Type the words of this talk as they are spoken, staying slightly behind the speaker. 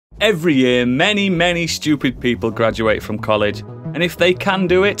Every year, many stupid people graduate from college, and if they can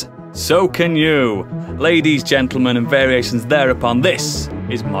do it, so can you. Ladies, gentlemen, and variations thereupon, this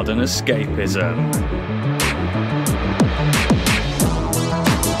is Modern Escapism.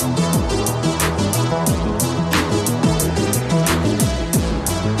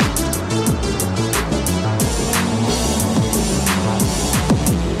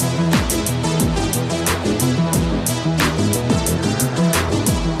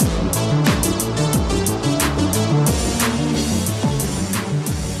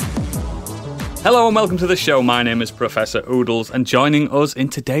 Hello and welcome to the show. My name is Professor Oodles, and joining us in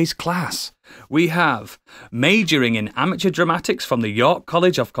today's class, we have majoring in amateur dramatics from the York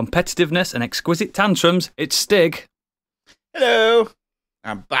College of Competitiveness and Exquisite Tantrums, it's Stig. Hello,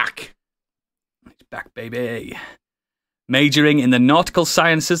 I'm back. It's back, baby. Majoring in the Nautical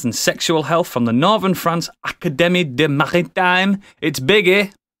Sciences and Sexual Health from the Northern France Académie de Maritime, it's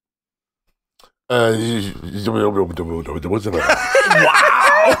Biggie. Wow!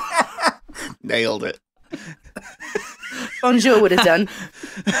 Nailed it. Bonjour would have done.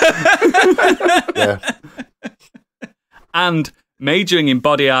 Yeah. And majoring in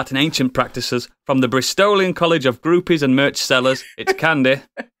body art and ancient practices from the Bristolian College of Groupies and Merch Sellers, it's Candy.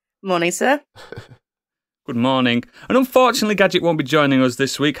 Morning, sir. Good morning. And unfortunately, Gadget won't be joining us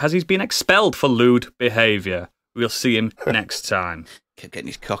this week as he's been expelled for lewd behaviour. We'll see him next time. Kept getting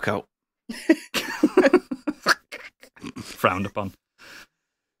his cock out. Frowned upon.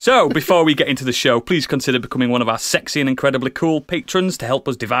 So, before we get into the show, please consider becoming one of our sexy and incredibly cool patrons to help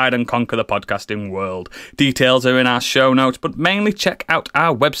us divide and conquer the podcasting world. Details are in our show notes, but mainly check out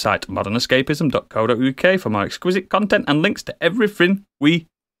our website, modernescapism.co.uk, for more exquisite content and links to everything we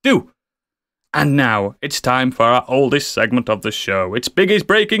do. And now, it's time for our oldest segment of the show. It's Biggie's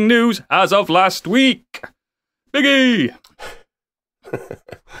breaking news as of last week. Biggie!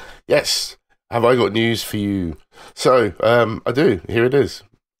 Yes, have I got news for you? So, I do. Here it is.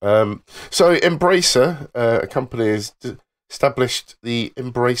 So Embracer, a company, has established the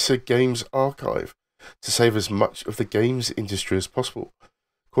Embracer Games Archive to save as much of the games industry as possible.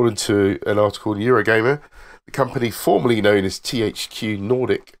 According to an article in Eurogamer, the company formerly known as THQ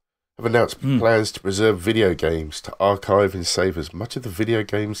Nordic have announced plans to preserve video games, to archive and save as much of the video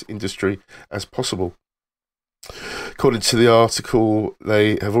games industry as possible. According to the article,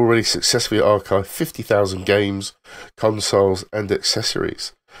 they have already successfully archived 50,000 games, consoles and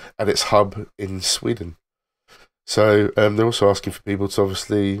accessories at its hub in Sweden. So they're also asking for people to,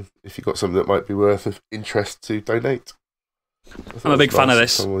 obviously, if you've got something that might be worth of interest, to donate. I'm a big fan of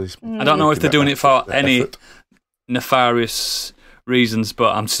this. I don't know if they're doing it for any nefarious reasons,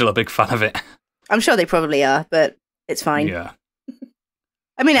 but I'm still a big fan of it. I'm sure they probably are, but it's fine. Yeah.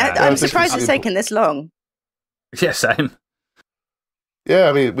 I mean, I'm surprised it's taken this long. Yeah, same. Yeah,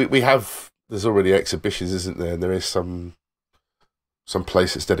 I mean, we have, there's already exhibitions, isn't there? And there is some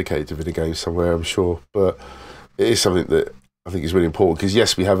place that's dedicated to video games somewhere, I'm sure. But it is something that I think is really important, because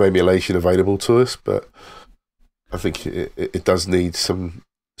yes, we have emulation available to us, but I think it does need some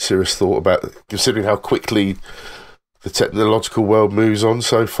serious thought about, considering how quickly the technological world moves on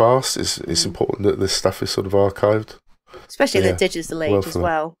so fast. It's important that this stuff is sort of archived. Especially the digital age as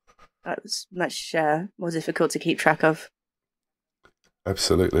well. That was much more difficult to keep track of.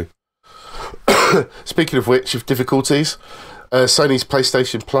 Absolutely. Speaking of which, of difficulties, Sony's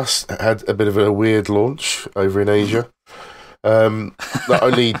PlayStation Plus had a bit of a weird launch over in Asia. Not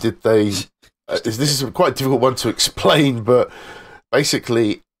only did they... this is quite a difficult one to explain, but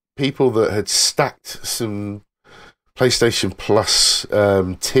basically people that had stacked some PlayStation Plus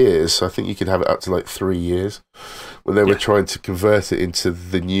tiers, I think you could have it up to like 3 years, when they were trying to convert it into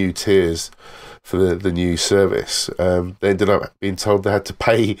the new tiers for the new service. They ended up being told they had to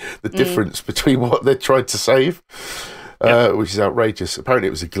pay the difference between what they tried to save, which is outrageous. Apparently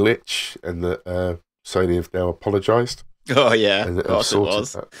it was a glitch, and that Sony have now apologised. Oh, yeah. And of course it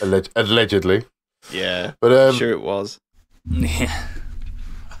was. Allegedly. Yeah, but sure it was. Yeah.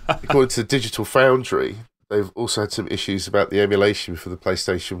 According to Digital Foundry, they've also had some issues about the emulation for the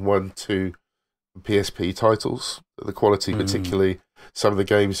PlayStation 1, 2, and PSP titles. The quality, particularly some of the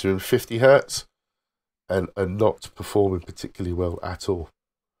games, are in 50 hertz and are not performing particularly well at all.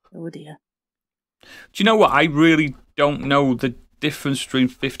 Oh dear. Do you know what? I really don't know the difference between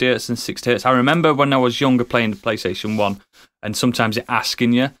 50 hertz and 60 hertz. I remember when I was younger playing the PlayStation 1, and sometimes it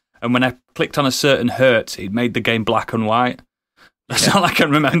asking you, and when I clicked on a certain hertz, it made the game black and white. That's all I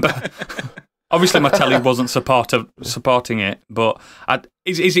can remember. Obviously, my telly wasn't supporting it, but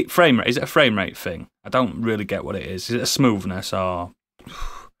is it frame rate? Is it a frame rate thing? I don't really get what it is. Is it a smoothness or?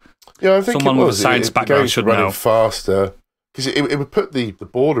 Yeah, I think someone it was. with a science the background game's should running know. Faster, Because it would put the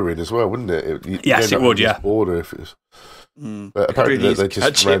border in as well, wouldn't it? Yes, it would, yeah. Border if it was. But apparently they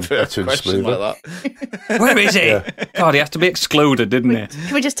just ran better and smoother. Like that. Where is he? God, he has to be excluded, didn't he?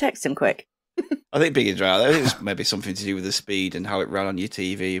 Can we just text him quick? I think Biggie's right. I think it's maybe something to do with the speed and how it ran on your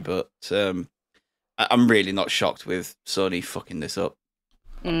TV, but I'm really not shocked with Sony fucking this up,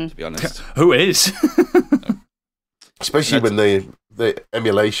 to be honest. Who is? Especially when the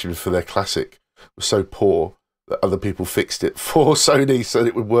emulation for their classic was so poor that other people fixed it for Sony so that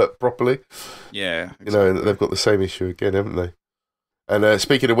it would work properly. Yeah. Exactly. You know, and they've got the same issue again, haven't they? And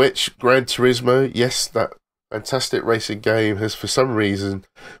speaking of which, Gran Turismo, yes, that fantastic racing game has for some reason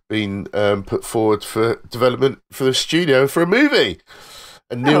been put forward for development for the studio for a movie.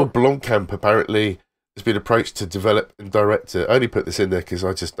 And Neil Blomkamp apparently has been approached to develop and direct it. I only put this in there because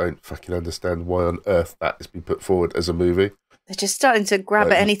I just don't fucking understand why on earth that has been put forward as a movie. They're just starting to grab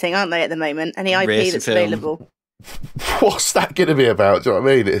at anything, aren't they, at the moment? Any IP that's available. What's that going to be about? Do you know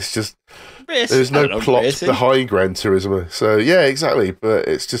what I mean? It's just... There's no plot behind Gran Turismo. So, yeah, exactly. But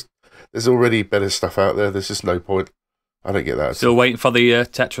it's just... There's already better stuff out there. There's just no point. I don't get that. Still waiting for the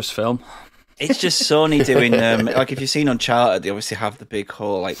Tetris film. It's just Sony doing... like, if you've seen Uncharted, they obviously have the big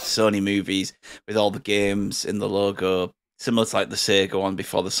whole, like, Sony movies with all the games in the logo, similar to, like, the Sega one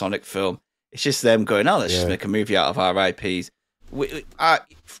before the Sonic film. It's just them going, let's just make a movie out of our IPs.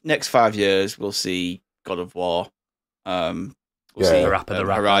 Next 5 years, we'll see God of War. We'll see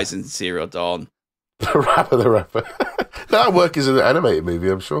the Horizon Zero Dawn. The Rapper. That'll work as an animated movie,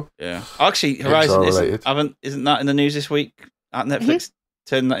 I'm sure. Yeah. Actually, Horizon isn't that in the news this week? At Netflix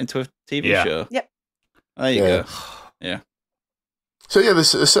turned that into a TV show. Yep. There you go. Yeah. So, yeah,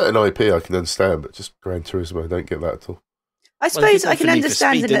 there's a certain IP I can understand, but just Gran Turismo, I don't get that at all. I suppose I can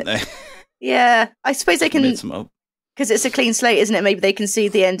understand it. Yeah, I suppose they can, because it's a clean slate, isn't it? Maybe they can see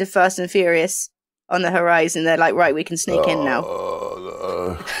the end of Fast and Furious on the horizon. They're like, right, we can sneak in now.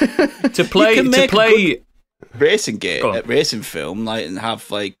 No. to play racing game, racing film, like, and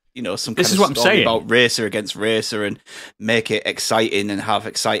have like some kind of story about racer against racer, and make it exciting and have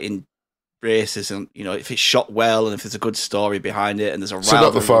exciting races, and if it's shot well and if there's a good story behind it, and there's a rivalry. So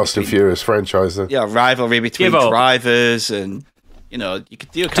not the Fast and Furious franchise, then? Yeah, rivalry between drivers and. You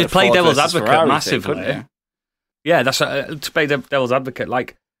could do to play devil's advocate massively. Yeah, that's to play devil's advocate.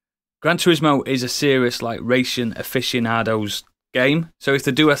 Like, Gran Turismo is a serious like racing aficionados game. So if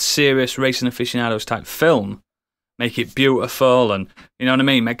they do a serious racing aficionados type film, make it beautiful, and you know what I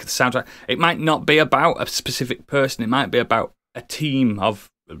mean, make the soundtrack. It might not be about a specific person. It might be about a team of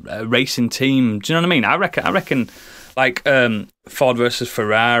a racing team. Do you know what I mean? I reckon, like Ford versus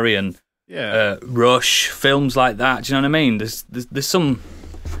Ferrari and. Rush, films like that. Do you know what I mean? There's something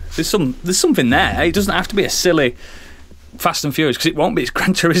there. It doesn't have to be a silly Fast and Furious, because it won't be. It's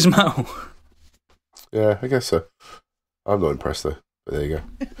Gran Turismo. Yeah, I guess so. I'm not impressed though. But there you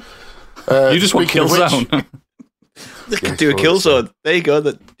go. You just want Killzone. They could do a Killzone. There you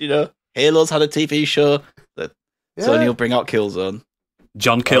go. Halo's had a TV show that Sony will bring out Killzone.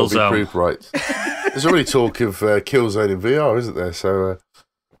 John Killzone. Right. There's already talk of Killzone in VR, isn't there? So.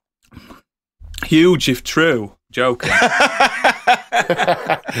 Huge if true. Joking.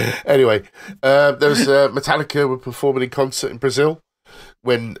 Anyway, there's Metallica were performing in concert in Brazil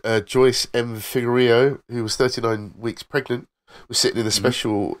when Joyce M. Figueiredo, who was 39 weeks pregnant, was sitting in the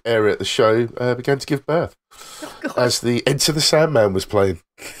special area at the show, began to give birth as the Enter the Sandman was playing.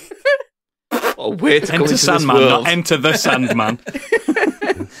 What a way to Enter Sandman, not Enter the Sandman.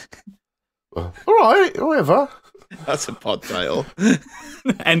 All right, whatever. That's a pod title.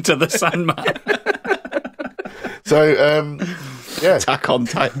 Enter the Sandman. So, yeah. Attack on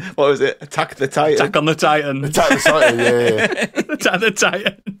Titan. What was it? Attack the Titan. Attack on the Titan. Attack the Titan, yeah. Attack the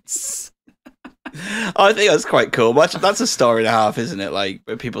Titans. I think that's quite cool. That's a story and a half, isn't it? Like,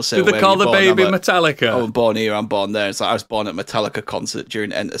 when people say, did they call the baby Metallica? I'm born here, I'm born there. It's like, I was born at Metallica concert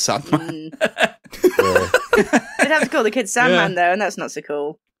during Enter Sandman. They'd have to call the kid Sandman, though, and that's not so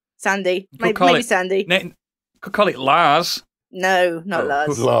cool. Sandy. Maybe Sandy. Could call it Lars. No, not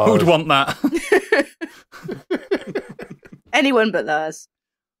Lars. Who'd want that? Anyone but Lars.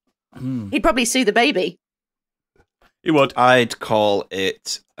 He'd probably sue the baby. He would. I'd call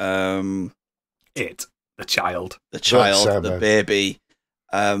it... The child. The child, the baby.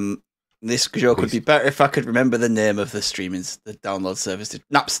 This joke would be better if I could remember the name of the the download service.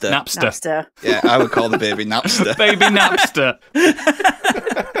 Napster. Yeah, I would call the baby Napster. Baby Napster.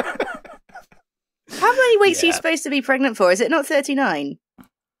 How many weeks are you supposed to be pregnant for? Is it not 39?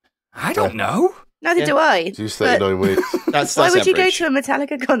 I don't know. Neither do I. It's 39 weeks. That's why would average. you go to a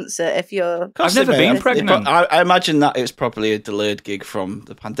Metallica concert if you're... I've never been pregnant. I imagine that it was probably a delayed gig from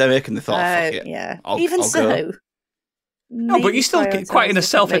the pandemic, and they thought, fuck it. Yeah. I'll so. go. No, but you're still quite in a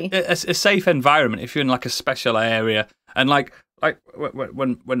safe environment if you're in like a special area. And like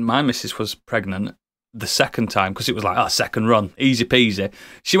when my missus was pregnant the second time, because it was like, second run, easy peasy.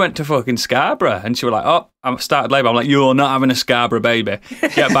 She went to fucking Scarborough and she was like, I started labour. I'm like, you're not having a Scarborough baby.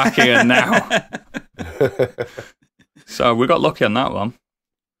 Get back here now. So we got lucky on that one.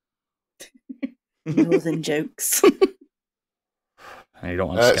 Northern jokes. You don't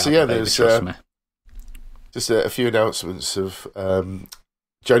want to Scarborough, baby, there's trust me. Just a few announcements of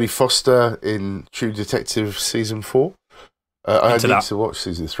Jodie Foster in True Detective Season 4. I need to watch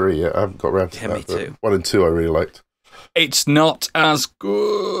Season 3 yet. I haven't got around to that. Me too. 1 and 2 I really liked. It's not as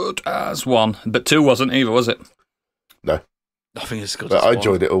good as 1, but 2 wasn't either, was it? No. Nothing as good but as I 1.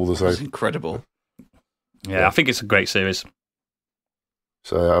 enjoyed it all the same. It was incredible. Yeah, I think it's a great series.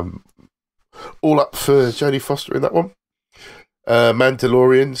 So all up for Jodie Foster in that one.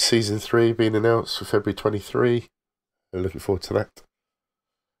 Mandalorian Season 3 being announced for February 23. I'm looking forward to that.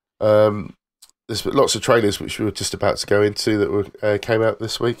 There's lots of trailers which we were just about to go into that came out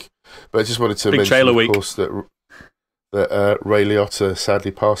this week. But I just wanted to mention, of course, that Ray Liotta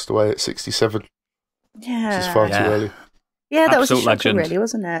sadly passed away at 67. Yeah. Which is far too early. Yeah, that Absolute was a shocker, legend. really,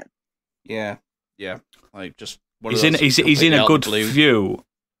 wasn't it? Yeah. Like just one He's of those in a good blue. few.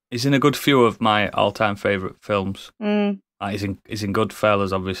 He's in a good few of my all-time favourite films. Mm. He's in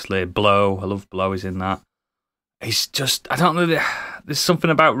Goodfellas, obviously. Blow, I love Blow. He's in that. He's just, I don't know. There's something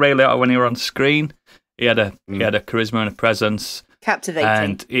about Ray Liotta when he was on screen. He had a charisma and a presence, Captivating.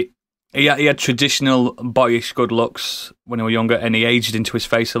 and he had traditional boyish good looks when he was younger, and he aged into his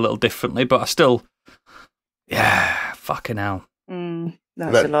face a little differently. But I still, fucking hell.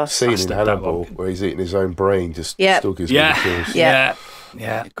 That's a That loss. scene in Hannibal where he's eating his own brain just still gives me the chills. Yeah.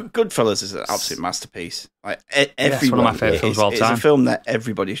 Goodfellas is an absolute masterpiece. Like it's one of my favourite films of all time. It's a film that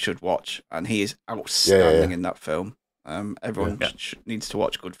everybody should watch, and he is outstanding in that film. Everyone needs to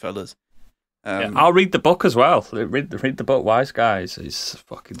watch Goodfellas. I'll read the book as well. Read the book, Wise Guys. It's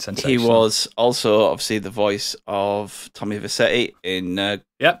fucking sensational. He was also obviously the voice of Tommy Vercetti in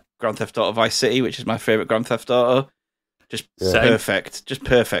Grand Theft Auto Vice City, which is my favourite Grand Theft Auto. Just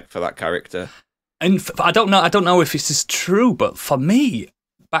perfect for that character. And I don't know if this is true, but for me,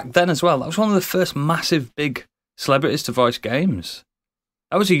 back then as well, that was one of the first massive big celebrities to voice games.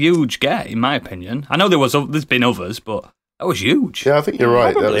 That was a huge get, in my opinion. I know there's been others, but that was huge. Yeah, I think you're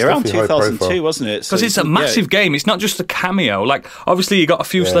right. Probably that was around 2002, wasn't it? Because it's a massive game. It's not just a cameo. Like, obviously, you got a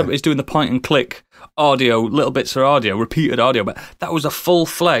few celebrities doing the point and click audio, little bits of audio, repeated audio, but that was a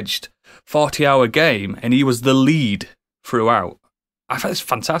full-fledged 40-hour game, and he was the lead throughout. I thought it's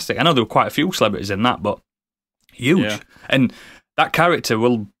fantastic. I know there were quite a few celebrities in that, but huge. Yeah. And that character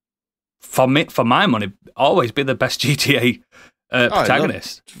will, for my money, always be the best GTA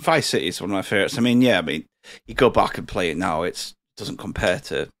protagonist. Vice City is one of my favourites. I mean, you go back and play it now, it doesn't compare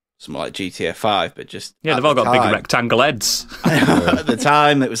to something like GTA 5, but just they've all got big rectangle heads. At the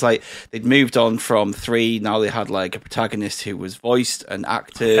time, it was like they'd moved on from 3. Now they had like a protagonist who was voiced and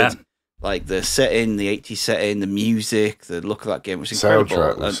acted. Yeah. Like the setting, the 80s setting, the music, the look of that game was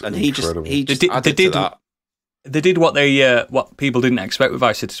incredible. And he just added to that. They did what what people didn't expect with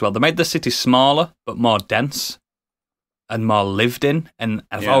Vice City as well. They made the city smaller but more dense and more lived in. And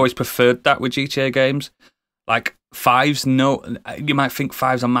I've always preferred that with GTA games. Like 5's you might think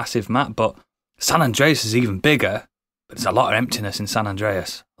 5's a massive map, but San Andreas is even bigger. But there's a lot of emptiness in San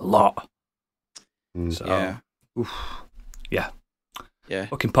Andreas. A lot. So, yeah.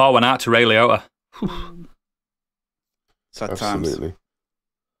 Fucking Paul went out to Ray Liotta. Sad Absolutely. Times.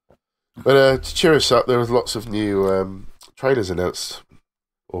 But to cheer us up, there was lots of new trailers announced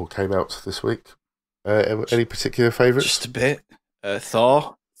or came out this week. Any particular favourites? Just a bit.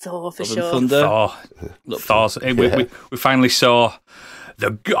 Thor. Thor for sure. Thunder. Thor's. We finally saw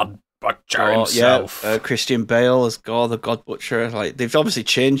the God Butcher himself. Christian Bale as Gore the God Butcher. Like they've obviously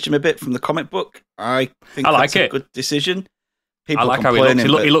changed him a bit from the comic book. I think that's a good decision. I like how he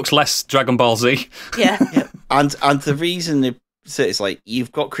looks. He looks less Dragon Ball Z. Yeah. And the reason they say it's like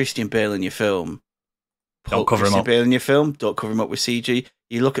you've got Christian Bale in your film. Don't cover him up. Bale in your film. Don't cover him up with CG.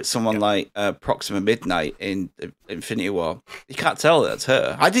 You look at someone like Proxima Midnight in Infinity War. You can't tell that's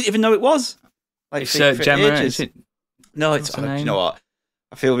her. I didn't even know it was. Like it's Gemma. Is it? No, it's. You know what?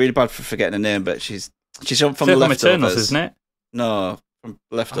 I feel really bad for forgetting her name, but she's from the Leftovers, Eternals, isn't it? No, from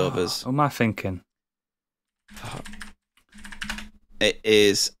Leftovers. What am I thinking? It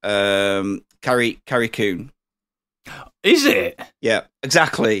is Carrie Coon. Is it? Yeah,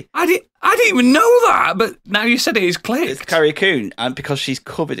 exactly. I didn't even know that, but now you said it's clicked. It's Carrie Coon, and because she's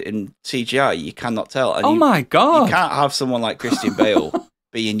covered in CGI, you cannot tell. And my God. You can't have someone like Christian Bale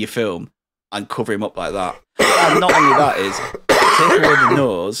be in your film and cover him up like that. And not only that is take away the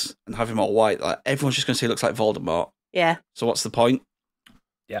nose and have him all white. Like everyone's just going to say he looks like Voldemort. Yeah. So what's the point?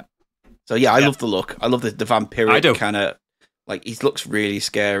 Yeah. So I love the look. I love the vampiric kind of like he looks really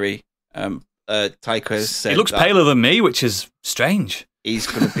scary. Taika said he looks paler than me, which is strange. He's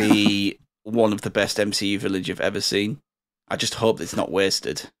going to be one of the best MCU villains you've ever seen. I just hope that it's not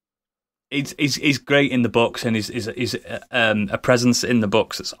wasted. He's great in the books, and he's a presence in the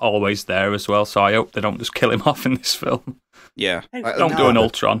books that's always there as well. So I hope they don't just kill him off in this film. Yeah, don't do an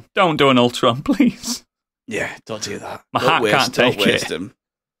Ultron. Don't do an Ultron, please. Yeah, don't do that. My heart can't take it. Him.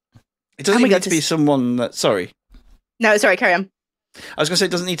 It doesn't need to be someone that. Sorry. No, sorry. Carry on. I was going to say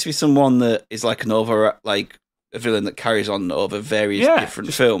it doesn't need to be someone that is like a villain that carries on over various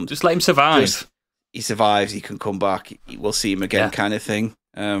different films. Just let him survive. He survives. He can come back. We'll see him again, kind of thing.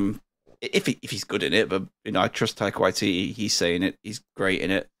 If he's good in it, but I trust Taika Waititi. He's saying it. He's great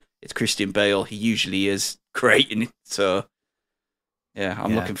in it. It's Christian Bale. He usually is great in it. So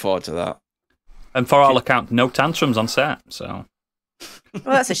I'm looking forward to that. And for all accounts, no tantrums on set. So well,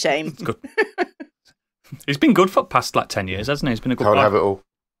 that's a shame. It's good. He's been good for the past 10 years, hasn't he? He's been a good Can't guy. have it all.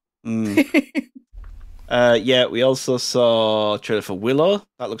 We also saw a trailer for Willow.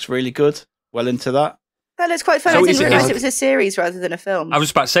 That looks really good. Well into that. That looks quite fun. I didn't realise it was a series rather than a film. I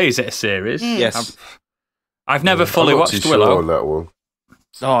was about to say, is it a series? Yes. I've never fully watched Willow. On that one.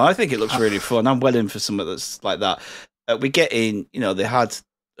 Oh, I think it looks really fun. I'm well in for something that's like that. We get in, they had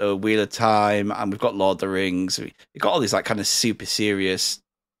Wheel of Time, and we've got Lord of the Rings. We've got all these kind of super serious.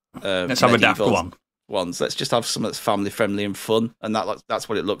 Let's have a daft one. Ones. Let's just have something that's family friendly and fun, and that's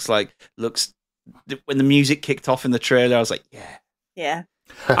what it looks like. When the music kicked off in the trailer, I was like, yeah.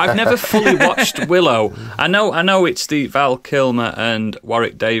 I've never fully watched Willow. I know it's the Val Kilmer and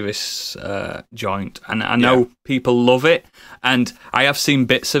Warwick Davis joint, and I know people love it, and I have seen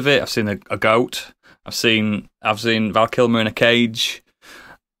bits of it. I've seen a goat. I've seen Val Kilmer in a cage.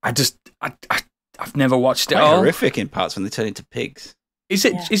 I've never watched it all. Horrific in parts when they turn into pigs. Is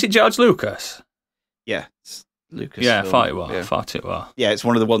it George Lucas? Yeah, it's Lucas. Yeah, I thought it was. Yeah, it's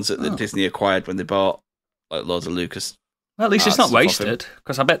one of the ones that Disney acquired when they bought loads of Lucas. Well, at least it's not wasted,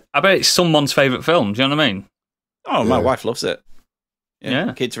 because I bet it's someone's favourite film. Do you know what I mean? Oh, my wife loves it.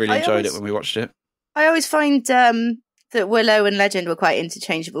 Yeah. Kids really enjoyed it when we watched it. I always find that Willow and Legend were quite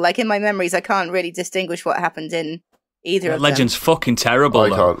interchangeable. Like in my memories, I can't really distinguish what happened in either of them. Legend's fucking terrible. I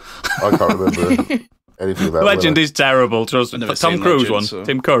can't remember anything about Legend. Is terrible. Trust me. Tom Cruise one,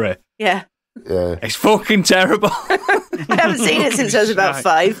 Tim Curry. Yeah. Yeah. It's fucking terrible. I haven't seen it since I was about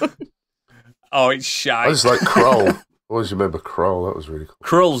 5. Oh, it's shite. I just like Kroll. I always remember Kroll. That was really cool.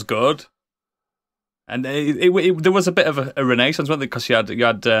 Krull's good. And there was a bit of a renaissance, wasn't there? Because you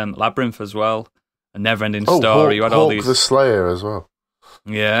had Labyrinth as well, a never-ending story. You had all these. The Slayer as well.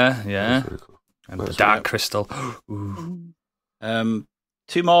 Yeah. Really cool. And the Dark Crystal.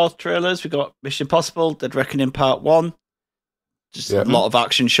 Two more trailers. We got Mission Impossible: Dead Reckoning Part 1. Just a lot of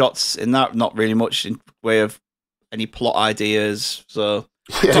action shots in that. Not really much in way of any plot ideas. So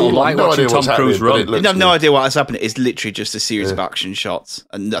I like watching Tom Cruise run. You have no idea what has happened. It's literally just a series of action shots,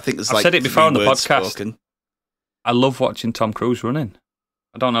 and I think there's I've said it before on the podcast. Spoken. I love watching Tom Cruise running.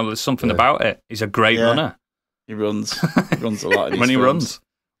 I don't know. There's something about it. He's a great runner. He runs. He runs a lot. When he runs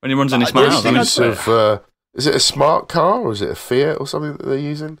and he smiles. Is it a smart car or is it a Fiat or something that they're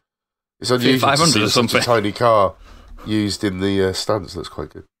using? It's unusual 500 or something. Such a tiny car used in the stunts. That's quite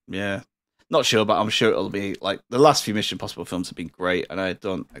good. Yeah. Not sure, but I'm sure it'll be like the last few Mission Impossible films have been great, and I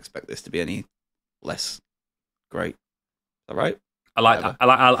don't expect this to be any less great. All right.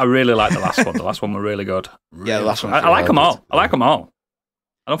 I really like the last one. The last one were really good. Yeah, the last one. I like them all. I like them all.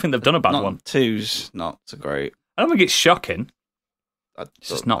 I don't think they've done a bad one. 2's not so great. I don't think it's shocking. It's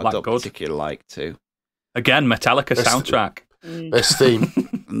just not that good. I don't particularly like 2. Again, Metallica soundtrack. Best theme.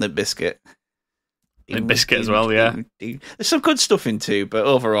 And the Biscuit. And Biscuit as well, yeah. There's some good stuff in 2, but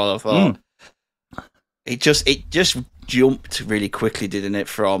overall I thought it just jumped really quickly, didn't it,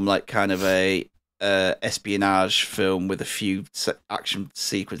 from like kind of a espionage film with a few action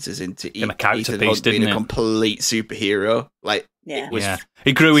sequences into a character piece, being a complete superhero. Like, it was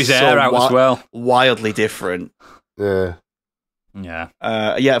he grew his hair out as well. Wildly different. Yeah.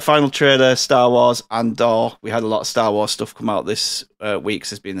 Yeah. Final trailer, Star Wars, Andor. We had a lot of Star Wars stuff come out this week.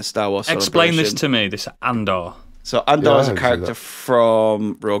 There's been a Star Wars Explain this to me, this Andor. So Andor is a character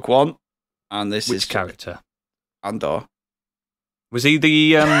from Rogue One. And this Which character? Andor. Was he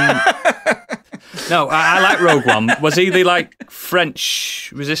the... No, I like Rogue One. Was he the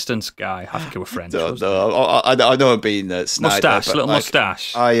French resistance guy? I think he was French. No, I know him being Snyder. Little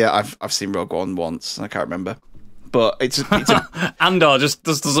mustache. I've seen Rogue One once. I can't remember. but it's a Andor just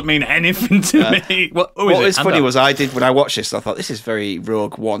doesn't mean anything to me. What was funny was I did when I watched this, I thought this is very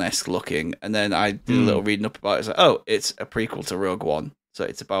Rogue One-esque looking, and then I did a little reading up about it. It's like, oh, it's a prequel to Rogue One, so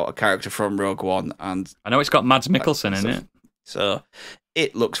it's about a character from Rogue One, and I know it's got Mads Mikkelsen in it, so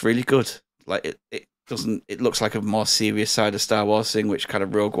it looks really good. Like it doesn't. It looks like a more serious side of Star Wars thing, which kind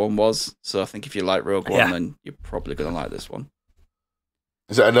of Rogue One was. So I think if you like Rogue One, then you're probably going to like this one.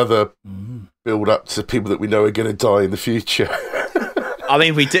 Is that another build up to people that we know are going to die in the future? I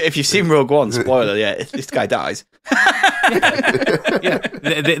mean, we did. If you've seen Rogue One, spoiler, this guy dies.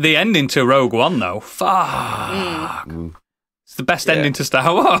 The ending to Rogue One, though, fuck. It's the best ending to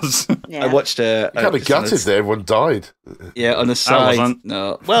Star Wars. I watched kind of gutted that everyone died. Yeah, on the side.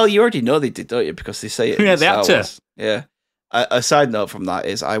 No, well, you already know they did, don't you? Because they say it. Yeah, the actor. Wars. Yeah. A side note from that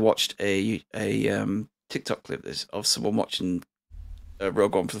is I watched a TikTok clip of someone watching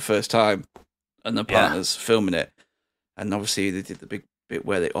Rogue One for the first time, and their partner's filming it, and obviously they did the big bit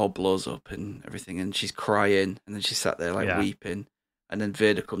where it all blows up and everything, and she's crying, and then she sat there weeping, and then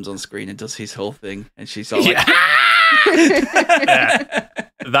Vader comes on screen and does his whole thing, and she's all like,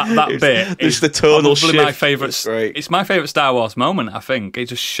 that bit is the tonal shift. My favorite. It's my favorite Star Wars moment. I think it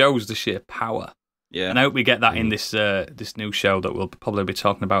just shows the sheer power. Yeah, and I hope we get that in this new show that we'll probably be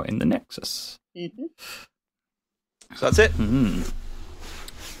talking about in the Nexus. So that's it.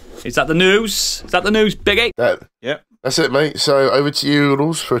 Is that the news? Is that the news, Biggie? Yeah. That's it, mate. So over to you,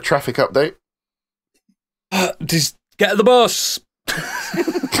 Rules, for a traffic update. Just get the bus. Get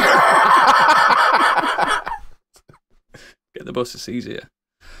the bus, it's easier.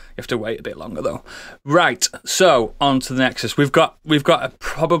 You have to wait a bit longer, though. Right, so on to the Nexus. We've got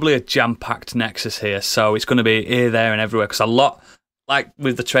probably a jam-packed Nexus here, so it's going to be here, there, and everywhere, because a lot, like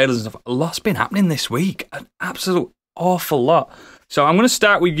with the trailers and stuff, a lot's been happening this week. An absolute awful lot. So I'm going to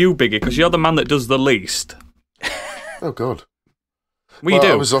start with you, Biggie, because you're the man that does the least. Oh, God. What you do?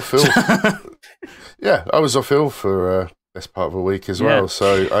 I was off ill. Yeah, I was off ill for best part of a week as well,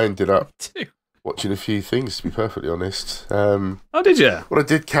 so I ended up watching a few things, to be perfectly honest. Oh, did you? What I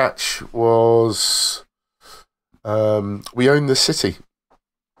did catch was We Own the City.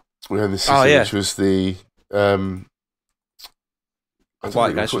 We Own the City, which was the... it was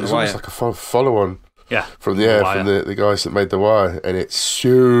almost like a follow-on. Yeah, from the guys that made The Wire, and it's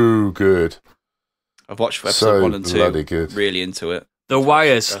so good. I've watched episode 1 and 2. Bloody good. Really into it. The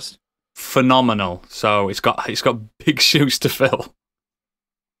Wire's phenomenal. So it's got big shoes to fill.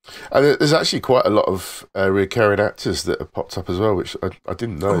 And there's actually quite a lot of recurring actors that have popped up as well, which I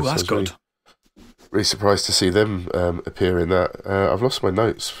didn't know. Oh, that's good. Really surprised to see them appear in that. I've lost my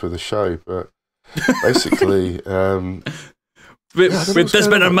notes for the show, but basically, with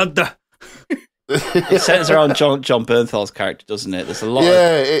Desmond Armada. It centers around John Bernthal's character, doesn't it? There's a lot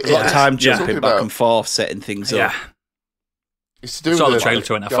of time jumping back and forth, setting things up. It's to do with the trailer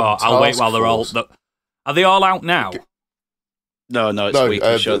to it. I thought I'll wait while they're all. Are they all out now? No, it's a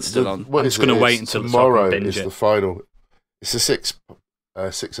weekly show. It's still on. I'm just going to wait until tomorrow is the final. It's a six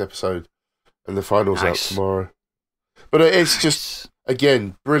episode, and the final's out tomorrow. But it's just,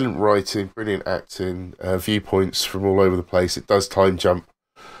 again, brilliant writing, brilliant acting, viewpoints from all over the place. It does time jump.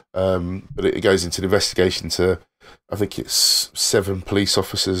 But it goes into an investigation to, I think it's 7 police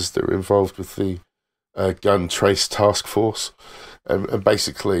officers that are involved with the gun trace task force, and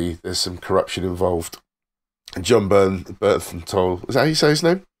basically there's some corruption involved. And John Bernthal, is that how you say his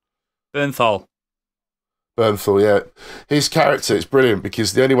name? Bernthal, yeah. His character is brilliant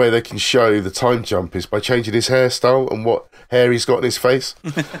because the only way they can show the time jump is by changing his hairstyle and what hair he's got in his face.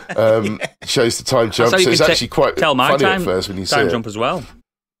 Shows the time jump, so it's actually quite funny at first when you see it. Time jump as well.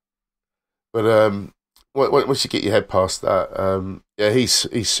 But once you get your head past that,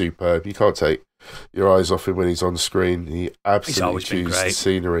 he's superb. You can't take your eyes off him when he's on screen. He absolutely chews the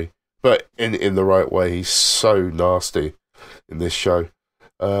scenery, but in the right way. He's so nasty in this show.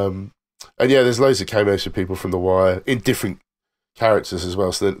 And there's loads of cameos for people from The Wire in different characters as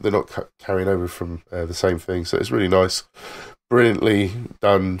well, so they're not carrying over from the same thing. So it's really nice, brilliantly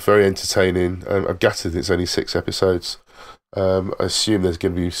done, very entertaining. I'm gutted it's only 6 episodes. I assume there's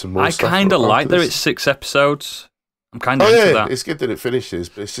going to be some more stuff. I kind of like that it's 6 episodes. I'm kind of into that. It's good that it finishes,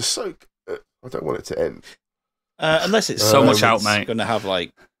 but it's just so... I don't want it to end. Unless it's so much out, mate. Going to have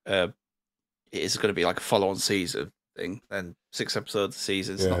it is going to be like a follow-on season thing. Then 6 episodes a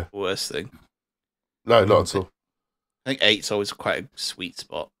season is not the worst thing. No, not at all. I think 8's always quite a sweet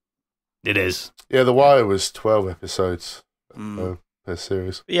spot. It is. Yeah, The Wire was 12 episodes per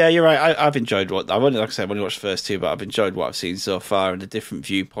series. Yeah, you're right. I've enjoyed I've only watched the first 2, but I've enjoyed what I've seen so far and the different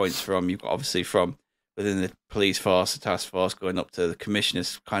viewpoints from. You've got obviously from within the police force, the task force, going up to the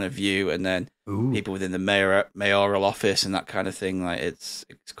commissioner's kind of view, and then people within the mayoral office and that kind of thing. Like it's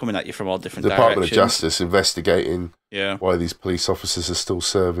coming at you from all different Department directions. of Justice investigating why these police officers are still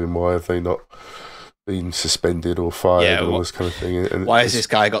serving, why have they not been suspended or fired, all this kind of thing. And why has this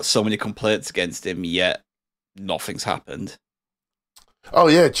guy got so many complaints against him, yet nothing's happened? Oh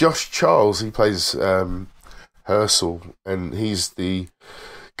yeah, Josh Charles, he plays Herschel, and he's the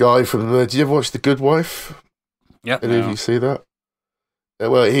guy from did you ever watch The Good Wife? Yeah. Any of you see that?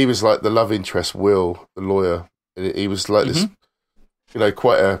 Well, he was like the love interest, Will, the lawyer. And he was like this,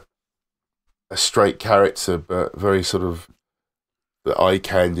 quite a straight character, but very sort of the eye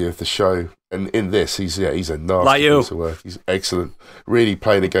candy of the show. And in this, he's a nasty like you. piece of work. He's excellent, really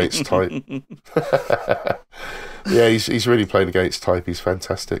playing against type. Yeah, he's really playing against type. He's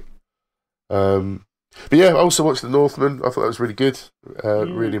fantastic. But yeah, I also watched The Northman. I thought that was really good.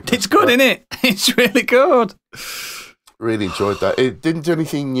 Really impressed. It's good, isn't it? It's really good. Really enjoyed that. It didn't do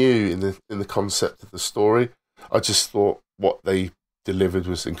anything new in the concept of the story. I just thought what they delivered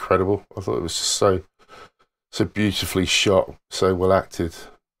was incredible. I thought it was just so beautifully shot, so well acted.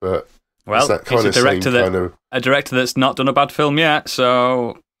 But well, that kind it's a director that's not done a bad film yet.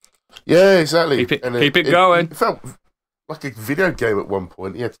 So yeah, exactly. Keep it going. It felt like a video game at one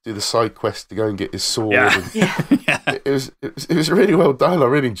point. He had to do the side quest to go and get his sword. Yeah. It was really well done. I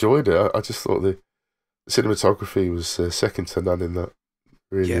really enjoyed it. I just thought the cinematography was second to none in that.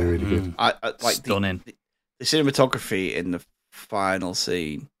 Really, really good. I like stunning. The cinematography in the final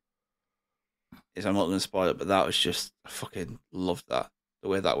scene is, I'm not going to spoil it, but that was just, I fucking loved that. The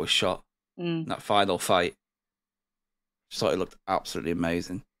way that was shot. That final fight. Just thought it looked absolutely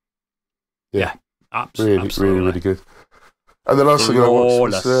amazing. Yeah. Absolutely. Really good. And the last thing I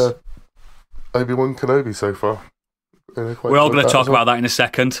watched was Obi Wan Kenobi so far. We're all going to talk about that in a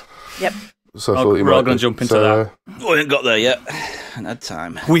second. Yep. So we're all going to jump into that. We haven't got there yet. Haven't had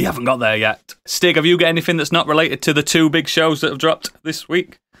time. We haven't got there yet. Stig, have you got anything that's not related to the two big shows that have dropped this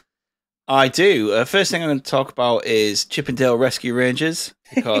week? I do. First thing I'm going to talk about is Chip 'n Dale Rescue Rangers.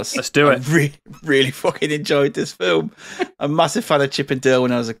 Because let's do it. I really fucking enjoyed this film. I'm a massive fan of Chip 'n Dale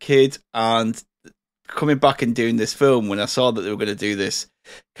when I was a kid, and coming back and doing this film, when I saw that they were going to do this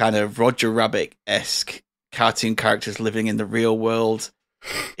kind of Roger Rabbit-esque cartoon characters living in the real world,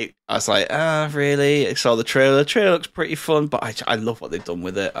 I was like, really? I saw the trailer. The trailer looks pretty fun, but I love what they've done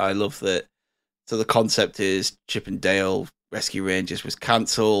with it. I love that. So the concept is Chip 'n Dale Rescue Rangers was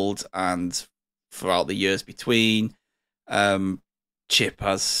cancelled, and throughout the years between, Chip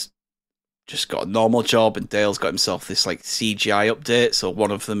has just got a normal job, and Dale's got himself this like CGI update. So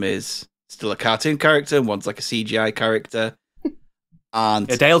one of them is still a cartoon character, and one's like a CGI character. And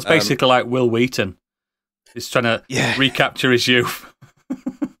Dale's basically like Will Wheaton. He's trying to recapture his youth.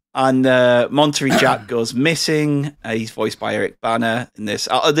 And Monterey Jack goes missing. He's voiced by Eric Bana in this.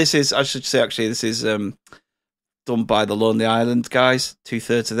 This is done by the Lonely Island guys,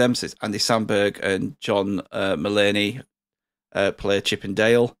 2/3 of them. So it's Andy Samberg and John Mulaney play Chip 'n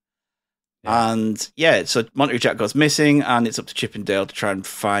Dale. Yeah. And so Monterey Jack goes missing, and it's up to Chip 'n Dale to try and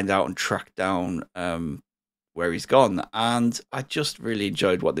find out and track down where he's gone. And I just really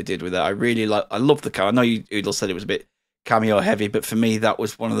enjoyed what they did with it. I love the cameo. I know Oodle said it was a bit cameo heavy, but for me that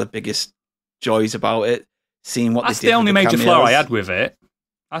was one of the biggest joys about it. Seeing what that's they did. The only major flaw I had with it.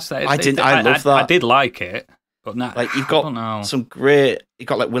 I love that. I did like it, but now like you've got some great. You've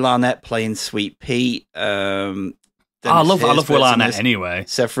got like Will Arnett playing Sweet Pete. I love Will Arnett anyway.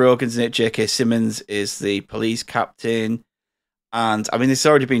 Seth Rogen's in it. J.K. Simmons is the police captain. And I mean, it's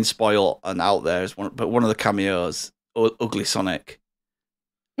already been spoiled and out there as one of the cameos, Ugly Sonic.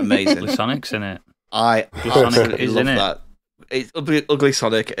 Amazing. Ugly Sonic's in it. I absolutely love that. It's Ugly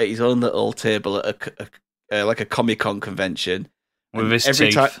Sonic at his own little table at like a Comic-Con convention. With his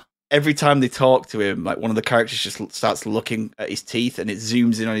teeth. Every time they talk to him, like one of the characters just starts looking at his teeth, and it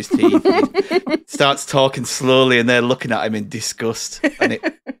zooms in on his teeth. And starts talking slowly, and they're looking at him in disgust. And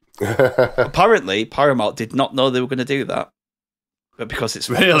apparently, Paramount did not know they were going to do that, but because it's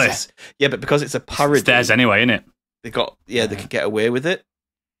because it's a parody. It's theirs anyway, isn't it? They could get away with it.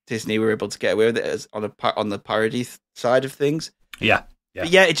 Disney were able to get away with it as on the parody side of things. Yeah.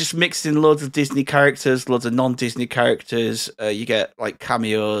 Yeah, it just mixed in loads of Disney characters, loads of non-Disney characters. You get like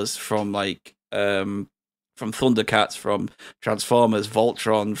cameos from from Thundercats, from Transformers,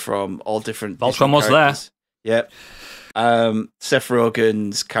 Voltron, from all different. Voltron was there. Yep. Seth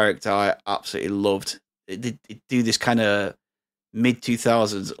Rogen's character I absolutely loved. It do this kind of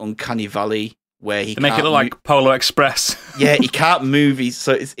mid-2000s uncanny valley where he make it look like Polar Express. Yeah, he can't move.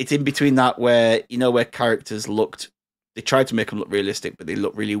 So it's in between that where where characters looked. They tried to make them look realistic, but they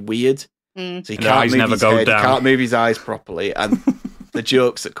look really weird. So you can't move his head, you can't move his eyes properly, and the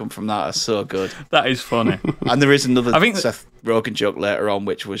jokes that come from that are so good. That is funny. And there is another Seth Rogen joke later on,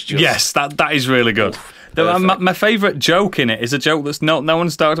 which was just... Yes, that is really good. My favourite joke in it is a joke that's no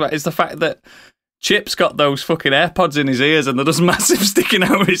one's talked about, is the fact that Chip's got those fucking AirPods in his ears and they're just massive sticking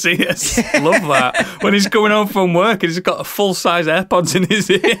out of his ears. Love that. When he's coming home from work and he's got a full-size AirPods in his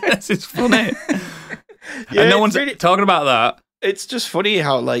ears. It's funny. And no one's really talking about that. It's just funny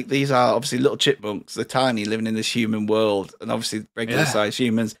how, like, these are obviously little chipmunks. They're tiny, living in this human world. And obviously regular-sized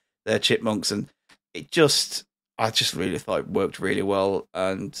humans, they're chipmunks. And I just really thought it worked really well.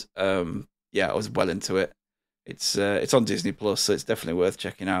 And, I was well into it. It's on Disney+, so it's definitely worth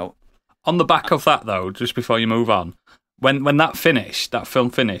checking out. On the back of that, though, just before you move on, when that film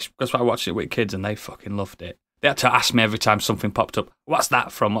finished, because I watched it with kids and they fucking loved it. They had to ask me every time something popped up, what's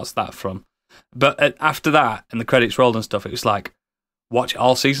that from? But after that, and the credits rolled and stuff, it was like, watch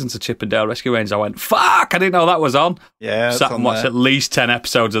all seasons of Chip and Dale Rescue Rangers. I went, fuck, I didn't know that was on. Yeah, sat and watched at least 10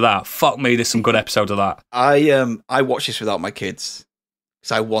 episodes of that. Fuck me, there's some good episodes of that. I watched this without my kids.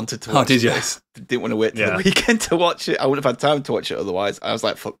 Because I wanted to watch this. Didn't want to wait till the weekend to watch it. I wouldn't have had time to watch it otherwise. I was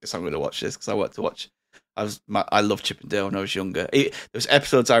like, fuck this, I'm going to watch this. Because I want to watch. I loved Chip and Dale when I was younger. There was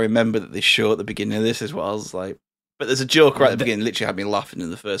episodes I remember that they show at the beginning of this as well. I was like, but there's a joke right at the beginning, literally had me laughing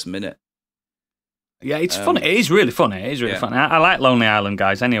in the first minute. Yeah, it's funny. It is really funny. Funny. I like Lonely Island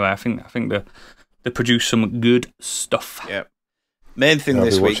guys anyway. I think they produce some good stuff. Yeah. Main thing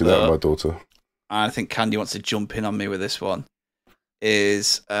this week, though, that with my daughter. I think Candy wants to jump in on me with this one.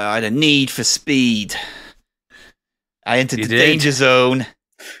 Is I had a need for speed. I entered the danger zone.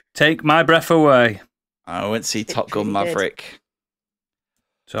 Take my breath away. I went to see Top Gun Maverick.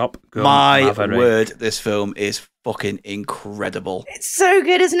 Top Gun Maverick. My word, this film is fucking incredible. It's so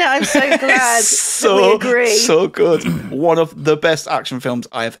good, isn't it? I'm so glad that we agree. So good. One of the best action films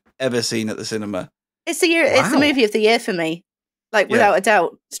I have ever seen at the cinema. It's the movie of the year for me. Like, without a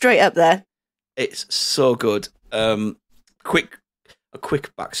doubt. Straight up there. It's so good. A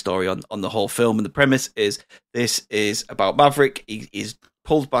quick backstory on the whole film, and the premise is this is about Maverick. He is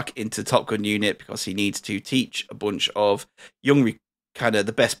pulled back into Top Gun unit because he needs to teach a bunch of young, kind of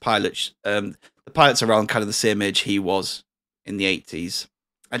the best pilots. The pilots around kind of the same age he was in the 80s,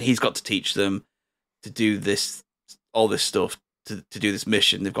 and he's got to teach them to do all this stuff to do this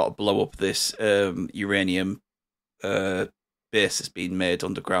mission. They've got to blow up this uranium base that's being made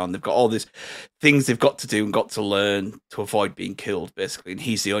underground. They've got all these things they've got to do and got to learn to avoid being killed, basically. And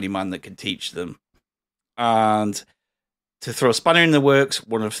he's the only man that can teach them. And to throw a spanner in the works,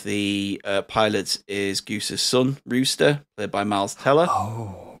 one of the pilots is Goose's son, Rooster, played by Miles Teller.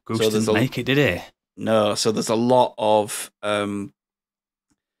 Oh, Goose didn't make it, did he? No, so there's a lot of isn't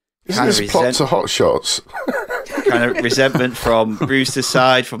this plot to Hot Shots? kind of resentment from Rooster's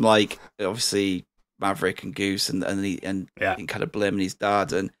side, from like obviously Maverick and Goose, and kind of blaming his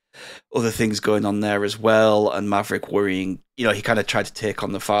dad and other things going on there as well. And Maverick worrying, he kind of tried to take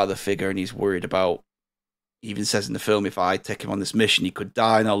on the father figure, and he's worried about. He even says in the film, if I take him on this mission, he could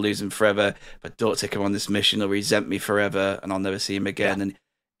die and I'll lose him forever. If I don't take him on this mission, he'll resent me forever and I'll never see him again. Yeah. And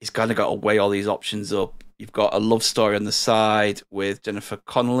he's kind of got to weigh all these options up. You've got a love story on the side with Jennifer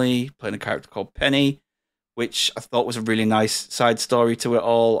Connelly playing a character called Penny, which I thought was a really nice side story to it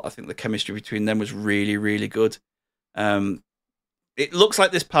all. I think the chemistry between them was really, really good. It looks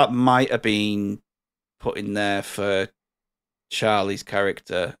like this part might have been put in there for Charlie's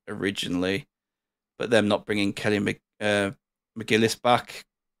character originally, but them not bringing Kelly McGillis back.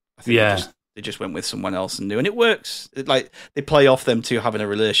 I think they just went with someone else and new, and it works. They play off them two having a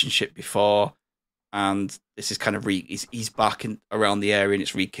relationship before, and this is kind of he's back around the area, and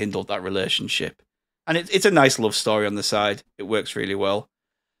it's rekindled that relationship. And it's a nice love story on the side. It works really well.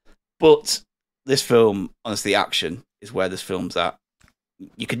 But this film, honestly, action is where this film's at.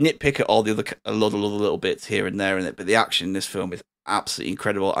 You could nitpick at all a lot of other little bits here and there in it, but the action in this film is absolutely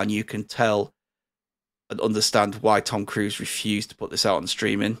incredible, and you can tell and understand why Tom Cruise refused to put this out on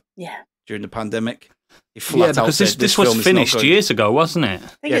streaming during the pandemic. Because this was finished years ago, wasn't it? I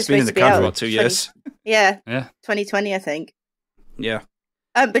think it's been in the can for about 2 years. Yeah, 2020, I think. Yeah.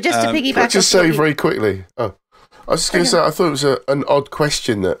 But just to piggyback... Can I just say very quickly? Oh, I was just going to say, I thought it was an odd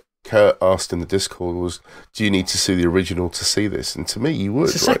question that Kurt asked in the Discord was, do you need to see the original to see this? And to me, you would.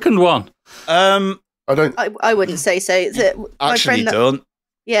 It's the second one. I don't... I wouldn't say so. Actually, don't.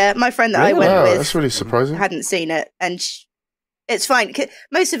 Yeah, my friend that I went with... That's really surprising. Hadn't seen it, and it's fine.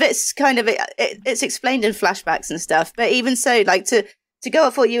 Most of it's kind of... It's explained in flashbacks and stuff, but even so, like, to go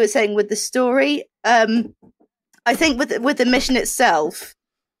off what you were saying with the story, I think with the mission itself...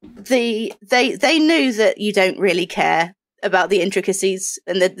 They knew that you don't really care about the intricacies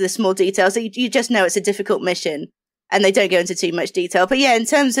and the small details. You just know it's a difficult mission, and they don't go into too much detail. But yeah, in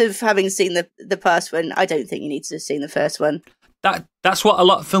terms of having seen the past one, I don't think you need to have seen the first one. That's what a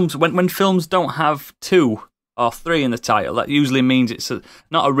lot of films, when films don't have 2 or 3 in the title, that usually means it's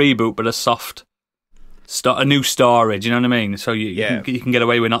not a reboot, but a new story. Do you know what I mean? So you can get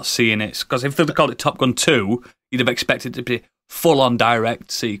away with not seeing it. Because if they'd called it Top Gun 2, you'd have expected it to be full-on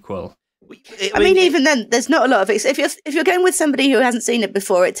direct sequel. I mean, even then, there's not a lot of it. If you're going with somebody who hasn't seen it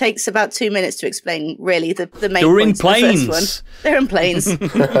before, it takes about 2 minutes to explain really the main. They're in points of the first planes. one. They're in planes.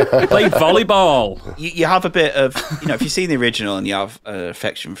 They played volleyball. You have a bit of, if you've seen the original and you have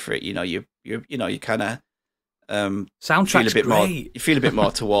affection for it, you kind of Soundtrack's great. great. You feel a bit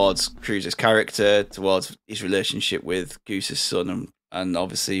more towards Cruise's character, towards his relationship with Goose's son, and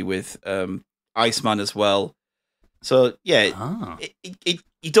obviously with Iceman as well. So yeah,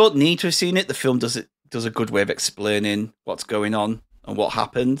 you don't need to have seen it. The film does a good way of explaining what's going on and what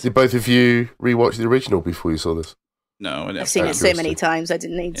happened. Did both of you rewatch the original before you saw this? No, I've seen it so many times. I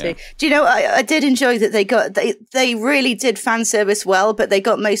didn't need to. Do you know? I did enjoy that they really did fan service well, but they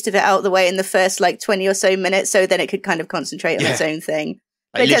got most of it out of the way in the first 20 or so minutes, so then it could kind of concentrate on its own thing.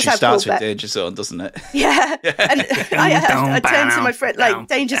 It literally starts with Danger Zone, doesn't it? Yeah. And I turned to my friend,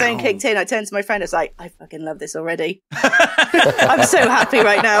 Danger Zone kicked in. I turned to my friend. I was like, I fucking love this already. I'm so happy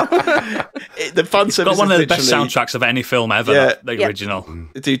right now. The fan service got one of the best soundtracks of any film ever. The original.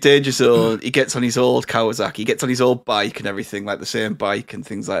 Dude, Danger Zone. He gets on his old Kawasaki. He gets on his old bike and everything, like the same bike and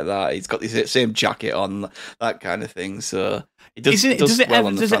things like that. He's got the same jacket on, that kind of thing. So. It does well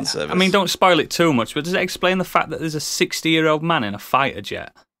on the fan service. I mean, don't spoil it too much, but does it explain the fact that there's a 60-year-old man in a fighter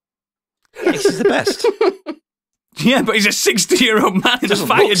jet? This is the best. Yeah, but he's a 60-year-old man in a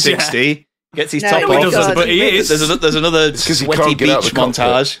fighter jet. 60. Gets his top off. Doesn't, but he is. There's another sweaty beach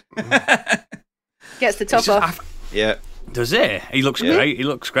montage. Gets the top off. Yeah. Does it? He looks great. He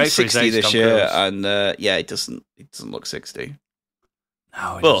looks great for his age. 60 this year, and it doesn't look 60.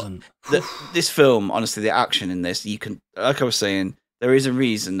 No, it doesn't. This film, honestly, the action in this, you can, like I was saying, there is a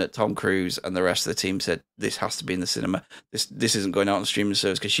reason that Tom Cruise and the rest of the team said this has to be in the cinema. This isn't going out on streaming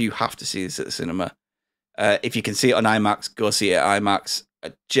service because you have to see this at the cinema. If you can see it on IMAX, go see it at IMAX.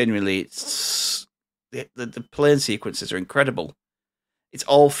 Genuinely, the plane sequences are incredible. It's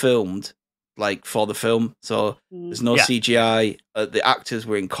all filmed for the film, so there's no CGI. The actors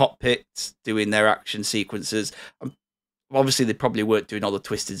were in cockpits doing their action sequences. Obviously, they probably weren't doing all the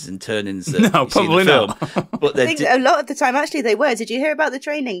twisteds and turnings that you see in the film. But I think a lot of the time, actually, they were. Did you hear about the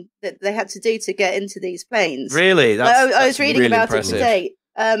training that they had to do to get into these planes? Really? I was reading really about impressive. it today.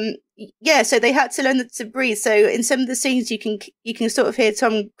 So they had to learn to breathe. So in some of the scenes, you can sort of hear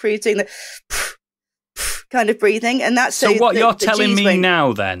Tom Cruise doing the kind of breathing, and that's so. What you're telling me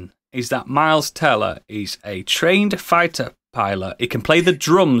now, then, is that Miles Teller is a trained fighter pilot. He can play the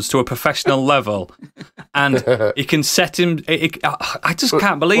drums to a professional level, and he can set him. I just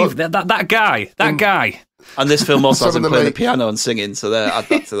can't believe that guy. That guy. And this film also has him playing the piano and singing, so there, add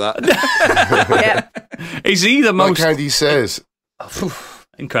that to that. Is he the most? Like Andy says,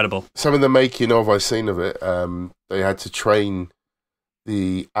 incredible. Some of the making of I've seen of it. They had to train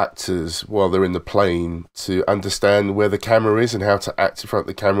the actors while they're in the plane to understand where the camera is and how to act in front of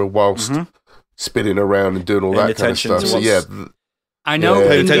the camera whilst spinning around and doing all that kind of stuff. So I know.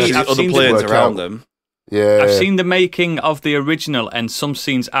 Pay attention to other planes around them. Yeah, I've seen the making of the original, and some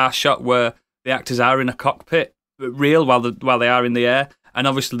scenes are shot where the actors are in a cockpit, real while they are in the air, and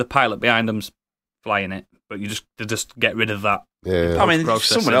obviously the pilot behind them's flying it. But they just get rid of that. Yeah, I mean,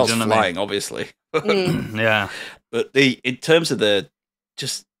 someone else flying, obviously. Yeah, but in terms of there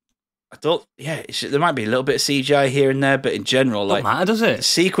might be a little bit of CGI here and there, but in general, don't matter, does it? The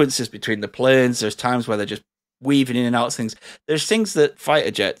sequences between the planes, there's times where they're just weaving in and out of things. There's things that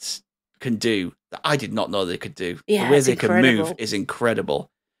fighter jets can do that I did not know they could do. Yeah, the way they can move is incredible.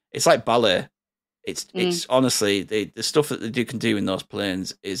 It's like ballet. It's honestly the stuff that they can do in those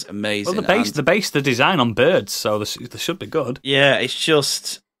planes is amazing. Well, the design on birds, so they should be good. Yeah, it's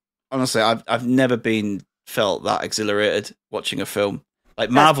just honestly, I've never felt that exhilarated watching a film. Like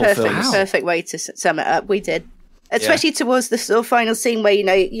Marvel films. Perfect way to sum it up. We did, especially towards the sort of final scene where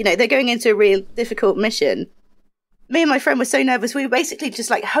you know they're going into a real difficult mission. Me and my friend were so nervous. We were basically just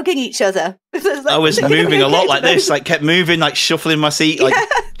hugging each other. I was moving a lot like this, kept moving, shuffling my seat,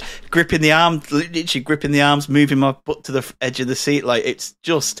 gripping the arm, literally gripping the arms, moving my butt to the edge of the seat. It's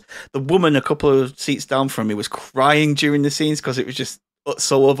just the woman a couple of seats down from me was crying during the scenes because it was just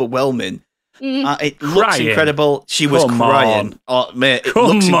so overwhelming. It looks incredible. She was crying. Oh, mate, it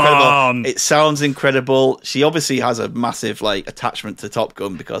looks incredible. It sounds incredible. She obviously has a massive attachment to Top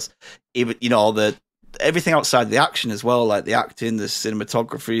Gun because even everything outside the action as well, like the acting, the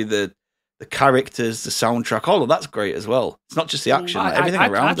cinematography, the characters, the soundtrack, all of that's great as well. It's not just the action, everything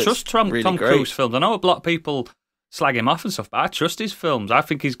around it. I trust Tom Cruise films. I know a lot of people slag him off and stuff, but I trust his films. I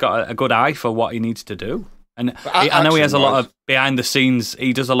think he's got a good eye for what he needs to do. And I know he has a lot of behind the scenes.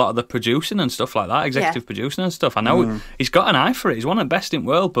 He does a lot of the producing and stuff like that, executive producing and stuff. I know he's got an eye for it. He's one of the best in the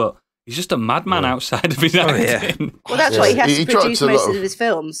world, but he's just a madman outside of his acting. Well, that's why he has to produce most of his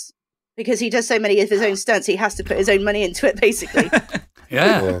films, because he does so many of his own stunts. He has to put his own money into it, basically.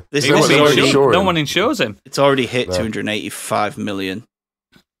 No one insures him. It's already hit 285 million.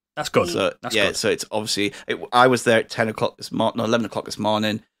 That's good. So, good. So it's obviously. I was there at 11 o'clock this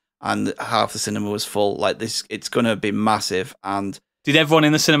morning, and half the cinema was full. Like this, it's going to be massive. And did everyone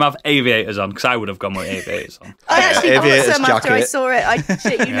in the cinema have aviators on? Because I would have gone with aviators on. I actually bought some after I saw it.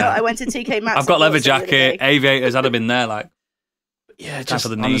 I went to TK Maxx. I've got leather jacket, aviators. I'd have been there. Just for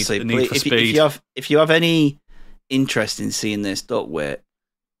the honestly, need for speed. If you have any interest in seeing this, don't wait.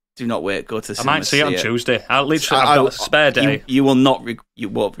 Do not wait. Go to the cinema. I might see it on Tuesday. I've got a spare day. You will not. You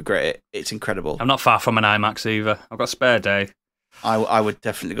won't regret it. It's incredible. I'm not far from an IMAX either. I've got a spare day. I would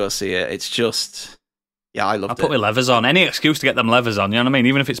definitely go see it. It's just, I loved it. I'll put my leathers on. Any excuse to get them leathers on, you know what I mean?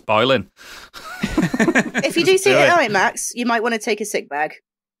 Even if it's boiling. If you do see it at IMAX, you might want to take a sick bag,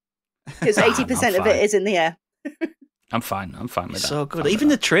 because 80% of it is in the air. I'm fine with that. So good. Even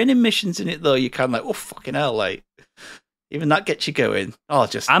the training missions in it, though, you kind of oh, fucking hell, even that gets you going.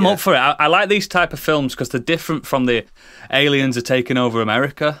 I'm up for it. I like these type of films because they're different from the aliens are taking over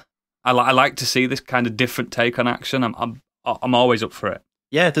America. I like to see this kind of different take on action. I'm always up for it.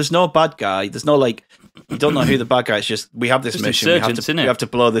 Yeah, there's no bad guy. There's no you don't know who the bad guy is. It's just we have this mission. We have to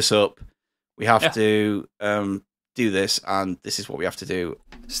blow this up. We have to do this, and this is what we have to do.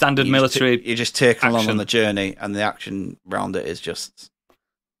 Standard military. You're just taking along on the journey, and the action around it is just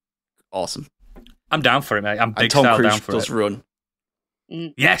awesome. I'm down for it, mate. I'm big Tom style Cruise down for does it. Run.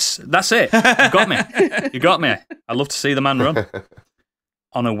 Yes, that's it. You got me. You got me. I love to see the man run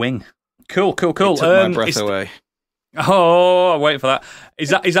on a wing. Cool. It took my breath away. Oh, I'm waiting for that. Is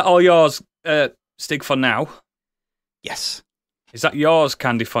that all yours, Stig, for now? Yes. Is that yours,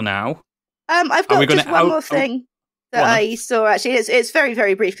 Candy, for now? I've got just one more thing that I saw, actually. It's very,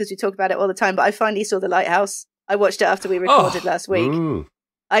 very brief because we talk about it all the time, but I finally saw The Lighthouse. I watched it after we recorded last week. Ooh.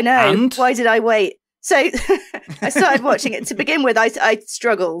 I know. And? Why did I wait? So I started watching it. To begin with, I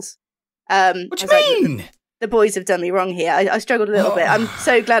struggled. What do you mean? The boys have done me wrong here. I struggled a little bit. I'm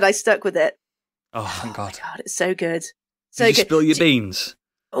so glad I stuck with it. Oh, thank God. Oh my God, it's so good. So Did you spill your beans?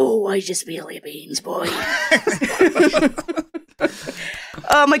 Oh, I just spill your beans, boy.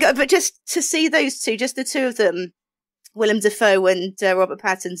 Oh my God, but just to see those two, just the two of them, Willem Dafoe and Robert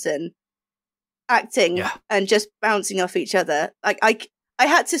Pattinson, acting and just bouncing off each other. Like I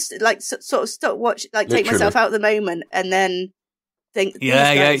had to sort of stop watch, take myself out of the moment and then think.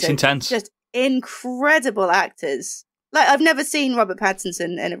 Yeah, it's intense. Just incredible actors. Like I've never seen Robert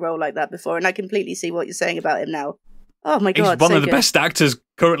Pattinson in a role like that before, and I completely see what you're saying about him now. Oh my God, he's one of the best actors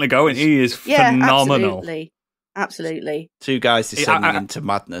currently going. He is phenomenal. Absolutely. Two guys descending into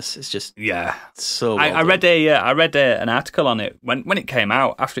madness. It's just so. I read an article on it when it came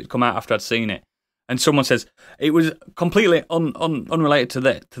out after I'd seen it, and someone says it was completely unrelated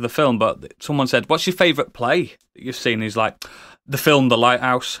to the film, but someone said, "What's your favourite play that you've seen?" He's like, "The film The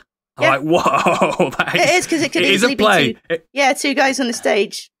Lighthouse." I'm like, whoa! It is because it could easily be two guys on the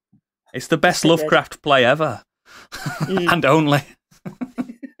stage. It's the best Lovecraft play ever, and only.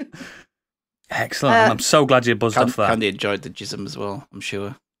 Excellent. I'm so glad you buzzed off that. Candy enjoyed the jism as well, I'm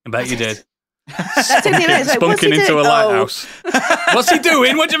sure. I bet you did. Spunking into a lighthouse. What's he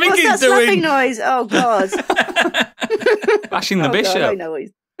doing? What do you think he's doing? What's that slapping noise? Oh, God. Bashing the bishop. God, I know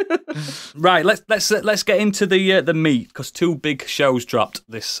he's... Right, let's get into the meat, because two big shows dropped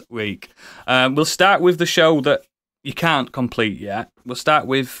this week. We'll start with the show that you can't complete yet. We'll start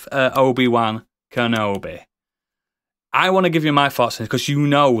with Obi Wan Kenobi. I want to give you my thoughts on it, because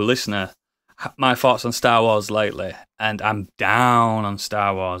listener, my thoughts on Star Wars lately, and I'm down on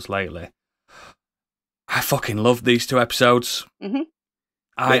Star Wars lately. I fucking love these two episodes. Mm-hmm.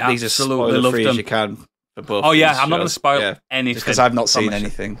 I absolutely love them. As you can for both. Oh yeah, I'm not going to spoil anything because I've not seen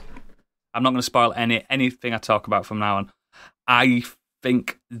anything. I'm not going to spoil anything I talk about from now on. I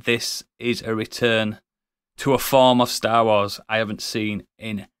think this is a return to a form of Star Wars I haven't seen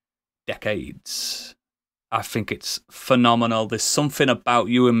in decades. I think it's phenomenal. There's something about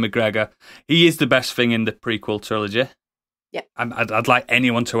Ewan McGregor. He is the best thing in the prequel trilogy. Yeah, I'd like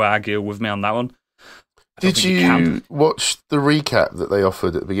anyone to argue with me on that one. Did you watch the recap that they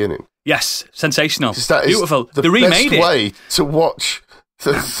offered at the beginning? Yes, sensational. That beautiful. The they remade best way to watch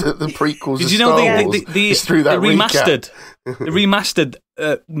the prequels. Did of you know Star Wars is through that the remastered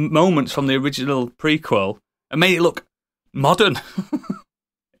moments from the original prequel and made it look modern?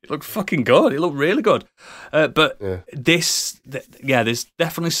 It looked fucking good. It looked really good. But there's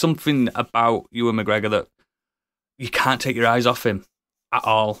definitely something about Ewan McGregor that you can't take your eyes off him at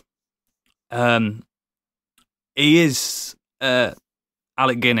all. He is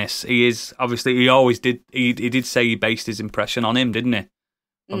Alec Guinness. He is obviously. He always did. He did say he based his impression on him, didn't he?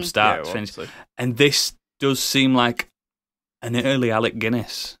 From start to finish. And this does seem like an early Alec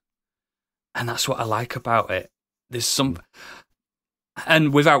Guinness, and that's what I like about it. There's some,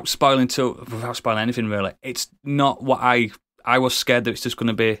 and without spoiling anything really, it's not what I was scared that it's just going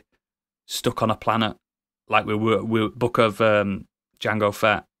to be stuck on a planet like we were Book of Jango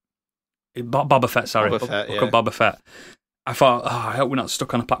Fett. Boba Fett, sorry. Book of Boba Fett. I thought, I hope we're not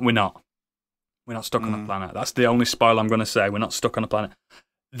stuck on a planet. We're not. We're not stuck on a planet. That's the only spoiler I'm going to say. We're not stuck on a planet.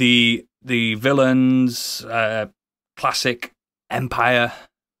 The villains, classic Empire,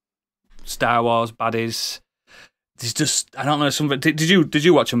 Star Wars baddies. There's just, I don't know, something. Did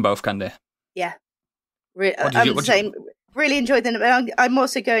you watch them both, Candy? Yeah. I'm the same. Really enjoyed them. I'm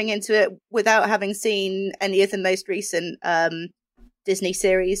also going into it without having seen any of the most recent Disney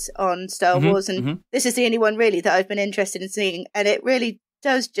series on Star Wars, and this is the only one really that I've been interested in seeing, and it really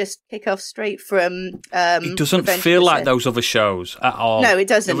does just kick off straight from it doesn't feel like those other shows at all. No, it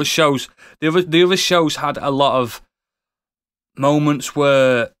doesn't. The other shows had a lot of moments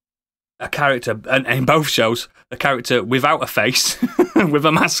where a character, and in both shows, a character without a face, with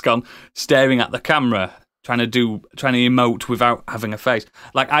a mask on, staring at the camera, trying to emote without having a face.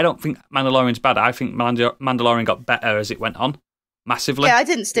 Like, I don't think Mandalorian's bad. I think Mandalorian got better as it went on. Massively. Yeah, I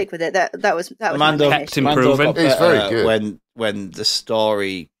didn't stick with it. That was Mando kept improving. It's very good when the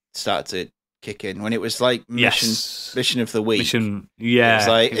story started to kick in. When it was like mission of the week. It was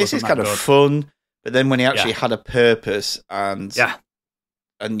like this is kind of fun, but then when he actually had a purpose and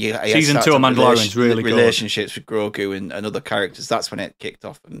you season 2 of Mandalorian's really good. Relationships with Grogu and other characters. That's when it kicked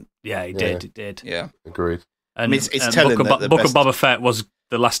off. And it did. Yeah, agreed. And it's telling Book of Boba Fett was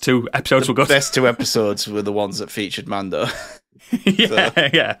the last 2 episodes were good. The best 2 episodes were the ones that featured Mando.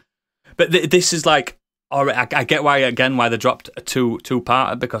 Yeah. But this is like, all right, I get why they dropped a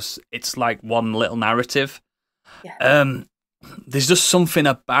two-parter, because it's like one little narrative. Yeah. There's just something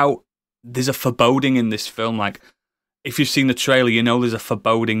about, there's a foreboding in this film. Like, if you've seen the trailer, you know there's a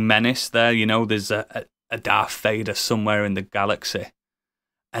foreboding menace there. You know there's a Darth Vader somewhere in the galaxy.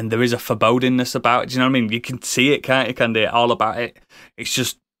 And there is a forebodingness about it. Do you know what I mean? You can see it, can't you, Candy? All about it. It's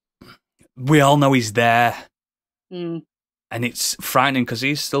just, we all know he's there. And it's frightening because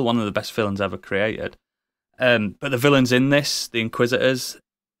he's still one of the best villains ever created. But the villains in this, the Inquisitors,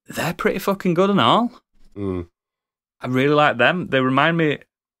 they're pretty fucking good and all. I really like them. They remind me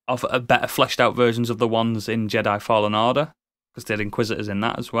of better fleshed out versions of the ones in Jedi Fallen Order, because they had Inquisitors in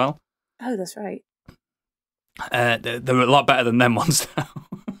that as well. Oh, that's right. They're a lot better than them ones now.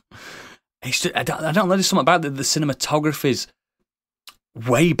 I don't know, there's something about the cinematography's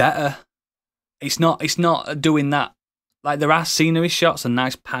way better. It's not doing that. Like, there are scenery shots and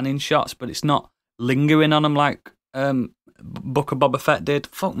nice panning shots, but it's not lingering on them like Book of Boba Fett did.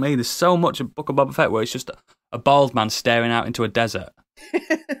 Fuck me, there's so much of Book of Boba Fett where it's just a bald man staring out into a desert.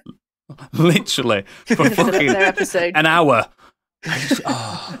 Literally. For fucking an hour.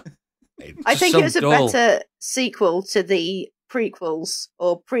 I think it was a better sequel to the prequels,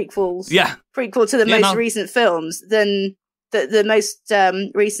 or prequels. Yeah. Prequel to the most recent films than the most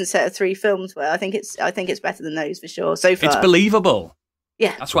recent set of 3 films were. I think it's better than those for sure. So far, it's believable.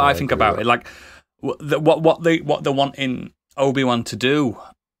 Yeah, that's what I think about it. Like what they want in Obi Wan to do.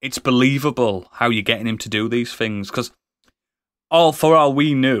 It's believable how you're getting him to do these things, because for all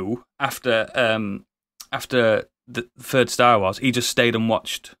we knew, after the third Star Wars, he just stayed and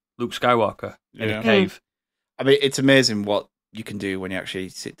watched Luke Skywalker in a cave. I mean, it's amazing what you can do when you actually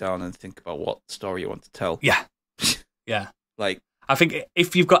sit down and think about what story you want to tell. Yeah. Yeah. Like, I think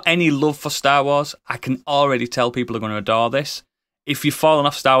if you've got any love for Star Wars, I can already tell people are going to adore this. If you've fallen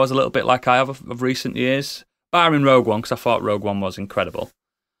off Star Wars a little bit like I have of recent years, barring Rogue One, because I thought Rogue One was incredible,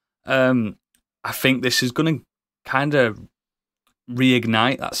 I think this is going to kind of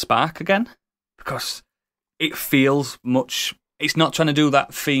reignite that spark again, because it feels much... It's not trying to do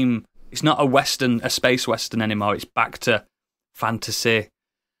that theme. It's not a space western anymore. It's back to fantasy,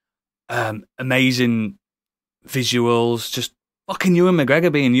 amazing visuals, just fucking Ewan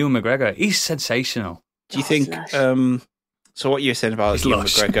McGregor being Ewan McGregor. He's sensational. Do you think... so what you're saying about Ewan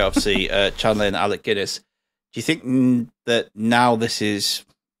McGregor, obviously, Chandler and Alec Guinness, do you think that now this is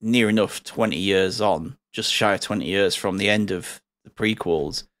near enough 20 years on, just shy of 20 years from the end of the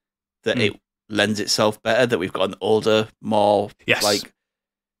prequels that it lends itself better, that we've got an older, more like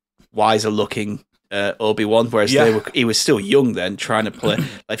wiser looking Obi-Wan, whereas he was still young then, trying to play. Like,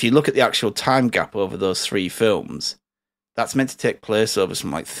 if you look at the actual time gap over those 3 films, that's meant to take place over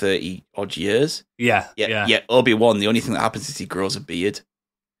some like 30 odd years. Yeah. Obi-Wan, the only thing that happens is he grows a beard,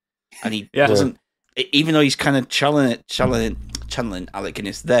 and he doesn't. Even though he's kind of channeling Alec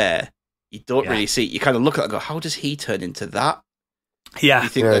Guinness there, you don't really see it. You kind of look at it and go, how does he turn into that? Yeah. You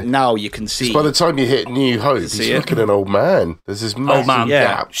think that now you can see. By the time you hit New Hope, he's looking an old man. There's this massive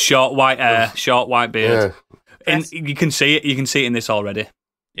gap. Short white hair, short white beard. Yeah. And you can see it. You can see it in this already.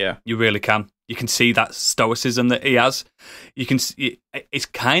 Yeah. You really can. You can see that stoicism that he has. You can see it's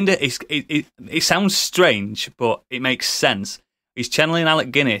kind of it sounds strange, but it makes sense. He's channeling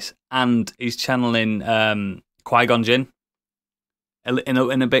Alec Guinness and he's channeling Qui-Gon Jinn in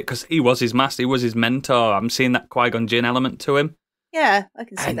a bit, because he was his master, he was his mentor. I'm seeing that Qui-Gon Jinn element to him. Yeah, I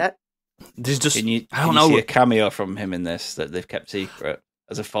can see that. There's just can you see a cameo from him in this that they've kept secret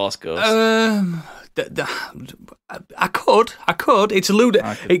as a Force ghost? I could. It's alluded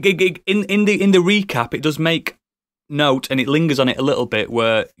in the recap. It does make note, and it lingers on it a little bit,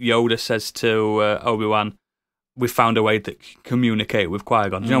 where Yoda says to Obi-Wan, "We found a way to communicate with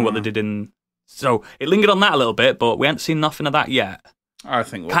Qui-Gon." Do you know what they did in? So it lingered on that a little bit, but we haven't seen nothing of that yet. I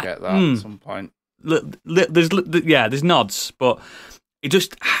think we'll get that at some point. There's nods, but it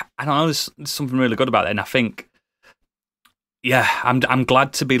just, I don't know. There's something really good about it, and I think. Yeah, I'm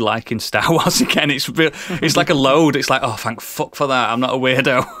glad to be liking Star Wars again. It's like a load. It's like, oh, thank fuck for that. I'm not a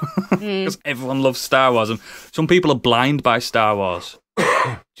weirdo, because everyone loves Star Wars, and some people are blind by Star Wars. Do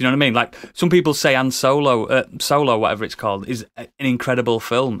you know what I mean? Like, some people say Solo, whatever it's called, is an incredible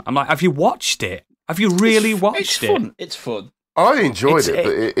film. I'm like, have you watched it? Have you really watched it? It's fun. I enjoyed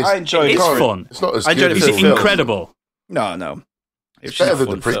it, but I enjoyed it. It's fun. It's not as I good as Is it incredible? No. It's better than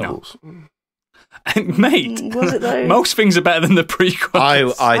the prequels. Mate, was it though? Most things are better than the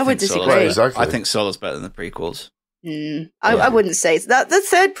prequels. I would think Solo. disagree. Exactly. I think Solo's better than the prequels. I wouldn't say that. The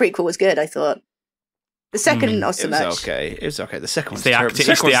third prequel was good, I thought. The second, not so much. It was okay. The second one's the terrible. acting,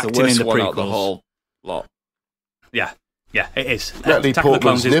 The second one's the the worst acting in the one out of the prequels. whole lot. Yeah, it is. Natalie Attack of the Clones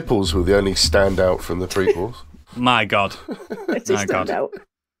Portman's is- nipples were the only standout from the prequels. My God. It just God. stand out.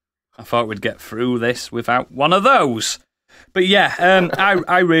 I thought we'd get through this without one of those. But yeah,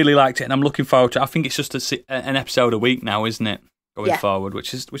 I really liked it, and I'm looking forward to it. I think it's just an episode a week now, isn't it? Going forward,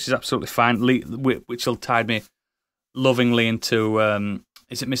 which is absolutely fine. Which will tide me lovingly into.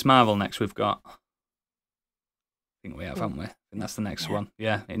 Is it Miss Marvel next? We've got. I think we have, haven't we? I think that's the next one.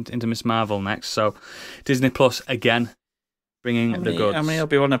 Yeah, into Miss Marvel next. So Disney Plus again, bringing the goods. How many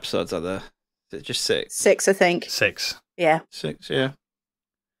Obi-Wan episodes are there? Is it just 6? 6, I think. 6. Yeah. 6, yeah.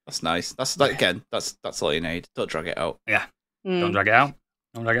 That's nice. That's all you need. Don't drag it out. Yeah. Don't drag it out.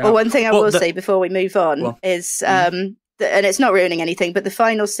 Well, one thing I will say before we move on is, and it's not ruining anything, but the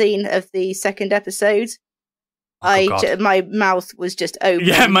final scene of the second episode, my mouth was just open.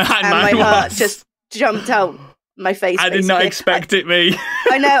 Yeah, my heart just jumped out my face. I did not expect it, me.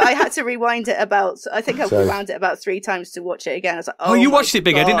 I know. I had to rewind it I think I rewound it about 3 times to watch it again. I was like, oh, you watched it,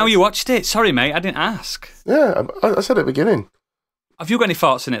 Big. God. I didn't know you watched it. Sorry, mate. I didn't ask. Yeah, I said at the beginning. Have you got any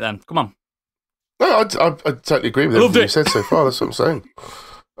thoughts in it then? Come on. No, I totally agree with everything you said so far. That's what I'm saying.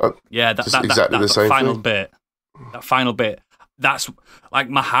 That's exactly the same final thing. bit. That final bit. That's like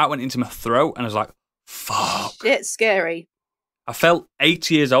my heart went into my throat, and I was like, "Fuck!" It's scary. I felt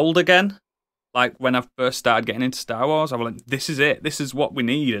 8 years old again. Like when I first started getting into Star Wars, I was like, "This is it. This is what we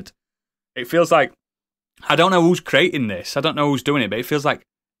needed." It feels like I don't know who's creating this. I don't know who's doing it, but it feels like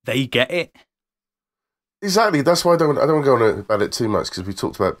they get it. Exactly. That's why I don't want to go on about it too much, because we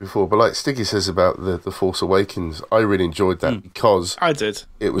talked about it before. But like Stiggy says about the Force Awakens, I really enjoyed that because I did.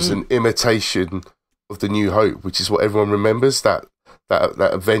 It was an imitation of the New Hope, which is what everyone remembers. That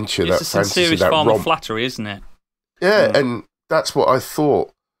adventure, It's that a fantasy, serious that form romp. of flattery, isn't it? Yeah, and that's what I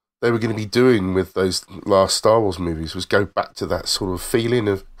thought they were going to be doing with those last Star Wars movies, was go back to that sort of feeling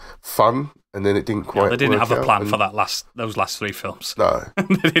of fun, and then it didn't quite. They didn't work have a plan out, for those last 3 films. No,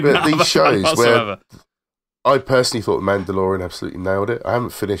 They didn't but have these a plan shows whatsoever. where I personally thought Mandalorian absolutely nailed it. I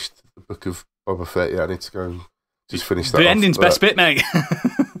haven't finished the book of Boba Fett yet. I need to go and just finish that. The off, ending's but- best bit, mate.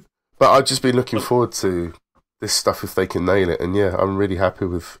 But I've just been looking forward to this stuff if they can nail it, and yeah, I'm really happy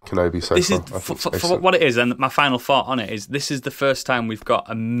with Kenobi so This far. is I think it's for excellent. what it is, and my final thought on it is: this is the first time we've got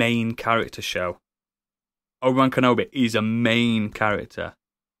a main character show. Obi Wan Kenobi is a main character,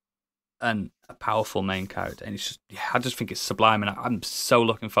 and a powerful main character, and it's just, I just think it's sublime, and I'm so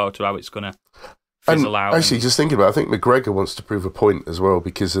looking forward to how it's gonna fizzle out. Actually, just thinking about it, I think McGregor wants to prove a point as well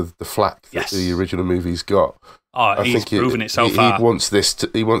because of the flack that the original movie's got. Oh, he's proven it so far. He wants this to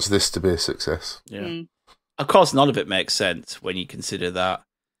be a success. Yeah. Of course, none of it makes sense when you consider that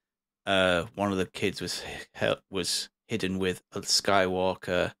one of the kids was hidden with a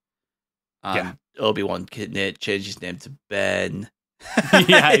Skywalker, and Obi Wan changed his name to Ben.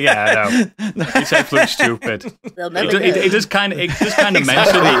 I know. It's absolutely stupid. It just kind of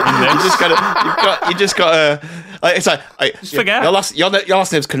mention it. You just got to. It's like just forget. Your last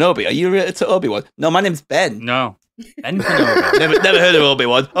name's Kenobi. Are you related to Obi Wan? No, my name's Ben. No, Ben Kenobi. never heard of Obi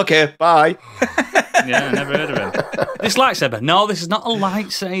Wan. Okay, bye. Yeah, never heard of him. This lightsaber? No, this is not a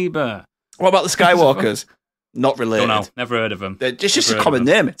lightsaber. What about the Skywalkers? Not related. Don't know. Never heard of them. It's just a common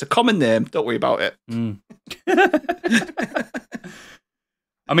name. It's a common name. Don't worry about it.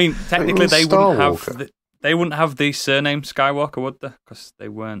 I mean, technically, they wouldn't have the surname Skywalker, would they? Because they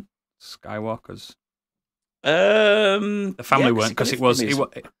weren't Skywalkers. The family weren't, because it was his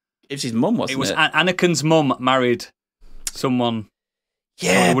mum, wasn't it? It was Anakin's mum married someone.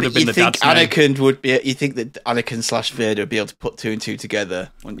 Yeah, it would have been you think Anakin would be? You think that Anakin / Vader would be able to put two and two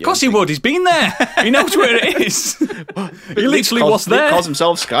together? Of course he would. He's been there. He knows where it is. He literally was there. He calls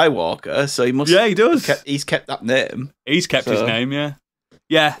himself Skywalker, so he must. Yeah, he does. He's kept that name. He's kept his name. Yeah.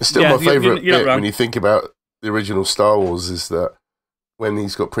 Yeah. It's still my favourite bit when you think about the original Star Wars is that when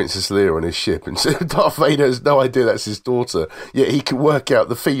he's got Princess Leia on his ship and Darth Vader has no idea that's his daughter, yet he can work out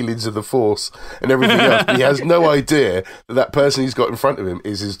the feelings of the Force and everything else. But he has no idea that person he's got in front of him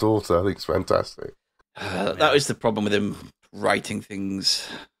is his daughter. I think it's fantastic. That was the problem with him writing things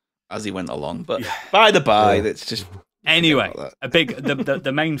as he went along. But by the by, that's just... Anyway,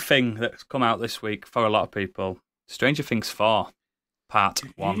 the main thing that's come out this week for a lot of people, Stranger Things 4, Part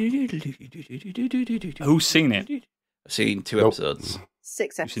 1. Who's seen it? I've seen 2 episodes.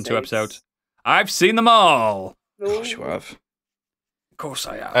 6 episodes. You've seen 2 episodes? I've seen them all. Of course you have. Of course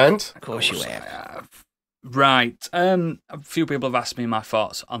I have. And? Of course you have. Right. A few people have asked me my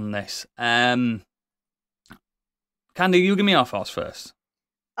thoughts on this. Candy, you give me your thoughts first.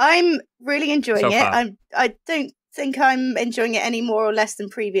 I'm really enjoying So it. far. I don't think I'm enjoying it any more or less than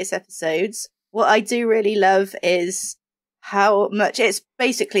previous episodes. What I do really love is how much it's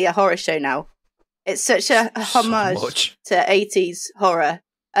basically a horror show now. It's such a homage to 80s horror.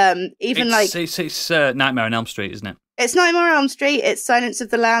 It's Nightmare on Elm Street, isn't it? It's Nightmare on Elm Street. It's Silence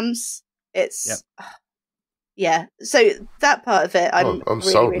of the Lambs. It's So that part of it, I'm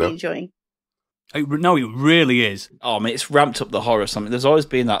really enjoying. No, it really is. Oh, I mean, it's ramped up the horror. Something. There's always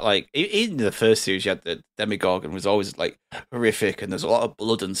been that, like, even in the first series, you had the Demogorgon was always like horrific, and there's a lot of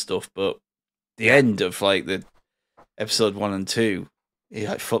blood and stuff. But the end of like the episode 1 and 2, you're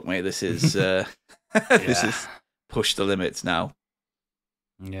like, fuck me, this is this is push the limits now.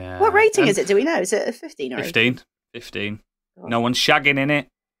 Yeah. What rating is it? Do we know? Is it a 15 or 15? Oh. No one's shagging in it.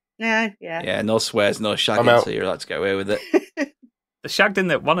 No, yeah. Yeah, no swears, no shagging, so you're allowed to get away with it. They shagged in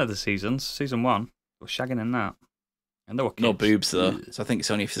one of the seasons, season 1. They were shagging in that. And there were kids. No boobs, though. So I think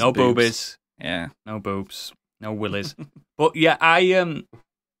it's only if there's no boobs. boobies. Yeah. No boobs. No willies. But yeah, I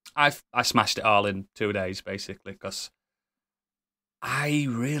smashed it all in 2 days, basically, because I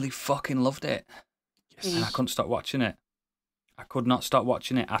really fucking loved it. Yes. And I couldn't stop watching it. I could not stop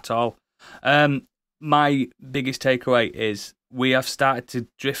watching it at all. My biggest takeaway is we have started to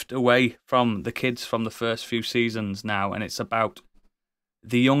drift away from the kids from the first few seasons now, and it's about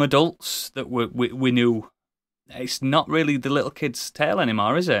the young adults that we knew. It's not really the little kid's tale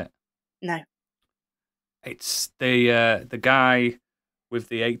anymore, is it? No. It's the guy with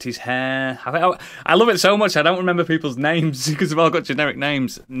the 80s hair. I love it so much, I don't remember people's names because they've all got generic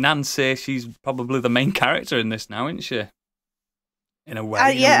names. Nancy, she's probably the main character in this now, isn't she? In a way.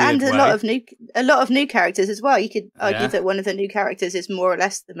 And a lot of new characters as well. You could argue that one of the new characters is more or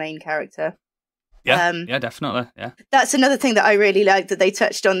less the main character. Yeah, definitely. Yeah, that's another thing that I really like, that they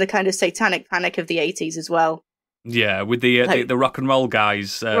touched on the kind of satanic panic of the 80s as well. Yeah, with the rock and roll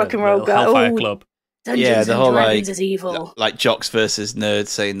guys, rock and roll Hellfire Club. Dungeons and Dragons is evil. Like jocks versus nerds,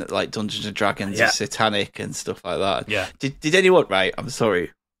 saying that like Dungeons and Dragons is satanic and stuff like that. Yeah. Did anyone? Right, I'm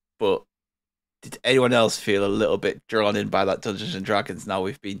sorry, but did anyone else feel a little bit drawn in by that Dungeons and Dragons? Now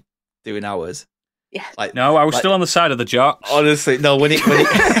we've been doing ours. Yeah. No, I was still on the side of the jocks. Honestly, no. When he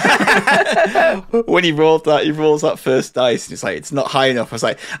when he rolls that first dice, and it's like it's not high enough.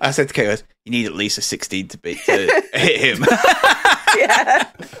 I said to Kate, "You need at least a 16 to hit him."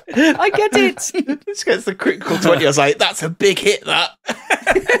 Yeah, I get it. This gets the critical 20. I was like, "That's a big hit." That.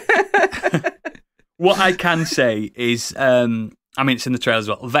 What I can say is, it's in the trailer as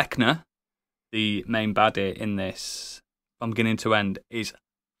well. Vecna, the main baddie in this, from beginning to end, is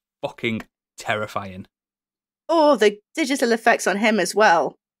fucking terrifying. Oh, the digital effects on him as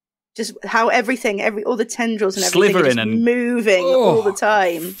well. Just how all the tendrils and everything Slithering are just and moving all the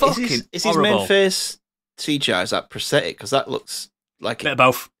time. Fucking is his horrible. main face CGI? Is that prosthetic? Because that looks like Bit of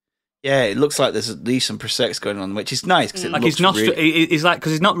both. Yeah, it looks like there's at least some prosthetics going on, which is nice because it Like looks his nostril, he's like,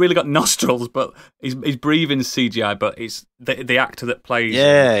 because he's not really got nostrils, but his breathing's CGI. But it's the actor that plays.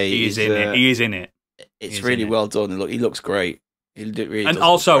 Yeah, he is in it. He is in it. It's really well done. He looks great. He really and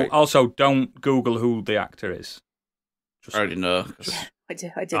does look great. also, don't Google who the actor is. I already know. I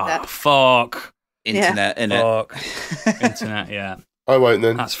did that. Fuck. Internet, innit? Fuck. Internet, yeah. I won't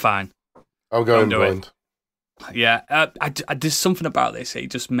then. That's fine. I'll go in do blind. Yeah, there's something about this.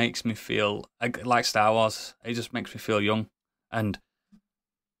 It just makes me feel like Star Wars. It just makes me feel young. And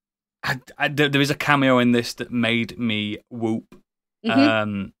there is a cameo in this that made me whoop.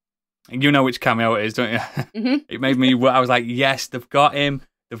 Mm-hmm. You know which cameo it is, don't you? Mm-hmm. It made me. I was like, yes, they've got him.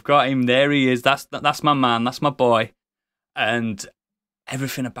 They've got him. There he is. That's my man. That's my boy. And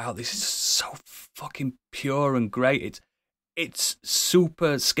everything about this is so fucking pure and great. It's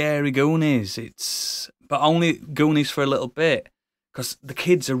super scary Goonies. But only Goonies for a little bit, because the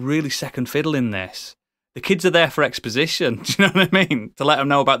kids are really second fiddle in this. The kids are there for exposition. Do you know what I mean? To let them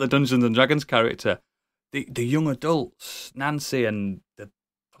know about the Dungeons and Dragons character. The young adults, Nancy and the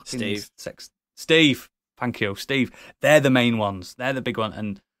fucking Steve. Thank you, Steve. They're the main ones. They're the big one.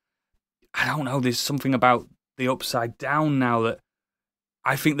 And I don't know. There's something about the Upside Down now that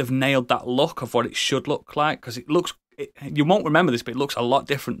I think they've nailed that look of what it should look like, because it looks. You won't remember this, but it looks a lot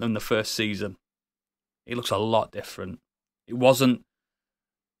different than the first season. It looks a lot different. It wasn't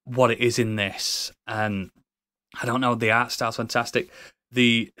what it is in this. And I don't know, the art style's fantastic.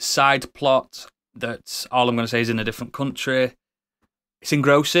 The side plot, that's all I'm going to say, is in a different country. It's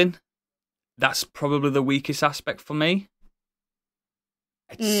engrossing. That's probably the weakest aspect for me.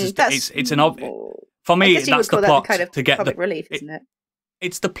 It's an for me, that's the plot kind of to get the relief, isn't it?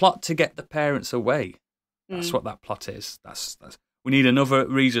 It's the plot to get the parents away. That's what that plot is. That's we need another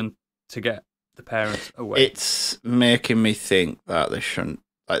reason to get the parents away. It's making me think that they shouldn't.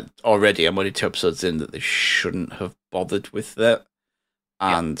 Like, already, I'm only 2 episodes in, that they shouldn't have bothered with that,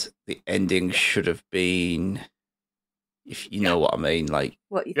 and the ending should have been, if you know what I mean, like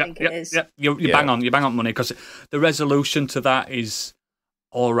what you think it is. Yeah, you bang on money, because the resolution to that is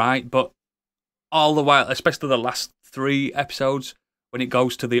all right, but all the while, especially the last 3 episodes. When it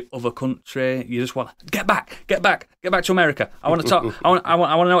goes to the other country, you just want to get back to America. I want to talk. I want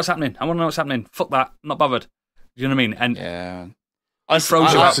to know what's happening. Fuck that. I'm not bothered. You know what I mean? And yeah. So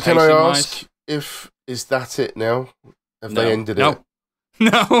can I ask is that it now? Have they ended it?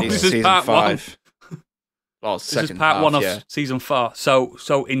 No. This is part 5. Well, this is part 1 of season 4. So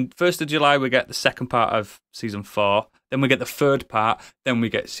in 1st of July we get the second part of season 4. Then we get the third part. Then we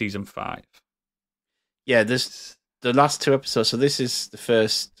get season 5. Yeah, there's the last 2 episodes. So this is the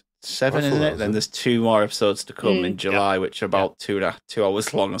first 7, isn't it? Then there's 2 more episodes to come in July, which are about 2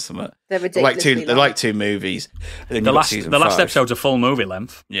 hours long or something. They're ridiculously long. They're like 2 movies. The last episode's a full movie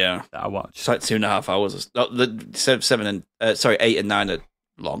length. Yeah, that I watched. It's like 2.5 hours. The 8 and 9 are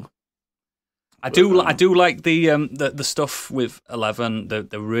long. I do like the stuff with 11.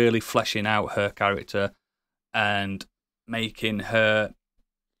 They're really fleshing out her character and making her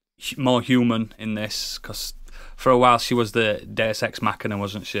more human in this, because for a while she was the Deus Ex Machina,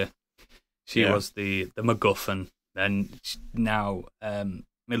 wasn't she? She was the MacGuffin. And now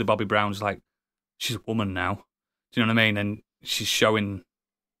Millie Bobby Brown's like, she's a woman now. Do you know what I mean? And she's showing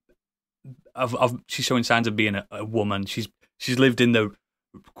signs of being a woman. She's lived in the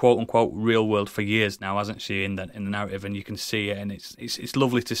quote unquote real world for years now, hasn't she? In the narrative, and you can see it, and it's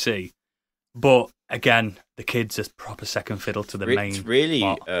lovely to see. But again, the kids are proper second fiddle to the main. It's really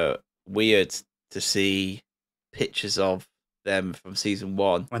plot. Weird to see pictures of them from season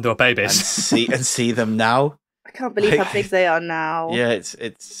 1 when they were babies and see them now. I can't believe how big they are now. Yeah,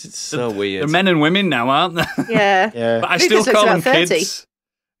 it's so weird. They're men and women now, aren't they? Yeah. But I still call them kids.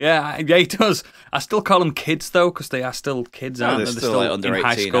 Yeah, he does. I still call them kids though, because they are still kids, aren't they? They're still like under in 18,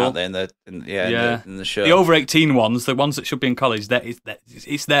 high school. aren't they? In the show. The over 18 ones, the ones that should be in college,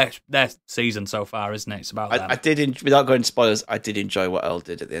 it's their season so far, isn't it? It's about them. Without going spoilers, I did enjoy what Elle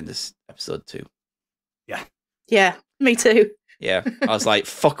did at the end of episode 2. Yeah, me too. Yeah, I was like,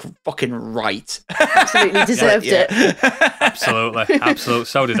 fucking right. Absolutely deserved it. Absolutely.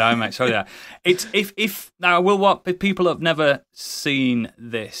 So did I, mate. So did I. It's if now I will what people have never seen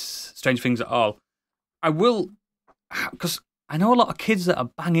this Strange Things at all. I will, because I know a lot of kids that are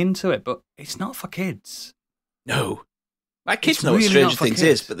bang into it, but it's not for kids. No, my kids It's know what really Stranger not for Things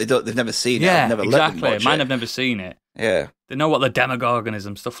kids. is, but they've never seen it. Yeah, I've never exactly. let them watch Mine it. have never seen it. Yeah. They know what the Demogorgon is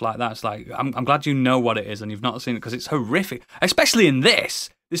and stuff like that. It's like, I'm glad you know what it is and you've not seen it because it's horrific. Especially in this.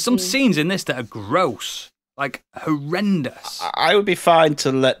 There's some scenes in this that are gross. Like, horrendous. I would be fine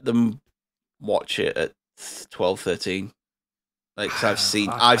to let them watch it at 12, 13. Like, cause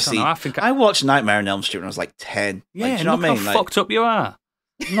I watched Nightmare on Elm Street when I was like 10. Yeah, like, do you know look what I mean? how fucked up you are.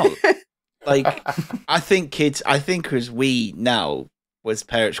 Not like I think as we now as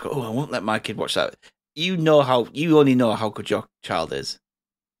parents go, oh, I won't let my kid watch that. You only know how good your child is.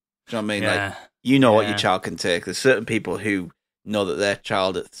 Do you know what I mean? Yeah. Like, you know what your child can take. There's certain people who know that their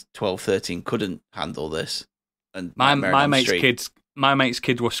child at 12, 13 couldn't handle this. And my mate's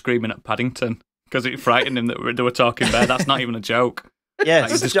kids were screaming at Paddington because it frightened him that they were talking bear. That's not even a joke. Yeah,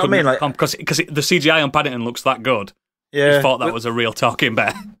 like, you know what I mean? Like, because the CGI on Paddington looks that good. Yeah, he thought that was a real talking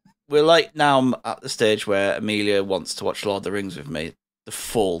bear. We're like now at the stage where Amelia wants to watch Lord of the Rings with me. The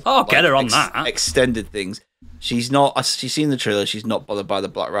full. Oh, get her on that. Extended things. She's seen the trailer. She's not bothered by the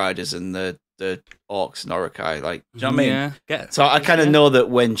Black Riders and the orcs and Orokai. Like, do you know what I mean? Yeah. So I kind of know that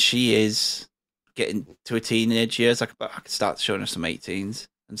when she is getting to a teenage years, I could start showing her some 18s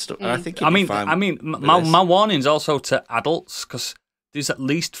and stuff. And I think. My warning's also to adults because there's at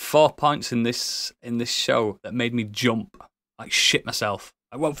least 4 points in this show that made me jump, like shit myself.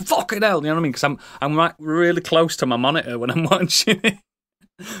 I went fucking hell, you know what I mean? Because I'm like really close to my monitor when I'm watching it,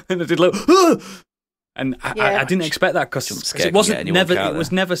 and I did like, and I didn't expect that because it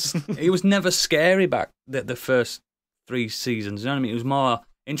was never scary back the first 3 seasons. You know what I mean? It was more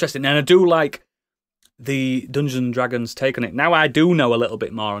interesting, and I do like the Dungeons and Dragons take on it. Now I do know a little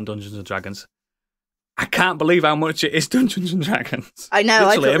bit more on Dungeons and Dragons. I can't believe how much it is Dungeons and Dragons. I know.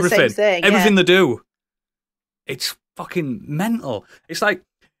 Literally, I thought the same thing. Everything they do. It's fucking mental. It's like,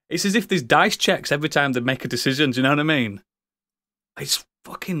 it's as if there's dice checks every time they make a decision. Do you know what I mean? It's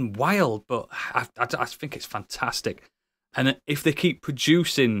fucking wild, but I think it's fantastic. And if they keep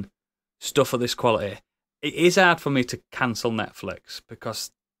producing stuff of this quality, it is hard for me to cancel Netflix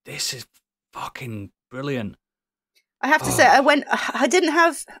because this is fucking brilliant. I have to say, I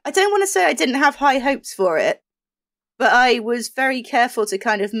don't want to say I didn't have high hopes for it, but I was very careful to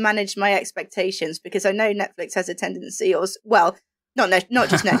kind of manage my expectations because I know Netflix has a tendency, not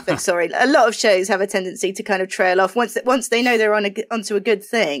just Netflix, sorry, a lot of shows have a tendency to kind of trail off. Once they know they're onto a good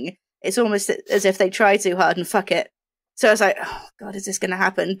thing, it's almost as if they try too hard and fuck it. So I was like, oh God, is this going to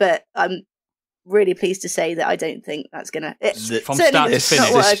happen? But I'm really pleased to say that I don't think that's going to. From start to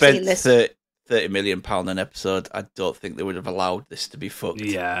finish, they spent £30 million an episode. I don't think they would have allowed this to be fucked.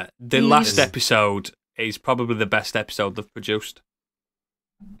 Yeah, the last episode is probably the best episode they've produced.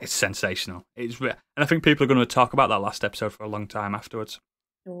 It's sensational. And I think people are going to talk about that last episode for a long time afterwards.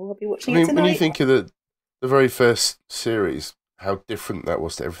 We'll be watching it tonight. When you think of the very first series, how different that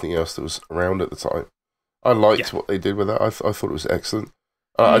was to everything else that was around at the time, I liked what they did with that. I thought it was excellent.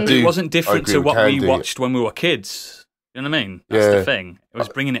 It wasn't different to what we watched when we were kids. You know what I mean? That's the thing. It was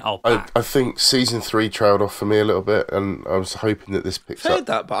bringing it all back. I think season 3 trailed off for me a little bit, and I was hoping that this picks up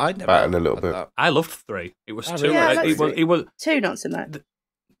that, but I never pattern a little bit. That. I loved 3. It was 2. Yeah, it was 2, not so much.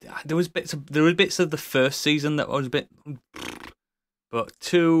 There were bits of the first season that was a bit, but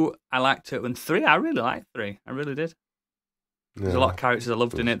 2 I liked it, and 3 I really liked 3. I really did. There's a lot of characters I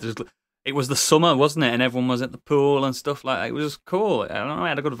loved in it. It was the summer, wasn't it? And everyone was at the pool and stuff like that. It was cool. I don't know. I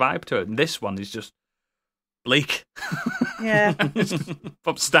had a good vibe to it. And this one is just bleak. Yeah.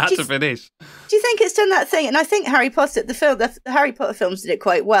 From start to finish. Do you think it's done that thing? And I think the Harry Potter films did it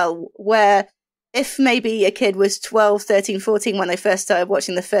quite well, where if maybe a kid was 12, 13, 14 when they first started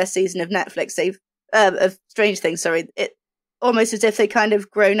watching the first season of Netflix, of Strange Things, it almost as if they kind of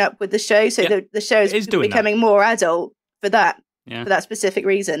grown up with the show. So the show is becoming more adult for that. Yeah. For that specific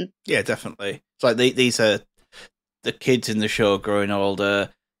reason. Yeah, definitely. It's like these are the kids in the show growing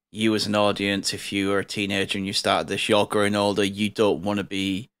older. You as an audience, if you were a teenager and you started this, you're growing older. You don't want to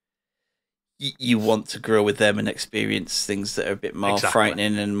be. You want to grow with them and experience things that are a bit more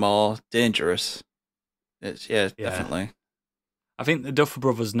frightening and more dangerous. It's definitely. I think the Duffer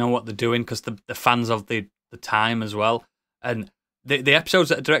Brothers know what they're doing because they're fans of the time as well. And the episodes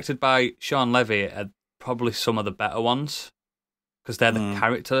that are directed by Sean Levy are probably some of the better ones. Because they're the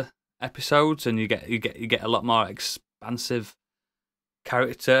character episodes, and you get a lot more expansive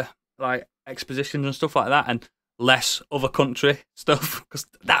character like expositions and stuff like that, and less other country stuff. Because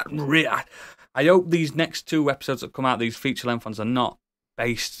that really, I hope these next 2 episodes that come out, these feature length ones, are not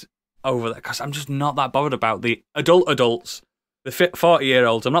based over that. Because I'm just not that bothered about the adults, the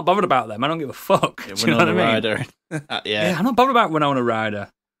 40-year-olds. I'm not bothered about them. I don't give a fuck. Yeah, Winona Ryder. Yeah, I'm not bothered about Winona Ryder.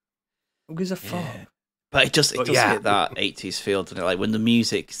 Who gives a fuck? But it does hit that 80s feel, doesn't it? Like when the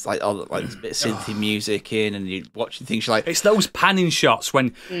music's like all like there's a bit of synthy music in, and you're watching things like it's those panning shots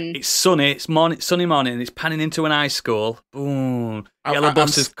when it's sunny, sunny morning, and it's panning into an high school. Boom, yellow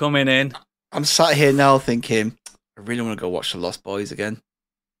bus is coming in. I'm sat here now thinking, I really want to go watch The Lost Boys again.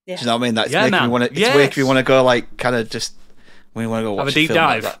 Yeah. Do you know what I mean? That's making me want to. It's making me want to go like kind of just. We want to go watch have a deep film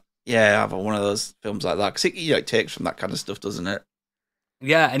dive. Like that. Yeah, have one of those films like that because it takes from that kind of stuff, doesn't it?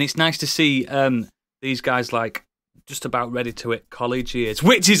 Yeah, and it's nice to see these guys like just about ready to hit college years,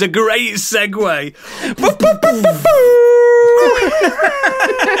 which is a great segue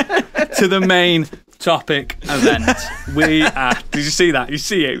to the main topic event. We are. Did you see that? You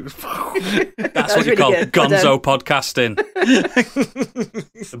see it? That's what you call gonzo podcasting.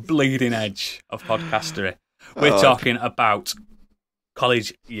 The bleeding edge of podcastery. We're talking about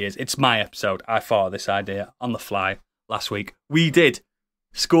college years. It's my episode. I thought of this idea on the fly last week. We did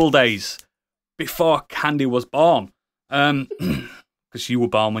school days before Candy was born, because you were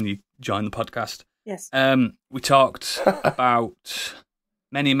born when you joined the podcast. Yes. We talked about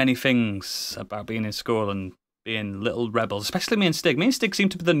many things about being in school and being little rebels, especially me and Stig. Me and Stig seem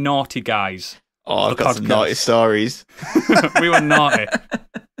to be the naughty guys. Oh, I've got some naughty stories. We were naughty.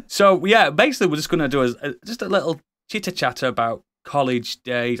 So, yeah, basically we're just going to do just a little chitter-chatter about college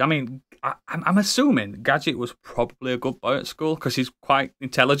days. I mean, I'm assuming Gadget was probably a good boy at school because he's quite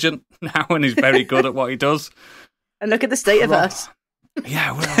intelligent now and he's very good at what he does. And look at the state of us.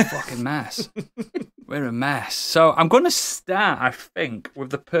 Yeah, we're a fucking mess. We're a mess. So I'm going to start, I think, with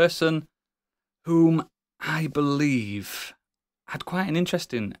the person whom I believe had quite an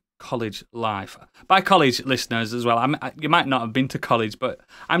interesting college life. By college, listeners, as well, you might not have been to college, but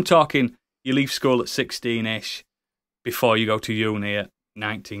I'm talking you leave school at 16-ish before you go to uni at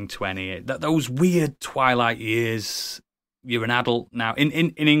 19, 20. Those weird twilight years. You're an adult now. In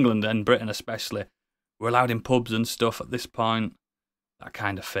England and Britain especially, we're allowed in pubs and stuff at this point. That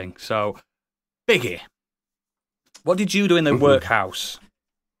kind of thing. So, Biggie, what did you do in the workhouse?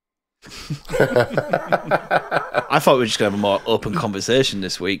 I thought we were just going to have a more open conversation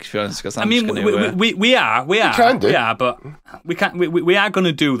this week, to be honest. Because we are, we can do. But we can't. We are going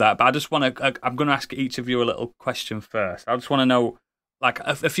to do that. But I just want to. I'm going to ask each of you a little question first. I just want to know, like,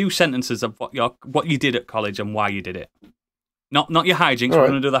 a few sentences of what you did at college and why you did it. Not your hijinks. We're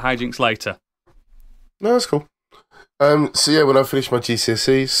going to do the hijinks later. No, that's cool. So yeah, when I finished my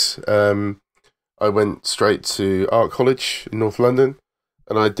GCSEs, I went straight to art college in North London,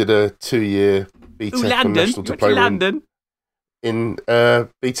 and I did a 2-year BTEC and National Diploma in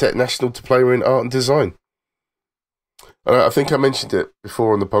BTEC National Diploma in Art and Design. And I think I mentioned it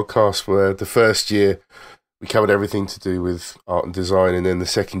before on the podcast, where the first year we covered everything to do with art and design, and then the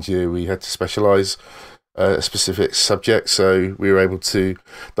second year we had to specialise a specific subject, so we were able to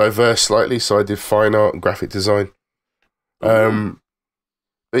diverse slightly. So I did fine art and graphic design. But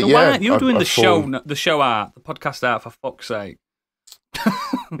so why aren't you doing the show art, the podcast art, for fuck's sake?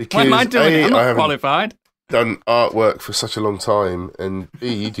 Why am I doing it? I'm not qualified. Done artwork for such a long time, and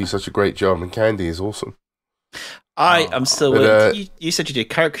B, you do such a great job, and Candy is awesome. I'm still waiting. You said you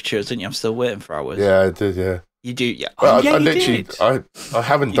did caricatures, didn't you? I'm still waiting for ours. Yeah, I did. Yeah, you do. Yeah, well, I literally, I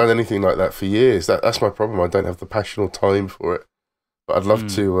haven't done anything like that for years. That's my problem. I don't have the passion or time for it. But I'd love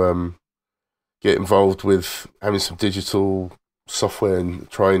to get involved with having some digital software and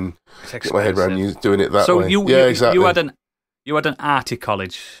try and get my head around doing it that way. So exactly. You had an arty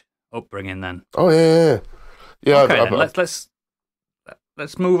college upbringing then. Oh yeah. Okay,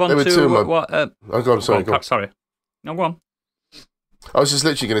 let's move on to what. Sorry. No, go on. I was just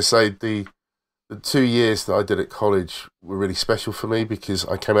literally going to say the 2 years that I did at college were really special for me because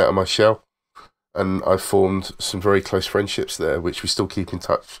I came out of my shell and I formed some very close friendships there, which we still keep in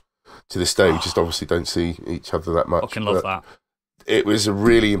touch to this day. We just obviously don't see each other that much. Fucking love that. It was a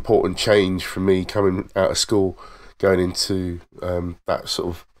really important change for me coming out of school, going into that sort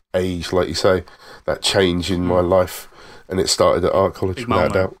of age, like you say, that change in my life. And it started at art college, without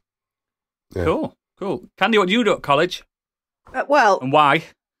a doubt. Yeah. Cool. Candy, what did you do at college? Well, and why?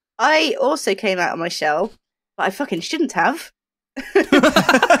 I also came out of my shell, but I fucking shouldn't have.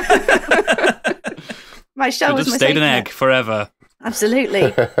 My shell was my stayed an egg forever.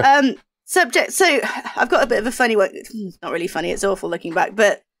 Absolutely. Subject. So I've got a bit of a funny one. It's not really funny. It's awful looking back.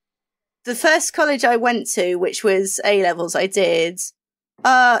 But the first college I went to, which was A-levels, I did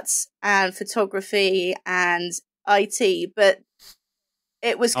arts and photography and IT, but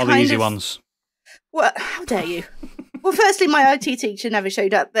it was all the easy ones. Well, how dare you? Well, firstly, my IT teacher never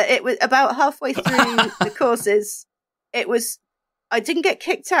showed up, but it was about halfway through the courses. I didn't get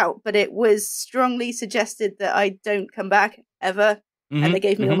kicked out, but it was strongly suggested that I don't come back ever. And they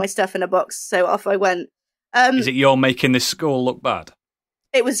gave me all my stuff in a box. So off I went. Is it you're making this school look bad?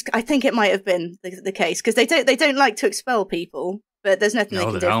 It was. I think it might have been the case because they don't like to expel people, but there's nothing they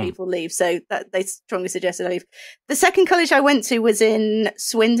can do if people leave. So that they strongly suggested I leave. The second college I went to was in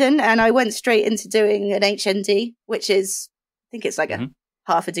Swindon, and I went straight into doing an HND, which is I think it's like a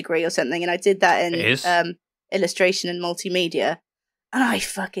half a degree or something, and I did that in illustration and multimedia, and I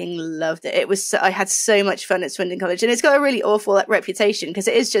fucking loved it. It was I had so much fun at Swindon College, and it's got a really awful reputation because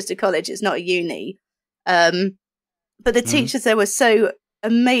it is just a college; it's not a uni. But the teachers there were so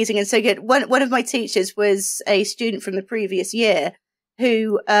amazing and so good. One of my teachers was a student from the previous year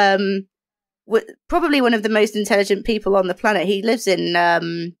who was probably one of the most intelligent people on the planet. He lives in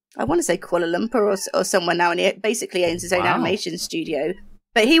I want to say Kuala Lumpur or somewhere now, and he basically owns his own animation studio.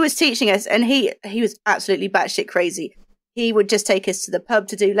 But he was teaching us, and he was absolutely batshit crazy. He would just take us to the pub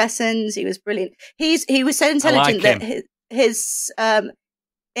to do lessons. He was brilliant. He was so intelligent that his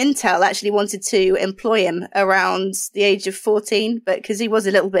Intel actually wanted to employ him around the age of 14, but because he was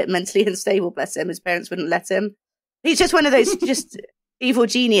a little bit mentally unstable, bless him, his parents wouldn't let him. He's just one of those just evil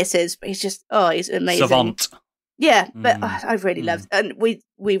geniuses, but he's amazing. Savant. Yeah, but I really loved it. And we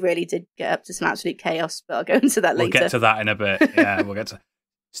really did get up to some absolute chaos, but I'll go into that later. We'll get to that in a bit. Yeah, we'll get to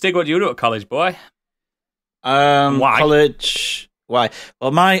Stig, what do you do at college, boy? Why? College. Why?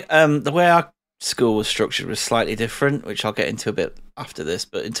 Well, my the way our school was structured was slightly different, which I'll get into a bit after this.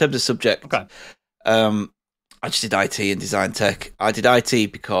 But in terms of subject, I just did IT and design tech. I did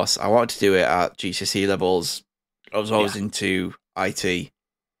IT because I wanted to do it at GCSE levels. I was always into IT,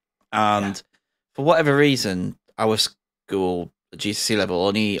 and for whatever reason, our school, the GCSE level,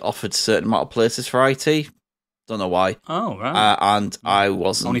 only offered a certain amount of places for IT. Don't know why. Oh, right. And I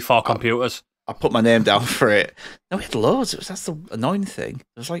wasn't. Only 4 computers. I put my name down for it. No, we had loads. That's the annoying thing.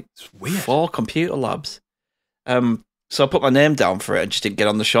 There was like 4 computer labs. So I put my name down for it and just didn't get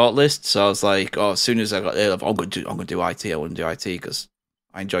on the short list. So I was like, as soon as I got there, I'm going to do IT. I wouldn't do IT because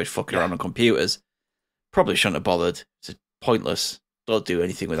I enjoyed fucking around on computers. Probably shouldn't have bothered. It's pointless. Don't do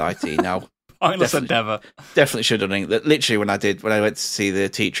anything with IT now. Pointless endeavour. Definitely should have done it. Literally, when I went to see the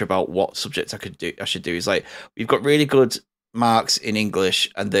teacher about what subjects I should do, he's like, "We've got really good marks in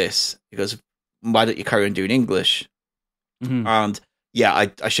English and this." He goes, "Why don't you carry on doing English?" And yeah,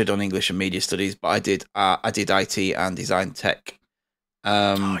 I should have done English and media studies, but I did IT and design tech.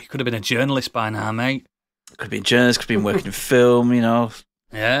 You could have been a journalist by now, mate. Could have been a journalist. Could have been working in film, you know.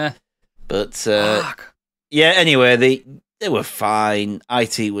 Yeah, but yeah. Anyway, they were fine.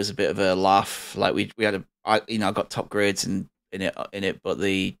 IT was a bit of a laugh. Like we had I got top grades in it, but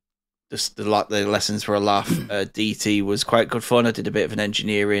the lessons were a laugh. DT was quite good fun. I did a bit of an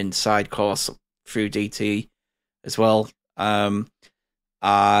engineering side course through DT as well.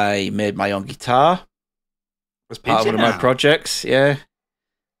 I made my own guitar. Was part of one of my projects. Yeah.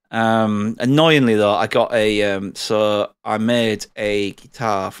 Annoyingly though, I got so I made a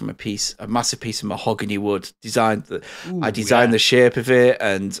guitar from a massive piece of mahogany wood. I designed the shape of it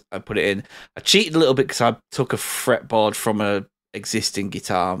and I put it in. I cheated a little bit because I took a fretboard from a existing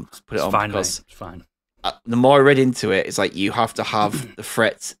guitar and put it on. It's fine. The more I read into it, it's like you have to have the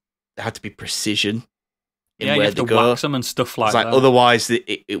frets. They have to be precision. Yeah, you have to wax them and stuff like that. Otherwise,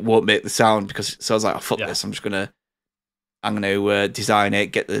 it won't make the sound. So I was like, oh, fuck this. I'm gonna design it,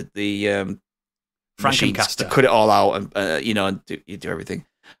 get the machines to cut it all out, and and do everything.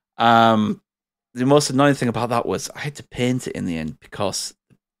 The most annoying thing about that was I had to paint it in the end because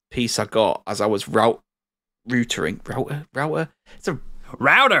the piece I got as I was router. It's a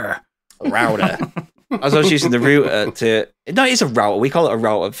router. As I was using the router it's a router. We call it a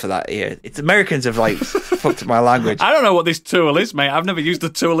router for that here. It's Americans have fucked up my language. I don't know what this tool is, mate. I've never used a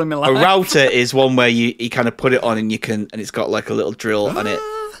tool in my life. A router is one where you kind of put it on and it's got like a little drill on it.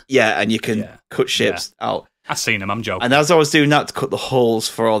 Yeah, and you can cut shapes out. I've seen them, I'm joking. And as I was doing that to cut the holes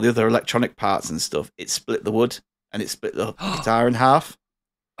for all the other electronic parts and stuff, it split the wood and it split the guitar in half.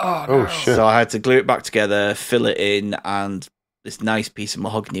 Oh shit. So I had to glue it back together, fill it in, and this nice piece of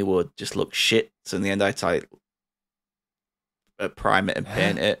mahogany wood just looked shit. So in the end, I tried to prime it and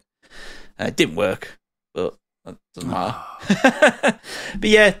paint it. It didn't work, but that doesn't matter. But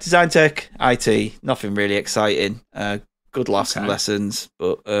yeah, design tech, IT, nothing really exciting. Good laughs and lessons,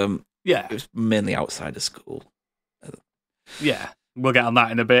 but it was mainly outside of school. Yeah, we'll get on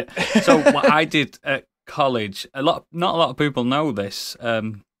that in a bit. So what I did at college, not a lot of people know this.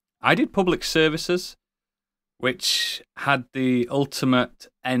 I did public services, which had the ultimate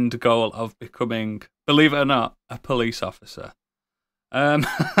end goal of becoming, believe it or not, a police officer. I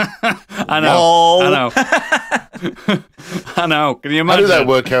know. I know. Can you imagine? How did that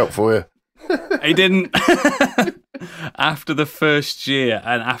work out for you? He didn't. after the first year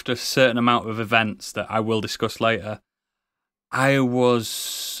and after a certain amount of events that I will discuss later, I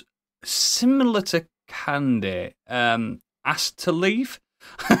was similar to Candy, asked to leave.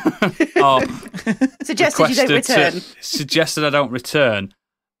 Or Suggested you don't return. Suggested I don't return.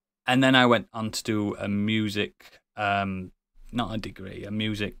 And then I went on to do a music, not a degree, a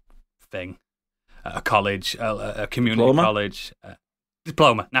music thing at a college, a community college.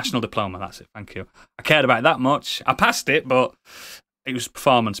 Diploma, national diploma, that's it, thank you. I cared about it that much. I passed it, but it was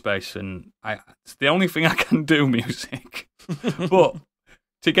performance-based, and it's the only thing I can do, music. But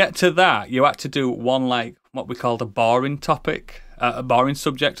to get to that, you had to do one, like, what we called a boring topic, a boring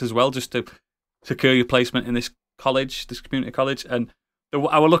subject as well, just to secure your placement in this college, this community college. And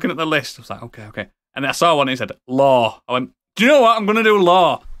I was looking at the list, I was like, okay. And I saw one, and it said, law. I went, do you know what? I'm going to do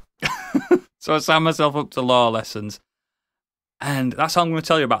law. So I signed myself up to law lessons. And that's all I'm going to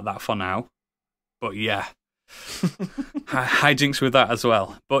tell you about that for now. But yeah, hijinks with that as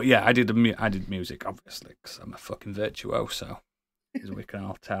well. But yeah, I did music, obviously, because I'm a fucking virtuoso, as we can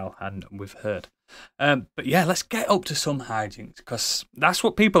all tell and we've heard. But yeah, let's get up to some hijinks, because that's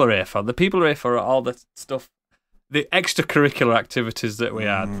what people are here for. The people are here for all the stuff, the extracurricular activities that we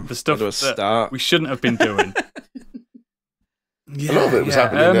had, the stuff that we shouldn't have been doing. A lot of it was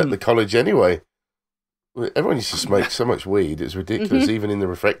happening at the college anyway. Everyone used to smoke so much weed; it was ridiculous, even in the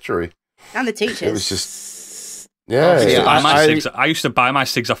refectory. And the teachers. It was just, I used to buy my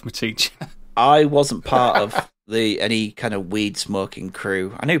cigs off my teacher. I wasn't part of any kind of weed smoking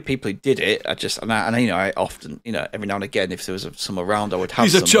crew. I knew people who did it. I often, every now and again, if there was some around, I would have.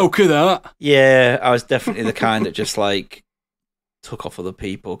 He's a joker, that. Yeah, I was definitely the kind that just like took off other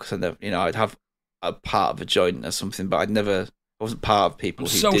people, because I'd have a part of a joint or something, but I wasn't part of people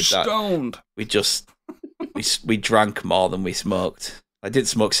who did that. So stoned. We drank more than we smoked. I did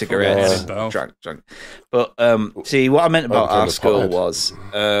smoke cigarettes, drank. But see, what I meant about our school was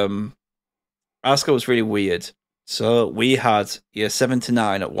our school was really weird. So we had year 7 to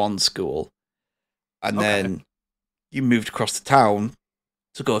 9 at one school, and then you moved across the town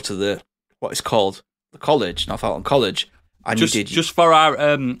to go to what is called the college, Northallerton College. And just for our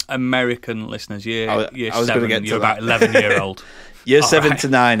American listeners, year 7, you're about 11-year-old. Year 7 to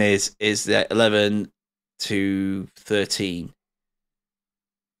 9 is the 11 to 13.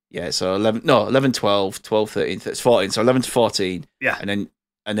 Yeah, so 11, 12, 12, 13, it's 14. So 11 to 14. Yeah.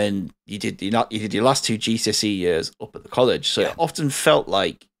 And then you did your last 2 GCSE years up at the college. So it often felt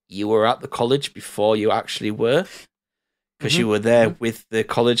like you were at the college before you actually were, because you were there with the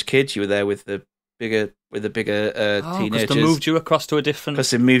college kids. You were there with the bigger teenagers. Because they moved you across to a different.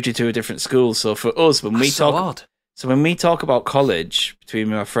 Because they moved you to a different school. So for us, when we talk about college between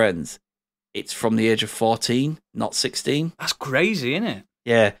my friends, it's from the age of 14, not 16. That's crazy, isn't it?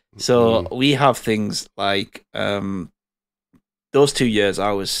 Yeah. So we have things like those 2 years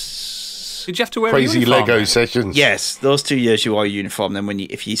I was. Did you have to wear crazy a uniform Lego sessions? Yes, those 2 years you wore a uniform. Then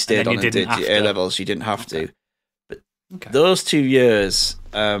if you stayed on and did your A levels, you didn't have to. But those 2 years,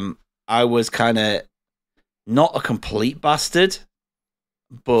 I was kind of not a complete bastard,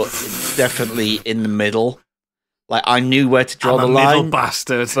 but definitely in the middle. Like, I knew where to draw the line, middle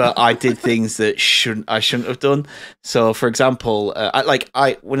bastard. but I did things that I shouldn't have done. So, for example,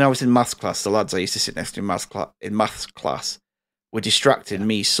 when I was in maths class, the lads I used to sit next to in maths class were distracting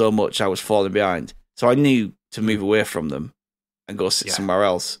me so much I was falling behind. So I knew to move away from them and go sit somewhere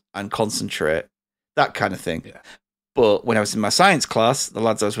else and concentrate, that kind of thing. Yeah. But when I was in my science class, the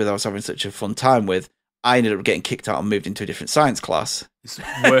lads I was having such a fun time with, I ended up getting kicked out and moved into a different science class. It's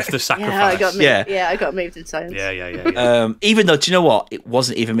worth the sacrifice. I got moved in science. Yeah. Even though, do you know what? It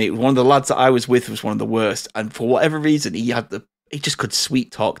wasn't even me. One of the lads that I was with was one of the worst. And for whatever reason, he just could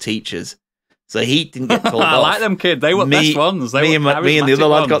sweet talk teachers. So he didn't get told off. I like them, kid. They were best ones. Me and the other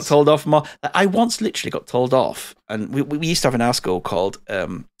lad got told off more. I once literally got told off. And we used to have in our school called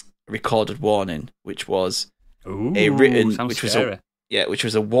recorded warning, which was a written, which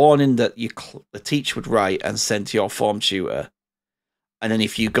was a warning that the teacher would write and send to your form tutor. And then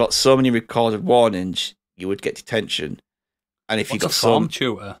if you got so many recorded warnings, you would get detention. And if you got form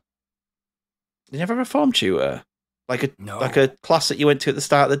tutor, you never have a form tutor, like a class that you went to at the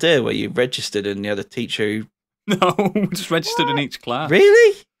start of the day where you registered and you had a teacher who. No, we just registered in each class.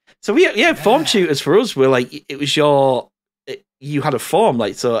 Really? So form tutors for us were like it was you had a form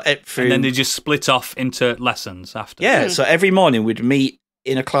and then they just split off into lessons after. Yeah, so every morning we'd meet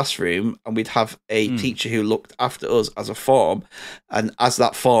in a classroom and we'd have a teacher who looked after us as a form, and as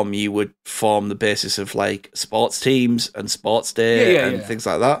that form you would form the basis of like sports teams and sports day and things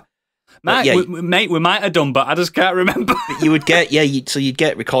like that. Mate, we might have done, but I just can't remember. You would get, so you'd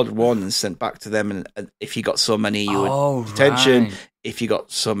get recorded warnings sent back to them, and if you got so many, you would detention. Right. If you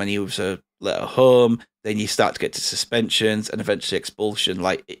got so many, you was a letter home. Then you start to get to suspensions and eventually expulsion.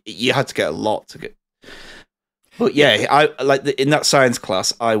 Like you had to get a lot to get. But yeah, I like in that science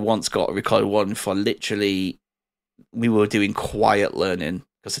class, I once got a recorded warning for literally. We were doing quiet learning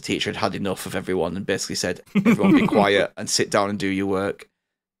because the teacher had had enough of everyone and basically said, "Everyone be quiet and sit down and do your work."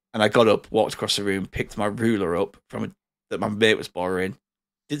 And I got up, walked across the room, picked my ruler up that my mate was borrowing.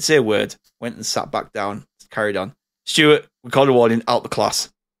 Didn't say a word. Went and sat back down. Carried on. Stuart, recorded warning, out the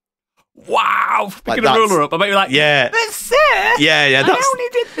class. Wow, picking a ruler up. I bet you're like, yeah, that's it. Yeah. I only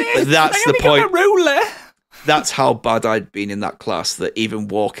did this. That's the point. I only got a ruler. That's how bad I'd been in that class. That even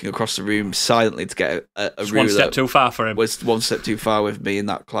walking across the room silently to get a ruler one step too far for him. Was one step too far with me in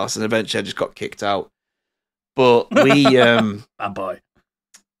that class, and eventually I just got kicked out. But we, bad boy.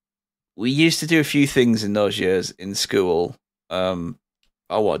 We used to do a few things in those years in school. I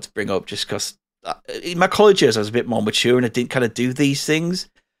wanted to bring up just because in my college years I was a bit more mature and I didn't kind of do these things.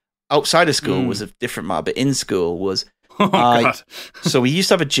 Outside of school was a different matter, but in school was. So we used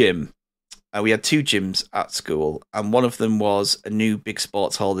to have a gym. We had 2 gyms at school, and one of them was a new big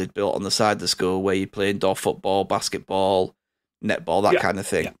sports hall they'd built on the side of the school where you play indoor football, basketball, netball, that kind of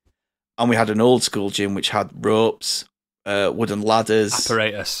thing. Yeah. And we had an old school gym which had ropes, wooden ladders,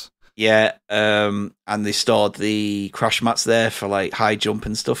 apparatus. Yeah, and they stored the crash mats there for like high jump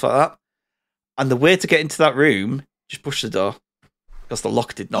and stuff like that. And the way to get into that room, just push the door because the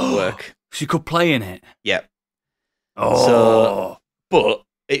lock did not work. So you could play in it. Yeah. Oh. But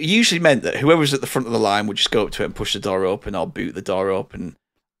it usually meant that whoever was at the front of the line would just go up to it and push the door open or boot the door open.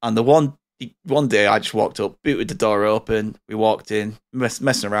 And the one day I just walked up, booted the door open. We walked in,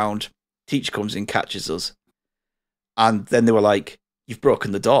 messing around. Teacher comes in, catches us, and then they were like, "You've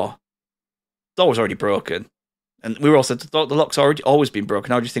broken the door." The door was already broken, and we were all said the lock's always been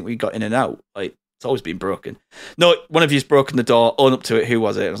broken. How do you think we got in and out? Like it's always been broken. No, one of you's broken the door. Own up to it. Who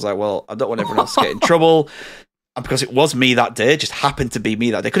was it? And I was like, well, I don't want everyone else to get in trouble. And because it was me that day, it just happened to be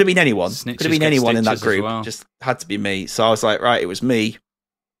me that day. Could have been anyone. Snitches could have been anyone in that group. Well. Just had to be me. So I was like, right, it was me.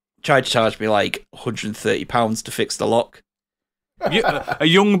 Tried to charge me like £130 to fix the lock. A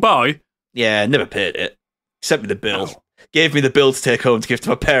young boy? Yeah, never paid it. Sent me the bill. Oh. Gave me the bill to take home to give to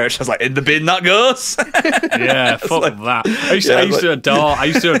my parents. I was like, in the bin that goes. Yeah, fuck like, that. I used to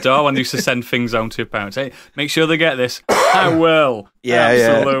adore when they used to send things home to your parents. Hey, make sure they get this. I will. Yeah,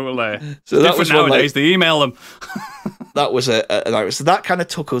 absolutely. Yeah. So that was nowadays. They email them. That was so that kind of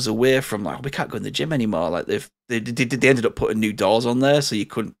took us away from like we can't go in the gym anymore. Like they ended up putting new doors on there so you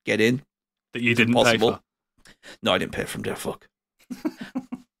couldn't get in. That you didn't pay for. No, I didn't pay for them. Fuck.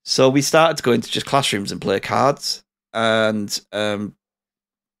 So we started to go into just classrooms and play cards. And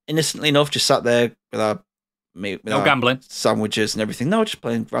innocently enough, just sat there with our gambling sandwiches and everything. No, just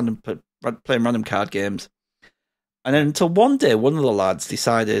playing random card games. And then until one day, one of the lads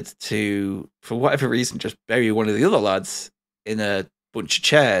decided to, for whatever reason, just bury one of the other lads in a bunch of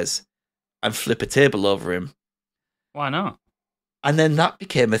chairs and flip a table over him. Why not? And then that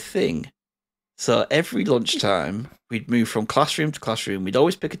became a thing. So every lunchtime, we'd move from classroom to classroom. We'd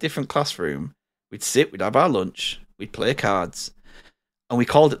always pick a different classroom. We'd sit, we'd have our lunch. We'd play cards, and we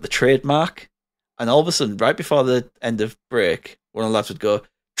called it the trademark. And all of a sudden, right before the end of break, one of the lads would go,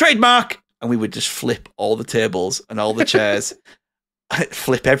 "Trademark!" And we would just flip all the tables and all the chairs,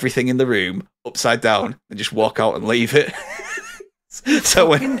 flip everything in the room upside down, and just walk out and leave it. so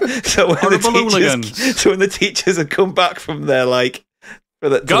when the teachers had come back from their to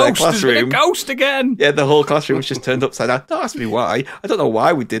their classroom, ghost again. Yeah, the whole classroom was just turned upside down. Don't ask me why. I don't know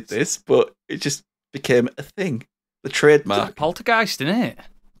why we did this, but it just became a thing. The trademark. It's poltergeist, isn't it?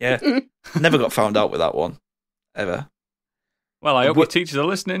 Yeah. Never got found out with that one. Ever. Well, I hope your teachers are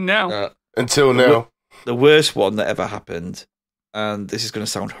listening now. Until now. The worst one that ever happened, and this is going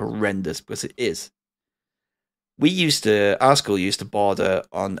to sound horrendous because it is. Our school used to border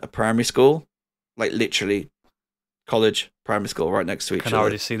on a primary school, like literally college, primary school right next to each other. I can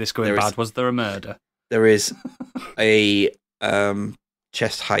already see this going bad. Was there a murder? There is a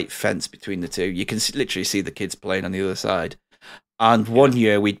chest height fence between the two. You can literally see the kids playing on the other side. And one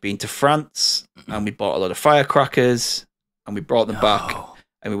year we'd been to France and we bought a lot of firecrackers and we brought them back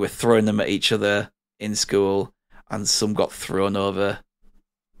and we were throwing them at each other in school and some got thrown over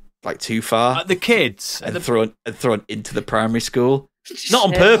like too far. At the kids? And thrown into the primary school. Not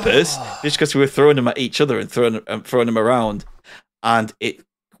on purpose, just because we were throwing them at each other and throwing them around. And it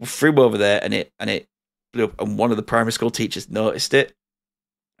flew over there and it blew up and one of the primary school teachers noticed it.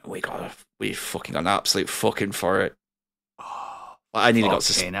 We fucking got an absolute fucking for it. I nearly got What if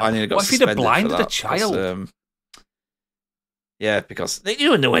suspended. he'd have blinded for a that child? Because they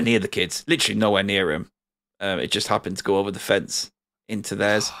were nowhere near the kids. Literally nowhere near him. It just happened to go over the fence into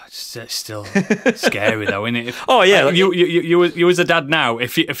theirs. Oh, it's still scary though, isn't it? You as a dad now,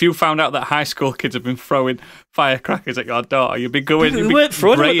 if you found out that high school kids have been throwing firecrackers at your daughter, you'd be going. We weren't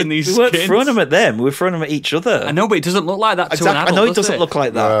throwing them at them. We were throwing them at each other. I know, but it doesn't look like that to an adult. I know it doesn't look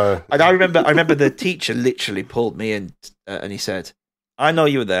like that. No. And I remember the teacher literally pulled me in and he said, "I know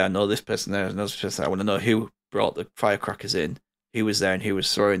you were there. I know this person there. I know this person there. I want to know who brought the firecrackers in, who was there, and who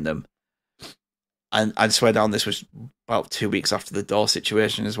was throwing them." And I swear down, this was about 2 weeks after the door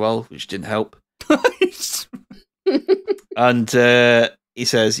situation as well, which didn't help. And he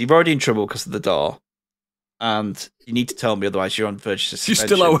says, "You're already in trouble because of the door, and you need to tell me, otherwise you're on verge of suspension." You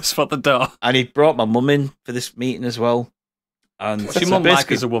still owe us for the door. And he brought my mum in for this meeting as well. And What's your mum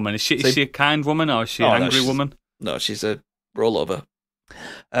like as a woman? Is she a kind woman or is she an angry woman? No, she's a rollover.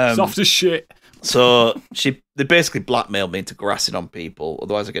 Soft as shit. So they basically blackmailed me into grassing on people,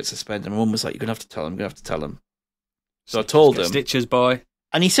 otherwise I get suspended. My mum was like, "You're gonna have to tell him. You're gonna have to tell him." So I told him. Stitches, boy.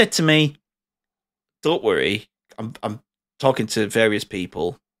 And he said to me, "Don't worry. I'm talking to various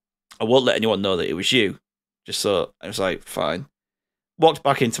people. I won't let anyone know that it was you." Just so I was like, fine. Walked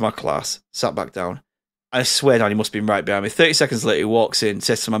back into my class, sat back down. I swear down, he must have been right behind me. 30 seconds later, he walks in,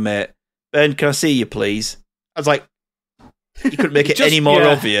 says to my mate, "Ben, can I see you, please?" I was like, you couldn't make it any more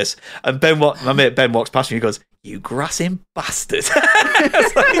obvious. And my mate Ben walks past me and he goes, "You grassing bastard."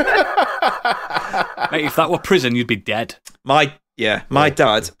 Mate, if that were prison, you'd be dead. My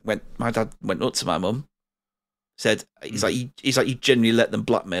dad went up to my mum. Said he's like you genuinely let them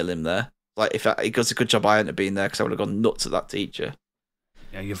blackmail him there. Like he goes, "A good job I hadn't been there because I would have gone nuts at that teacher."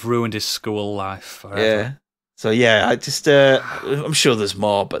 Yeah, you've ruined his school life forever. Yeah. So yeah, I just I'm sure there's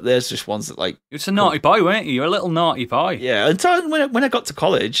more, but there's just ones that like. You're a naughty boy, weren't you? You're a little naughty boy. Yeah, until when I got to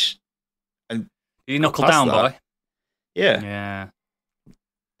college, and you knuckle down, boy. Yeah. Yeah.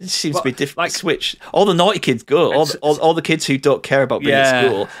 It seems to be different. Like, switch. All the naughty kids go. All the kids who don't care about being at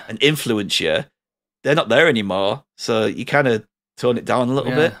school and influence you, they're not there anymore. So you kind of tone it down a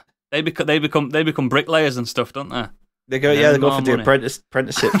little bit. They become bricklayers and stuff, don't they? They go, they go for the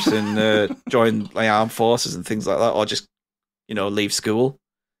apprenticeships and join the armed forces and things like that, or just leave school.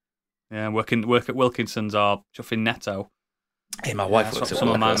 Yeah, work at Wilkinson's or chuffing Netto. Hey, my wife works at some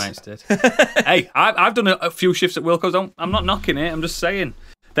of my mates did. Hey, I've done a few shifts at Wilco's. I'm not knocking it. I'm just saying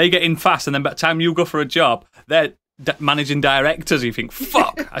they get in fast, and then by the time you go for a job, they're managing directors. And you think,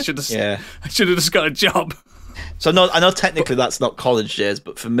 fuck, I should have just got a job. So no, I know technically that's not college days,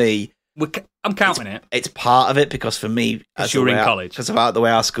 but for me, I'm counting it. It's part of it because for me, as you were in college, because of the way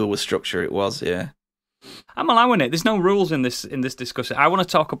our school was structured, it was. Yeah, I'm allowing it. There's no rules in this discussion. I want to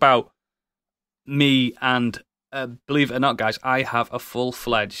talk about me and. Believe it or not, guys, I have a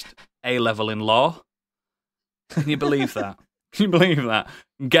full-fledged A-level in law. Can you believe that? Can you believe that?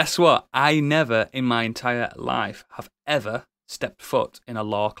 Guess what? I never in my entire life have ever stepped foot in a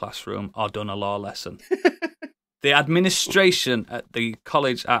law classroom or done a law lesson. The administration at the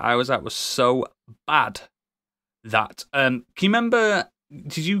college I was at was so bad that... can you remember,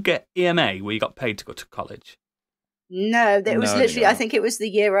 did you get EMA where you got paid to go to college? No, it was literally, I think it was the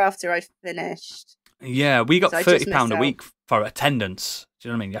year after I finished. Yeah, we got £30 a week for attendance. Do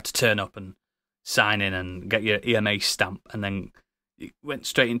you know what I mean? You had to turn up and sign in and get your EMA stamp, and then it went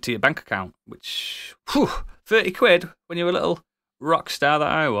straight into your bank account, which, 30 quid when you were a little rock star that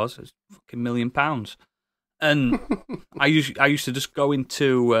I was. It was fucking £1 million. And I used to just go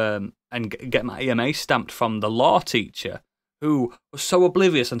into and get my EMA stamped from the law teacher, who was so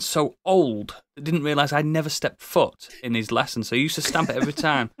oblivious and so old that didn't realise I'd never stepped foot in his lesson. So he used to stamp it every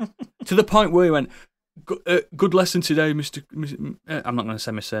time, to the point where he went, good lesson today, Mr. I'm not going to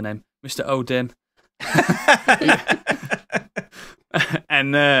say my surname, Mr. O'Dim.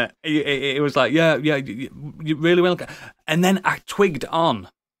 And it was like, yeah, you really will. And then I twigged on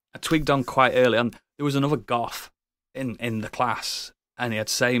quite early. And there was another goth in the class, and he had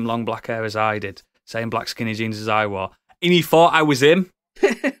same long black hair as I did, same black skinny jeans as I wore. And he thought I was him,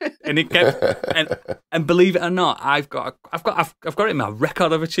 and he kept. And believe it or not, I've got it in my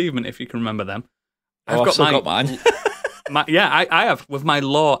record of achievement, if you can remember them. I've got mine. I have with my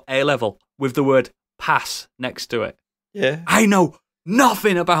law A-level with the word pass next to it. Yeah, I know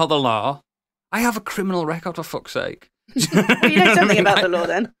nothing about the law. I have a criminal record, for fuck's sake. Well, you know something about the law,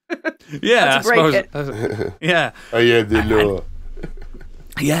 then. Yeah, I suppose. Yeah. Oh yeah, the law.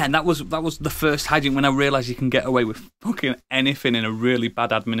 Yeah, and that was the first hijink when I realised you can get away with fucking anything in a really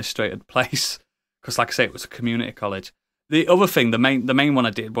bad administrated place. Because, like I say, it was a community college. The other thing, the main one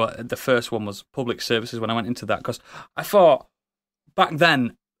I did, the first one was public services when I went into that, because I thought back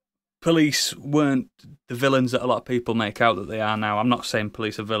then, police weren't the villains that a lot of people make out that they are now. I'm not saying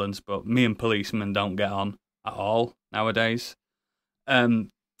police are villains, but me and policemen don't get on at all nowadays, for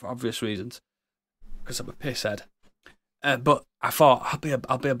obvious reasons, because I'm a pisshead. But I thought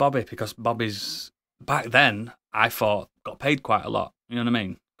I'll be a Bobby, because Bobby's back then, I thought, got paid quite a lot. You know what I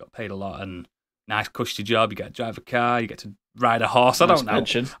mean? Got paid a lot, and nice cushy job. You get to drive a car, you get to ride a horse. I don't know.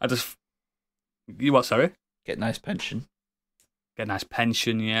 Pension. You what? Sorry. Get nice pension. Get a nice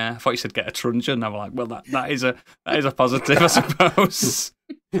pension, yeah. I thought you said get a truncheon. I'm like, well, that is a positive, I suppose.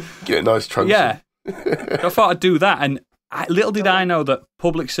 Get a nice truncheon. Yeah. So I thought I'd do that, and little did I know that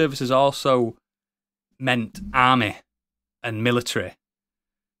public services also meant army and military.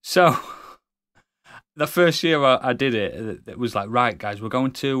 So the first year I did it, it was like, right, guys, we're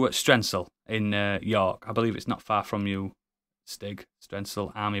going to Strensel in York. I believe it's not far from you, Stig.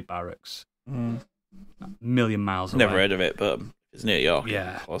 Strensel Army Barracks. A million miles away. Never heard of it, but it's near York.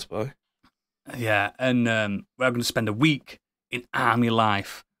 Yeah. Close by. Yeah, and we're going to spend a week in army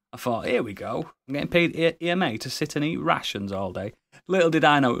life. I thought, here we go. I'm getting paid EMA to sit and eat rations all day. Little did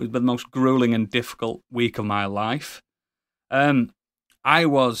I know it was the most grueling and difficult week of my life. I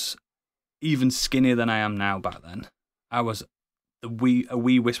was even skinnier than I am now back then. I was a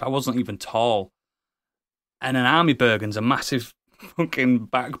wee wisp. I wasn't even tall. And an army burgen's a massive fucking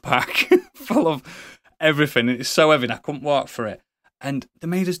backpack full of everything. It's so heavy and I couldn't walk for it. And they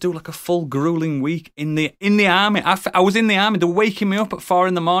made us do like a full grueling week in the army. I was in the army. They were waking me up at 4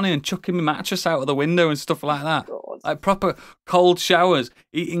 a.m. and chucking my mattress out of the window and stuff like that. God. Like proper cold showers,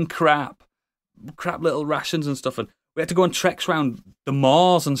 eating crap little rations and stuff. And we had to go on treks around the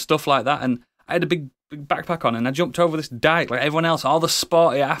moors and stuff like that. And I had a big backpack on, and I jumped over this dike like everyone else, all the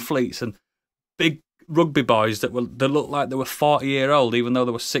sporty athletes and big rugby boys that looked like they were 40-year-old even though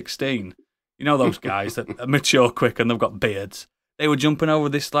they were 16. You know those guys that mature quick and they've got beards. They were jumping over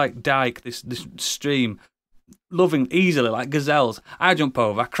this like dike, this stream, loving easily like gazelles. I jump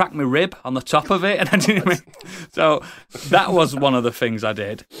over, I cracked my rib on the top of it, and I didn't. So that was one of the things I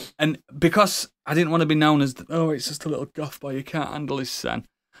did, and because I didn't want to be known as it's just a little goth boy, you can't handle his son.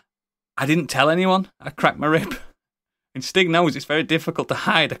 I didn't tell anyone I cracked my rib. And Stig knows it's very difficult to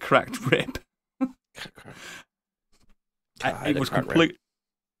hide a cracked rib. It was complete.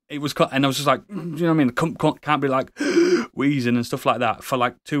 It was, and I was just like, you know what I mean? Can't be like wheezing and stuff like that for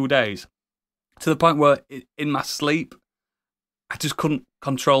like 2 days, to the point where in my sleep, I just couldn't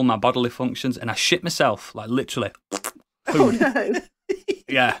control my bodily functions, and I shit myself, like literally. Oh no!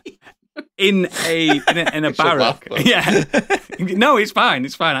 Yeah, in a barrack. Yeah, no, it's fine.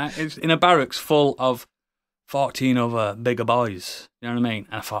 It's fine. It's in a barracks full of 14 other bigger boys. You know what I mean?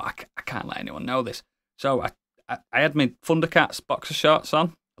 And I thought I can't let anyone know this, so I had my Thundercats boxer shorts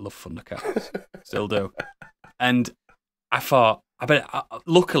on. I love Thundercats, still do. And I thought,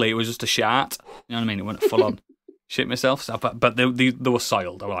 luckily it was just a shart. You know what I mean? It went full on shit myself. So, but they were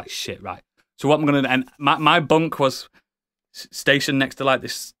soiled. I was like, shit, right. So what I'm gonna do? And my bunk was stationed next to like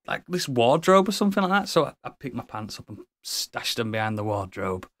this wardrobe or something like that. So I picked my pants up and stashed them behind the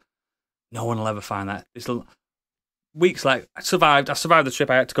wardrobe. No one will ever find that. It's weeks like I survived the trip.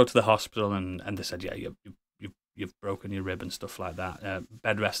 I had to go to the hospital, and they said, yeah, you've broken your rib and stuff like that,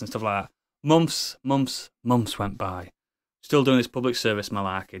 bed rest and stuff like that. Months went by. Still doing this public service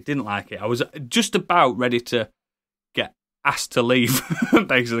malarkey. Didn't like it. I was just about ready to get asked to leave,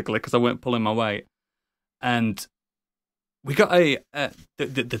 basically, because I weren't pulling my weight. And we got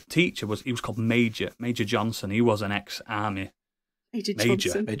the teacher he was called Major Johnson. He was an ex-army. Major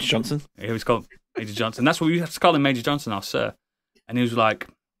Johnson. He was called Major Johnson. That's what we had to call him, Major Johnson, our sir. And he was like,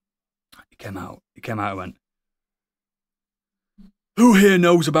 he came out and went, "Who here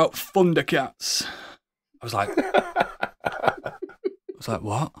knows about Thundercats?" I was like,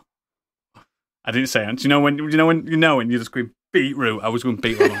 what? I didn't say it. Do you know when you're just going beetroot? I was going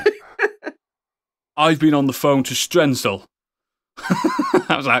beetroot. Like, I've been on the phone to Strensel.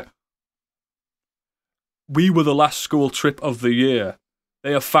 I was like, we were the last school trip of the year.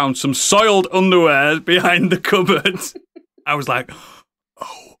 They have found some soiled underwear behind the cupboard. I was like,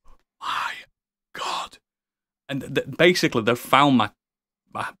 oh my God. And basically, they found my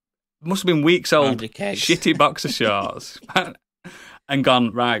must have been weeks old shitty boxer shorts and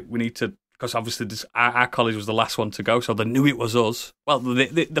gone, right, we need to, because obviously our college was the last one to go, so they knew it was us. Well,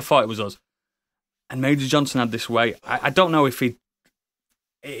 they thought it was us. And Major Johnson had this way. I don't know if he'd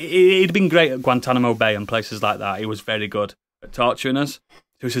been great at Guantanamo Bay and places like that. He was very good at torturing us.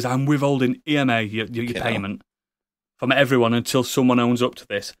 So he says, I'm withholding EMA, your payment, from everyone until someone owns up to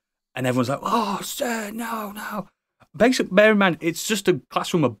this. And everyone's like, oh, sir, no. Basically, bear in mind, it's just a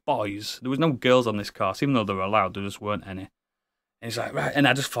classroom of boys. There was no girls on this course, even though they were allowed, there just weren't any. And he's like, right. And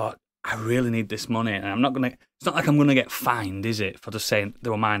I just thought, I really need this money. And I'm not going to, it's not like I'm going to get fined, is it? For just saying they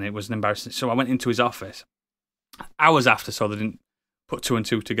were mine. It was an embarrassing. So I went into his office hours after, so they didn't put two and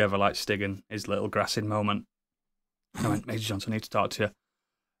two together like Stig and his little grassing moment. And I went, Major Johnson, I need to talk to you.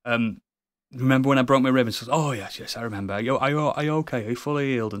 Remember when I broke my rib? And says, oh, yes, I remember. Are you okay? Are you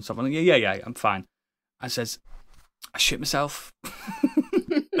fully healed and stuff? I'm like, yeah, I'm fine. I says, I shit myself.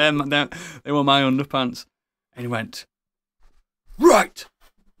 They were my underpants. And he went, right.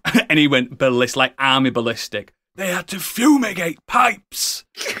 And he went ballistic, like army ballistic. They had to fumigate pipes,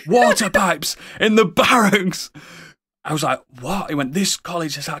 water pipes in the barracks. I was like, what? He went, this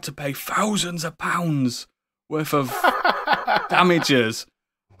college has had to pay thousands of pounds worth of damages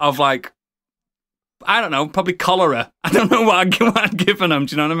of like, I don't know, probably cholera. I don't know what I'd given them.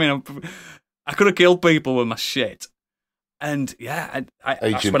 Do you know what I mean? I could have killed people with my shit. And yeah,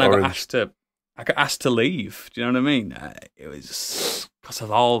 that's when I got asked to leave. Do you know what I mean? It was because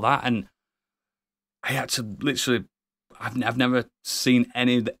of all that, and I had to literally. I've never seen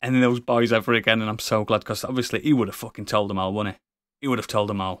any of those boys ever again, and I'm so glad because obviously he would have fucking told them all, wouldn't he? He would have told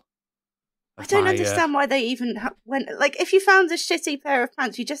them all. I don't understand why they even went. Like, if you found a shitty pair of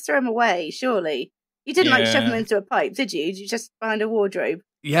pants, you just throw them away. Surely you didn't like shove them into a pipe, did you? Did you just behind a wardrobe?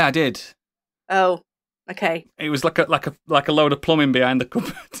 Yeah, I did. Oh, okay. It was like a load of plumbing behind the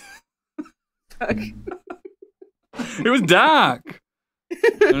cupboard. Fuck. It was dark.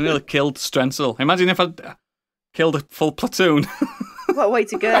 I nearly killed Strenzel. Imagine if I'd killed a full platoon. What a way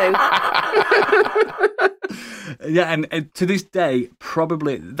to go. Yeah, and to this day,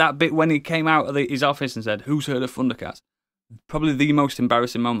 probably that bit when he came out of his office and said, who's heard of Thundercats? Probably the most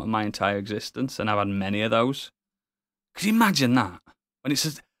embarrassing moment of my entire existence, and I've had many of those. Could you imagine that? When it's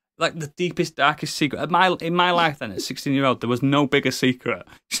just, like the deepest, darkest secret. In my life then, at 16-year-old, there was no bigger secret.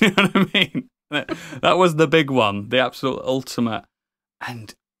 You know what I mean? That was the big one, the absolute ultimate.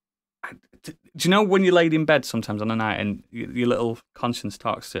 And do you know when you laid in bed sometimes on a night and your little conscience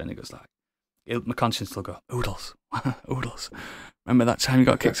talks to it and it goes like, my conscience will go, Oodles. Remember that time you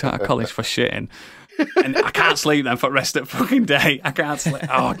got kicked out of college for shitting? And I can't sleep then for the rest of the fucking day. I can't sleep.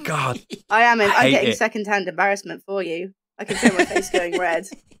 Oh, God. I'm getting second-hand embarrassment for you. I can feel my face going red.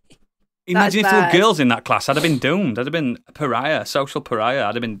 Imagine if there were girls in that class. I'd have been doomed. I'd have been a pariah, social pariah.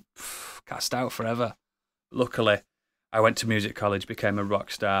 I'd have been cast out forever. Luckily, I went to music college, became a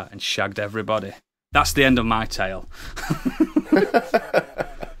rock star, and shagged everybody. That's the end of my tale.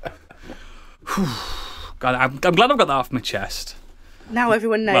 God, I'm glad I've got that off my chest. Now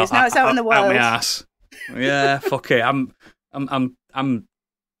everyone knows. Now it's out in the world. Out my ass. Yeah, fuck it. I'm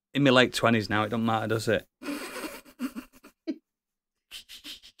in my late 20s now. It don't matter, does it?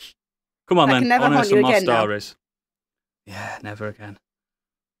 Come on, then. I want to hear some more stories. Now. Yeah, never again.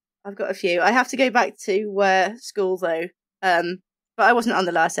 I've got a few. I have to go back to school, though. But I wasn't on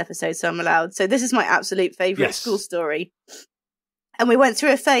the last episode, so I'm allowed. So this is my absolute favourite school story. And we went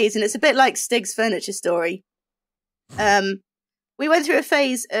through a phase, and it's a bit like Stig's furniture story. We went through a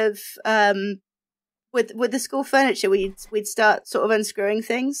phase of, with the school furniture, we'd start sort of unscrewing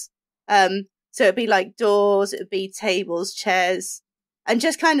things. So it'd be like doors, it'd be tables, chairs, and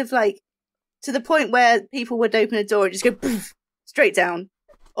just kind of like to the point where people would open a door and just go poof, straight down.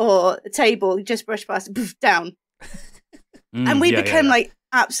 Or a table, just brush past it, poof, down. And we become like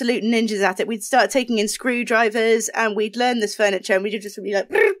absolute ninjas at it. We'd start taking in screwdrivers and we'd learn this furniture and we'd just be like,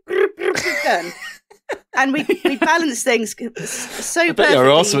 done. And we'd balance things so perfectly. I bet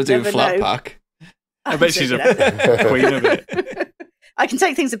you're also doing flat pack. I bet she's a queen of it. I can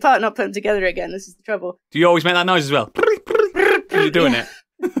take things apart and not put them together again. This is the trouble. Do you always make that noise as well? Are you doing it?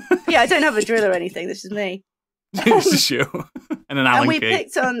 Yeah, I don't have a drill or anything. This is me. It's just you. And an Allen key. And we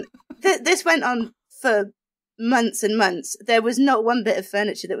picked on... this went on for months and months. There was not one bit of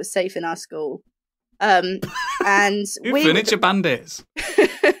furniture that was safe in our school. And we furniture bandits.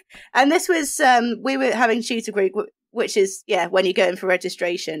 And this was... we were having tutor group, which is, when you go in for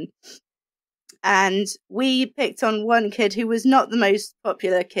registration. And we picked on one kid who was not the most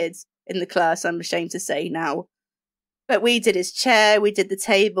popular kid in the class, I'm ashamed to say now. But we did his chair, we did the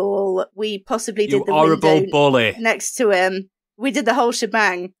table, we possibly did the window bully next to him. We did the whole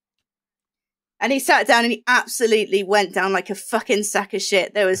shebang. And he sat down and he absolutely went down like a fucking sack of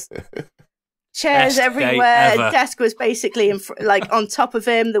shit. There was chairs everywhere. A desk was basically like on top of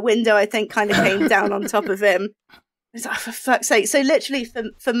him. The window, I think, kind of came down on top of him. It's like, for fuck's sake. So literally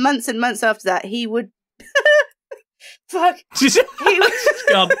for months and months after that, he would... Fuck. He was...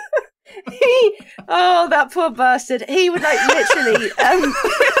 Gone. That poor bastard. He would like literally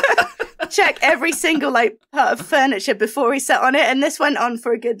check every single like part of furniture before he sat on it, and this went on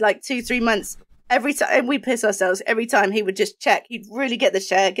for a good like 2-3 months. every time we piss ourselves, every time he would just check. He'd really get the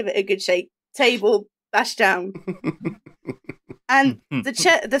chair, give it a good shake, table, bash down. And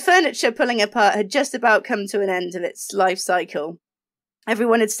the furniture pulling apart had just about come to an end of its life cycle.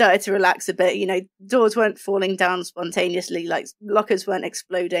 Everyone had started to relax a bit. You know, doors weren't falling down spontaneously, like lockers weren't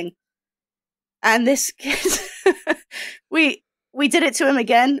exploding. And this kid, we did it to him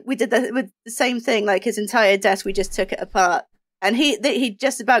again. We did the same thing, like his entire desk. We just took it apart, and he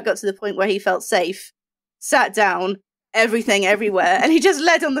just about got to the point where he felt safe, sat down, everything everywhere, and he just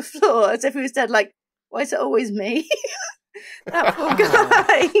led on the floor as if he was dead. Like, why is it always me? That poor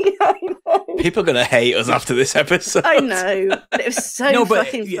guy. People are gonna hate us after this episode. I know, but it was so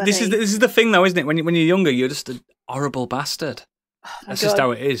fucking funny. This is the thing, though, isn't it? When you're younger, you're just a horrible bastard. Oh That's just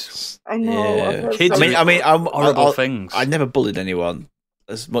how it is. I know. Yeah. Kids I'm horrible things. I never bullied anyone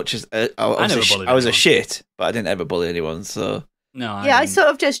as much as I was a shit, but I didn't ever bully anyone. So no, I sort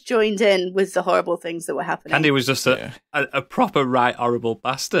of just joined in with the horrible things that were happening. Candy was just a proper right horrible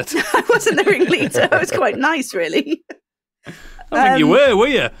bastard. I wasn't the ringleader. I was quite nice, really. I mean, you were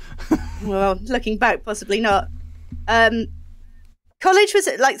you? Well, looking back, possibly not. College was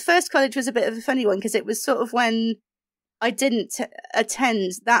first college was a bit of a funny one because it was sort of when I didn't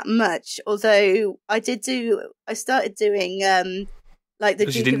attend that much, although I started doing the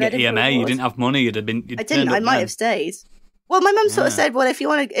because you didn't get EMA, you didn't have money. I didn't. I might have stayed. Well, my mum sort of said, "Well, if you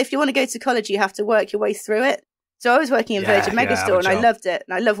want to go to college, you have to work your way through it." So I was working in Virgin Megastore, and I loved it,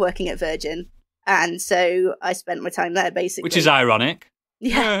 and I love working at Virgin, and so I spent my time there basically. Which is ironic.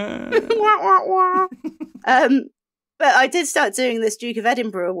 Yeah. But I did start doing this Duke of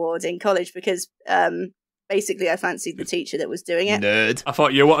Edinburgh award in college because. Basically, I fancied the teacher that was doing it. Nerd. I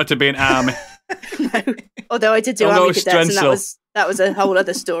thought you wanted to be an army. No, although I did do army cadets, and that was a whole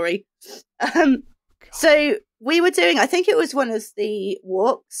other story. So we were doing, I think it was one of the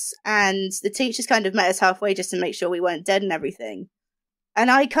walks, and the teachers kind of met us halfway just to make sure we weren't dead and everything.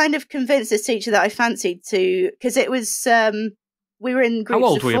 And I kind of convinced this teacher that I fancied to, because it was, we were in groups of 4. How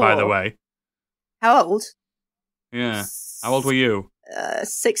old were you, by the way? How old? Yeah. How old were you?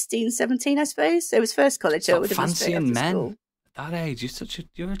 16, 17, I suppose. It was first college, so it would have been straight after men school. At that age,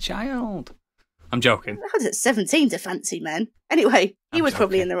 you're a child. I'm joking. How was it 17 to fancy men? Anyway, he was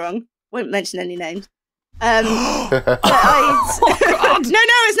probably in the wrong. Won't mention any names. No,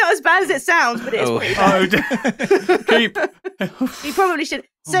 it's not as bad as it sounds, but it is pretty bad. Keep. He probably should.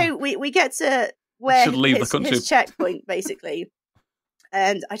 So we get to where his checkpoint, basically.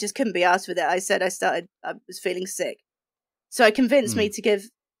 And I just couldn't be arsed with it. I said I was feeling sick. So I convinced him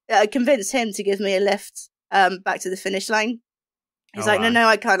to give me a lift back to the finish line. He's like, no,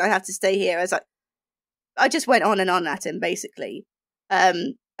 I can't. I have to stay here. I was like, I just went on and on at him, basically.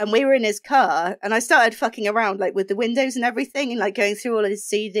 And we were in his car, and I started fucking around like with the windows and everything, and like going through all of his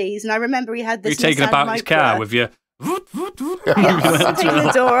CDs. And I remember he had this. You're taking about his car with you. Yes, taking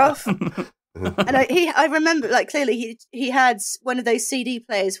the door off. And I remember, like, clearly he had one of those CD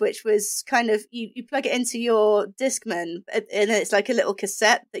players, which was kind of, you plug it into your Discman, and it's like a little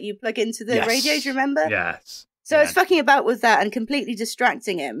cassette that you plug into the radio, do you remember? Yes. So I was fucking about with that and completely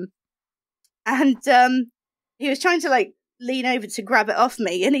distracting him. And he was trying to, like, lean over to grab it off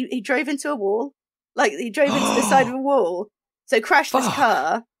me, and he drove into a wall. Like, he drove into the side of a wall, so crashed his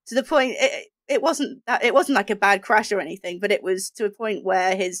car to the point... It wasn't like a bad crash or anything, but it was to a point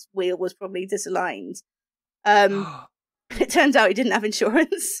where his wheel was probably disaligned. It turned out he didn't have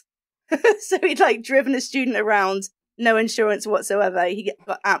insurance. So he'd like driven a student around, no insurance whatsoever. He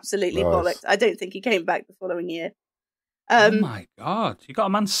got absolutely bollocked. I don't think he came back the following year. Oh my God, you got a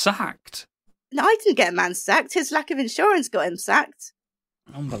man sacked. No, I didn't get a man sacked. His lack of insurance got him sacked.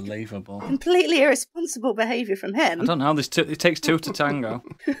 Unbelievable. Completely irresponsible behaviour from him. I don't know. It takes 2 to tango.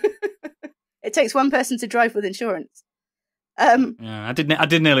 It takes one person to drive with insurance. Yeah, I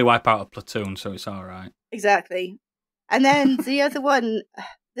did nearly wipe out a platoon, so it's all right. Exactly. And then the other one,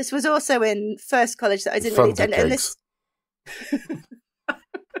 this was also in first college that I didn't really attend. And this...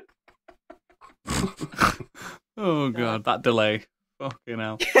 Oh God, that delay. Fucking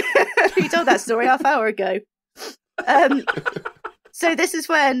hell. You told that story half hour ago. So this is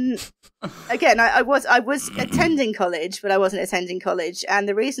when, again, I was attending college, but I wasn't attending college. And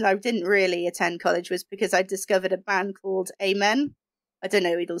the reason I didn't really attend college was because I discovered a band called Amen. I don't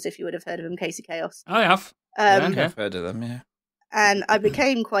know, Eagles, if you would have heard of them, Casey Chaos. I have. I've heard of them, yeah. And I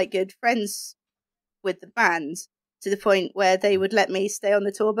became quite good friends with the band to the point where they would let me stay on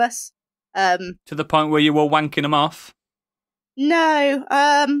the tour bus. To the point where you were wanking them off? No,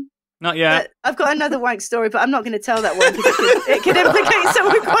 not yet. I've got another wank story, but I'm not going to tell that one because it could implicate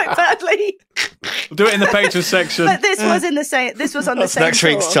someone quite badly. We'll do it in the Patreon section. But this was on the same. Next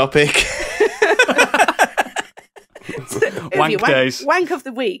week's topic. Wank days. Wank of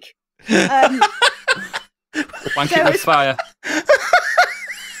the week. Wanking with fire.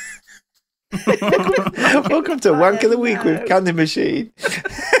 Welcome to Wank of the Week with Candy Machine.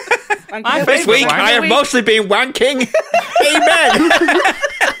 This week I have mostly been wanking. Amen.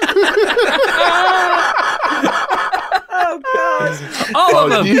 Oh God!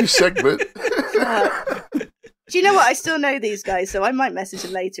 Oh, new segment. Do you know what? I still know these guys, so I might message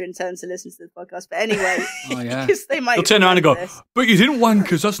them later in terms to listen to the podcast. But anyway, because they might. They'll turn around and go, this. "But you didn't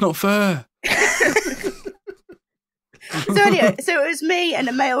wank us. That's not fair." So anyway, so it was me and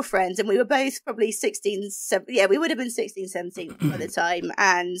a male friend, and we were both probably 16, 17. Yeah, we would have been 16, 17 by the time.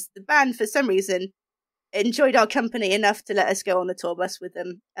 And the band, for some reason, enjoyed our company enough to let us go on the tour bus with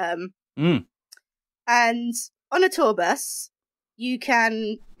them. And on a tour bus, you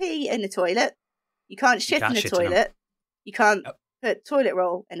can pee in a toilet. You can't shit in a toilet. You can't put toilet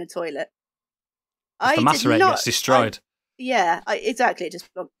roll in a toilet. The macerate gets destroyed. Exactly. It just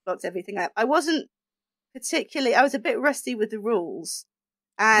blocked everything out. I was a bit rusty with the rules,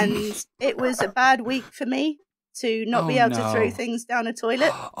 and it was a bad week for me to not be able to throw things down a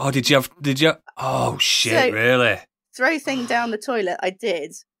toilet. Oh, did you? Oh, shit, really? Throw thing down the toilet, I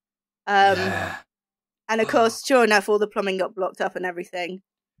did. And of course, sure enough, all the plumbing got blocked up and everything.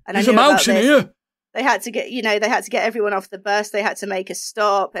 And There's a mouse in here. They had to get everyone off the bus. They had to make a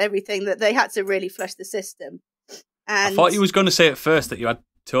stop, everything. That they had to really flush the system. And I thought you was going to say at first that you had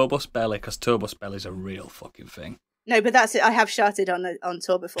tour bus belly, because tour bus belly is a real fucking thing. No, but that's it. I have sharted on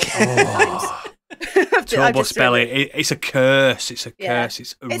tour before. Times. Tour bus belly, it's a curse. It's a curse.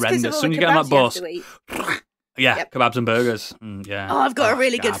 It's horrendous. As soon as you get on that bus, kebabs and burgers. Yeah. Oh, I've got a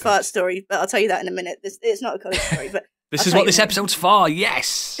really good fart story, but I'll tell you that in a minute. It's not a college story, but this is what this episode's for.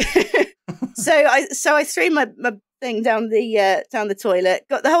 Yes. So I threw my thing down the toilet.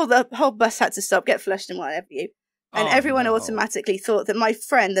 Got the whole bus had to stop, get flushed, and what have you. And everyone automatically thought that my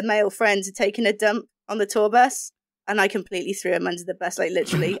friend, the male friend, had taken a dump on the tour bus, and I completely threw him under the bus. Like,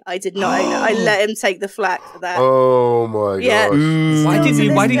 literally, I did not own it. I let him take the flak for that. Oh my gosh. Why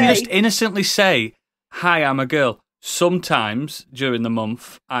didn't you just innocently say, "Hi, I'm a girl"? Sometimes during the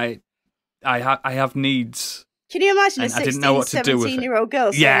month, I have needs. Can you imagine a 16, 17-year-old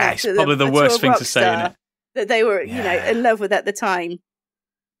girl? Yeah, it's probably the worst thing to say, isn't it? That they were, in love with at the time.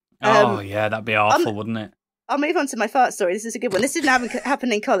 That'd be awful, wouldn't it? I'll move on to my fart story. This is a good one. This didn't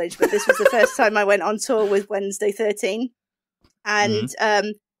happen in college, but this was the first time I went on tour with Wednesday 13. And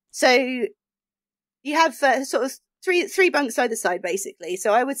so you have sort of three bunks either side, basically.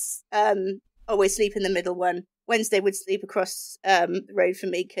 So I would always sleep in the middle one. Wednesday would sleep across the road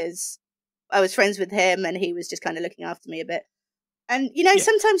from me because I was friends with him and he was just kind of looking after me a bit. And,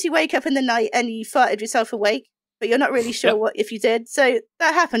 sometimes you wake up in the night and you farted yourself awake, but you're not really sure if you did. So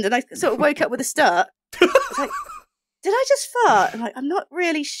that happened, and I sort of woke up with a start. I was like, did I just fart? I'm like, I'm not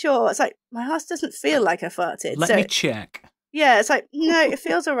really sure. It's like, my ass doesn't feel like I farted. Let me check. Yeah, it's like, no, it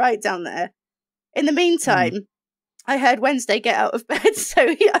feels all right down there. In the meantime, I heard Wednesday get out of bed, so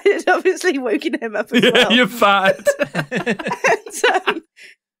I had obviously woken him up as well. You farted. And,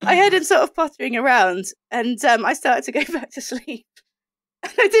 I heard him sort of pottering around, and I started to go back to sleep.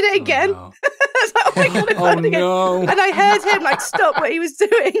 And I did it again. No. I was like, oh my God, I farted again. No. And I heard him stop what he was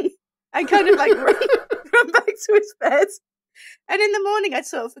doing and kind of run back to his bed. And in the morning, I'd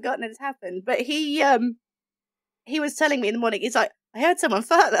sort of forgotten it had happened. But he was telling me in the morning, he's like, I heard someone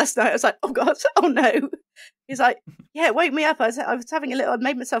fart last night. I was like, oh God, oh no. He's like, yeah, it woke me up. I was having I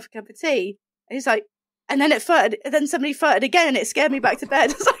made myself a cup of tea. And he's like, and then it farted, and then somebody farted again, and it scared me back to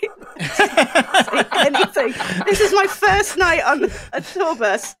bed. I was like, anything. This is my first night on a tour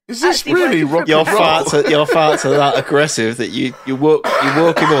bus. Is this really rock? Your farts are that aggressive that you woke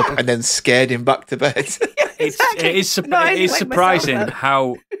him up and then scared him back to bed. Exactly. It is surprising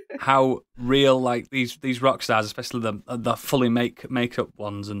how real like these rock stars, especially the fully makeup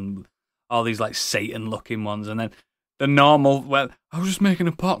ones and all these like Satan looking ones, and then the normal, well, I was just making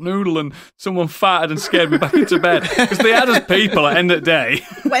a pot noodle and someone farted and scared me back into bed. Because they are just people at the end of the day.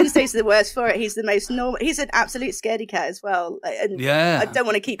 Wwednesday's the worst for it. He's the most normal. He's an absolute scaredy cat as well. And I don't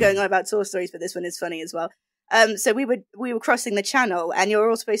want to keep going on about tour stories, but this one is funny as well. So we were crossing the channel, and you're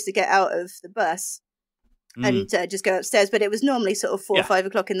all supposed to get out of the bus and just go upstairs. But it was normally sort of 4 or 5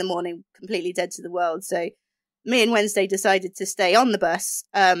 o'clock in the morning, completely dead to the world. So me and Wednesday decided to stay on the bus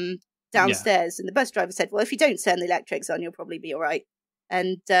downstairs, and the bus driver said, well, if you don't turn the electrics on, you'll probably be all right.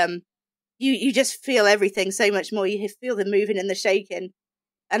 And you just feel everything so much more. You feel the moving and the shaking.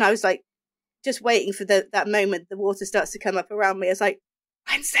 And I was like, just waiting for that moment the water starts to come up around me. I was like,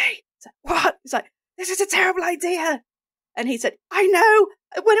 Wednesday. What? He's like, this is a terrible idea. And he said, I know.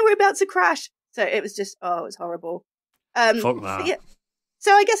 When are we about to crash? So it was just, it was horrible. Fuck that. Yeah.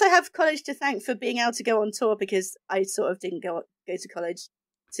 So I guess I have college to thank for being able to go on tour, because I sort of didn't go to college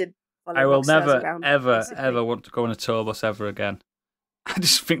to follow I will rock stars never, around, ever, basically. ever want to go on a tour bus ever again. I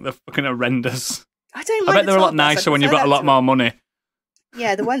just think they're fucking horrendous. I don't I mind bet they're a tour lot bus. I nicer when you've prefer got a that lot to- more money.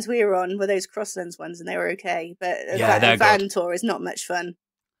 Yeah, the ones we were on were those Crosslands ones, and they were okay. But Yeah, they're a van good. tour is not much fun.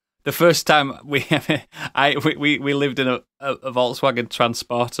 The first time we lived in a Volkswagen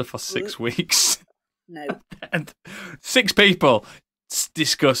Transporter for 6 weeks. No. And 6 people. It's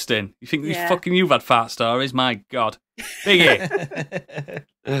disgusting. You think you've had fart stories? My God. Biggie.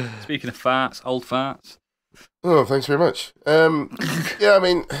 Speaking of farts, old farts. Oh, thanks very much. Yeah, I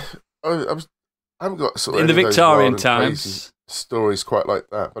mean, I haven't got sort of In the any of those Victorian wild and crazy times. stories quite like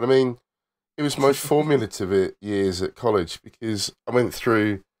that, but I mean, it was my formative years at college, because I went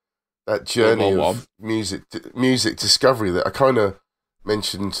through that journey of music discovery that I kind of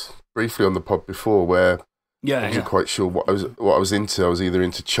mentioned briefly on the pod before, where I wasn't quite sure what I was into. I was either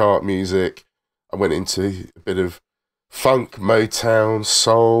into chart music, I went into a bit of funk, Motown,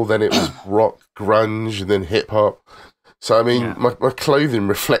 soul, then it was rock, grunge, and then hip hop. So I mean, my clothing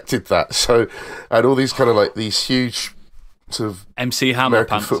reflected that. So I had all these kind of like these huge sort of MC Hammer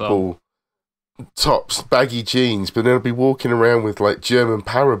American pants football tops, baggy jeans, but then I'd be walking around with like German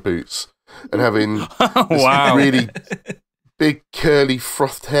para boots and having this Wow. really big curly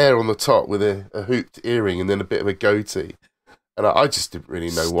frothed hair on the top with a hooped earring and then a bit of a goatee. And I just didn't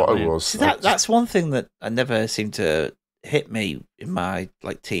really know what I was. See, that's one thing that I never seemed to hit me in my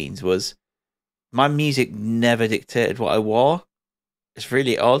like teens, was my music never dictated what I wore. It's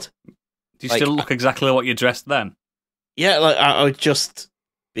really odd. Do you like, still look exactly what you dressed then? Yeah, like I would just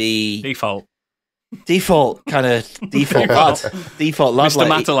be Default kind of default lad, Mr.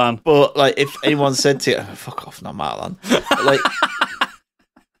 like, Matalan. But like, if anyone said to you, oh, "Fuck off, not Matalan," but, like,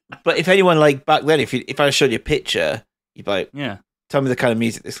 but if anyone like back then, if I showed you a picture, you'd be like, Yeah. "Tell me the kind of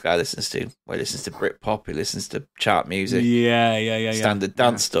music this guy listens to. Well, he listens to Britpop, he listens to chart music, Yeah. standard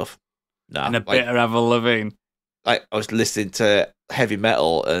dance stuff." No, And a like, bit of Avril Lavigne. like I was listening to heavy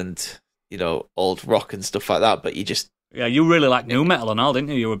metal and old rock and stuff like that, but you just Yeah, you really liked new metal and all, didn't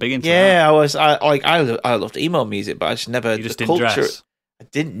you? You were big into that. yeah, I loved emo music, but I just never You just the didn't culture. dress.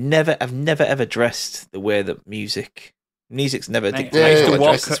 I've never ever dressed the way that music's never Mate, dictated. I used to how walk-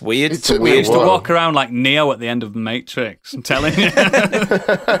 dress. It's weird. It It's took me I a used to while. walk around like Neo at the end of the Matrix. I'm telling you.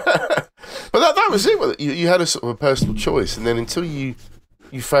 But that was it. You had a sort of a personal choice, and then until you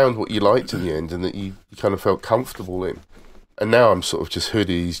found what you liked in the end, and that you kind of felt comfortable in. And now I'm sort of just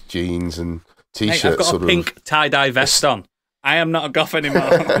hoodies, jeans, and Mate, t-shirts. I've got sort a pink tie-dye vest on. I am not a goth anymore.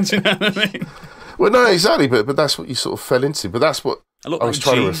 Do you know what I mean? Well, no, exactly. But that's what you sort of fell into. But that's what I look I was like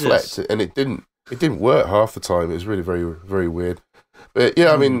trying Jesus. to reflect, and it didn't work half the time. It was really very, very weird. But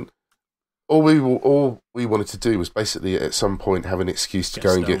yeah, I mean, all we wanted to do was basically at some point have an excuse to Get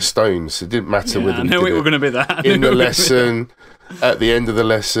go and get stoned. So it didn't matter Yeah, whether I we knew did it were it going to be that. in the lesson. At the end of the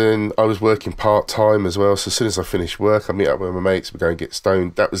lesson, I was working part-time as well. So as soon as I finished work, I'd meet up with my mates, we'd go and get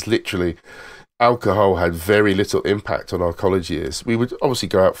stoned. That was literally... Alcohol had very little impact on our college years. We would obviously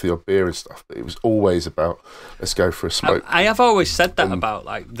go out for the odd beer and stuff, but it was always about, let's go for a smoke. I have always said that about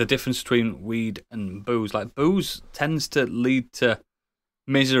like the difference between weed and booze. Like booze tends to lead to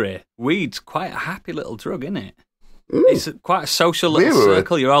misery. Weed's quite a happy little drug, isn't it? It's quite a social little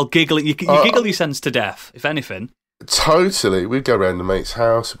circle. You're all giggling. You giggle your sense to death, if anything. Totally. We'd go around the mate's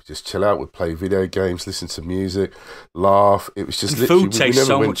house, we'd just chill out, we'd play video games, listen to music, laugh. It was just And literally... food tastes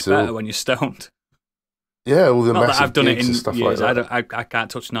so much better when you're stoned. Yeah, all the Not that massive I've done it gigs in and stuff years. like that. I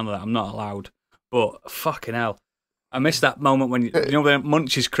can't touch none of that. I'm not allowed. But fucking hell. I miss that moment when you know the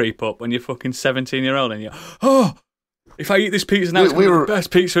munchies creep up when you're fucking 17-year-old and you're, oh, if I eat this pizza now, it's going to be the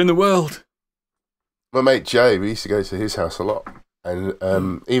best pizza in the world. My mate Jay, we used to go to his house a lot.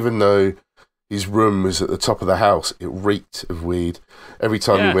 And even though his room was at the top of the house, it reeked of weed. Every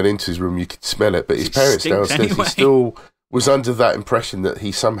time you went into his room, you could smell it. But his parents downstairs, anyway. he still was under that impression that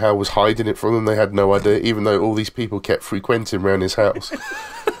he somehow was hiding it from them. They had no idea, even though all these people kept frequenting around his house.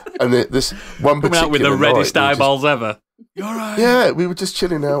 And this one Coming particular out with the night, reddest we were just- eyeballs ever. You're right. Yeah, we were just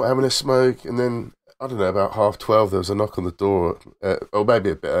chilling out, having a smoke, and then, I don't know, about 12:30, there was a knock on the door, or maybe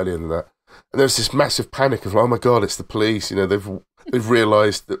a bit earlier than that. And there was this massive panic of, oh my God, it's the police. You know, they've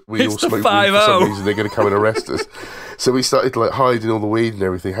realised that we It's all the smoke weed for 5-0. some reason. They're going to come and arrest us. So we started like hiding all the weed and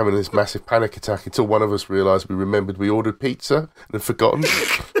everything, having this massive panic attack until one of us realised we remembered we ordered pizza and had forgotten.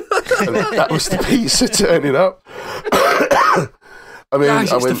 And that was the pizza turning up. I mean,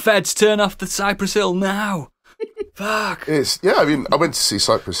 Guys, it's the feds. Turn off the Cypress Hill now. Fuck. I mean, I went to see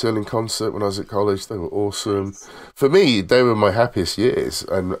Cypress Hill in concert when I was at college. They were awesome. For me, they were my happiest years,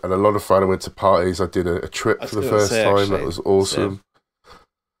 and a lot of fun. I went to parties. I did a trip for the first time. Actually, that was awesome.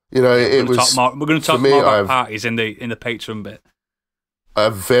 You know, it was. We're going to talk more about parties in the Patreon bit. I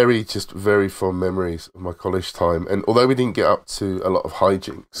have very fond memories of my college time, and although we didn't get up to a lot of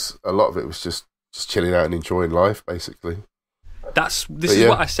hijinks, a lot of it was just chilling out and enjoying life, basically. This is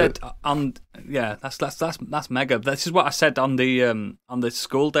what I said on. Yeah, that's mega. This is what I said on the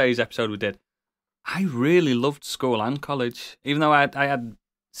school days episode we did. I really loved school and college, even though I had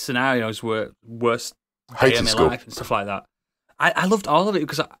scenarios where worst day of my life and stuff like that. I loved all of it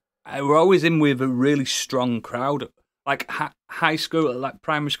because I were always in with a really strong crowd. Like high school, like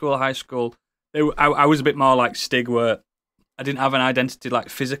primary school, high school, I was a bit more like Stig, where I didn't have an identity like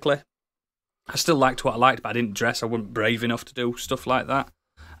physically. I still liked what I liked, but I didn't dress. I wasn't brave enough to do stuff like that.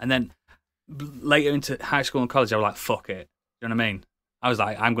 And then later into high school and college, I was like, fuck it. You know what I mean? I was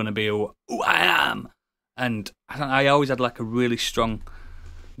like, I'm going to be who I am. And I always had like a really strong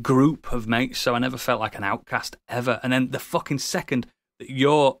group of mates, so I never felt like an outcast ever. And then the fucking second that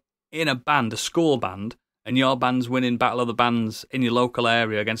you're in a band, a school band, and your band's winning Battle of the Bands in your local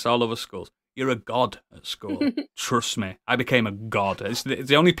area against all other schools, you're a god at school. Trust me. I became a god. It's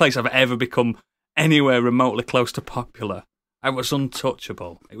the only place I've ever become anywhere remotely close to popular. I was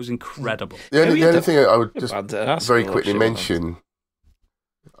untouchable. It was incredible. The only thing I would just very quickly mention,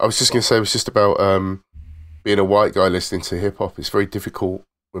 I was just going to say, was just about being a white guy listening to hip-hop. It's very difficult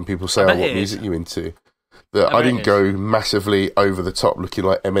when people say, what music you into. That I didn't go massively over the top looking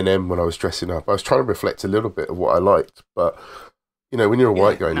like Eminem when I was dressing up. I was trying to reflect a little bit of what I liked. But, you know, when you're a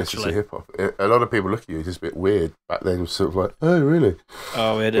white guy and listen to hip-hop, a lot of people look at you just a bit weird. Back then, it was sort of like, oh, really?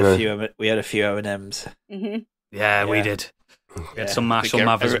 Oh, we had a few M&Ms. Mm-hmm. Yeah, we did. We had some Marshall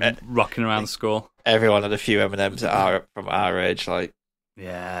Mathers rocking around school. Everyone had a few M&Ms from our age, like.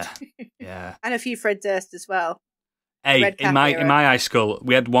 Yeah. And a few Fred Durst as well. Hey, in my high school,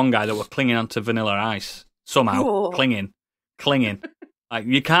 we had one guy that was clinging onto Vanilla Ice. Somehow, clinging. Like,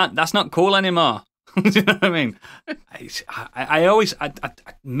 you can't, that's not cool anymore. Do you know what I mean? I always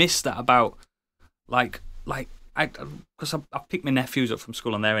miss that about, because I picked my nephews up from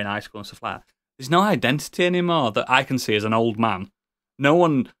school and they're in high school and stuff like that. There's no identity anymore that I can see as an old man.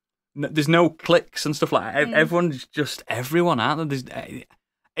 There's no cliques and stuff like that. Everyone's just everyone, aren't there?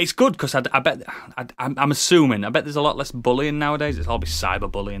 It's good because I'm assuming. I bet there's a lot less bullying nowadays. It's all be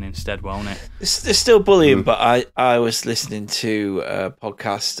cyberbullying instead, won't it? There's still bullying, but I was listening to a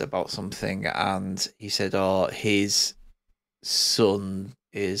podcast about something, and he said, his son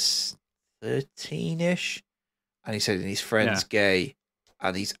is 13-ish, and he said his friend's gay,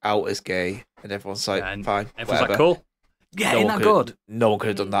 and he's out as gay, and everyone's like, fine, everyone's whatever. like, cool. Yeah, isn't that good? No one could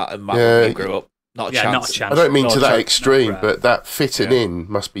have done that in when we grew up. Not a chance. I don't mean to that extreme, but that fitting in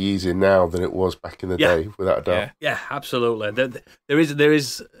must be easier now than it was back in the day, without a doubt. Yeah, absolutely. There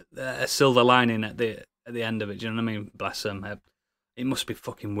is a silver lining at the end of it. Do you know what I mean? Bless them. It must be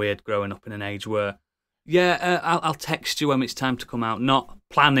fucking weird growing up in an age where, I'll text you when it's time to come out. Not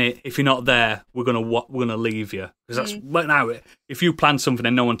plan it. If you're not there, we're gonna leave you, because that's now. If you planned something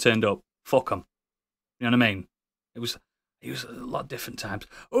and no one turned up, fuck them. You know what I mean? It was a lot of different times.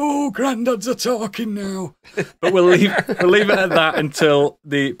 Oh, granddads are talking now. But we'll leave it at that until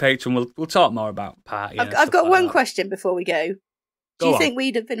the Patreon. We'll talk more about party. I've got one question before we go. Do you think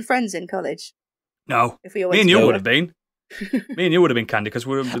we'd have been friends in college? No. Me and you would have been. Me and you would have been, Candy, because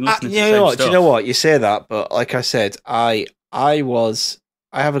we would have been listening to the same stuff. Do you know what? You say that, but like I said, I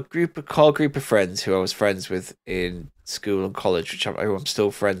have a core group of friends who I was friends with in school and college, who I'm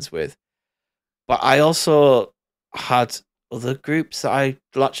still friends with. But I also had other groups that I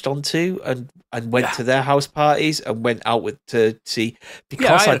latched onto and went to their house parties and went out to see,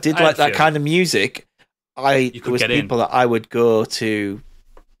 because I did like that kind of music. There was people that I would go to.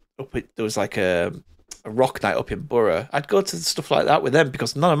 There was like a rock night up in Borough. I'd go to stuff like that with them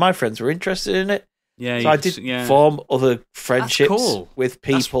because none of my friends were interested in it. Yeah, so I did form other friendships with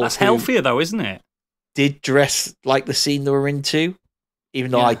people. That's healthier though, isn't it? Did dress like the scene they were into,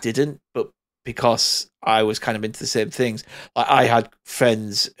 even though I didn't, but because I was kind of into the same things. Like, I had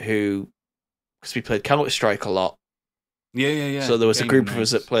friends who, because we played Counter-Strike a lot. Yeah. So there was a group of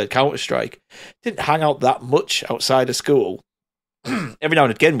us that played Counter-Strike. Didn't hang out that much outside of school. Every now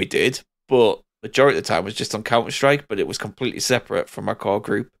and again we did, but majority of the time was just on Counter-Strike, but it was completely separate from our core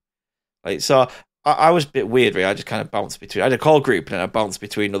group. Like, so I was a bit weird, really. I just kind of bounced between. I had a core group, and then I bounced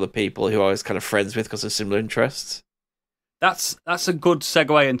between other people who I was kind of friends with because of similar interests. That's a good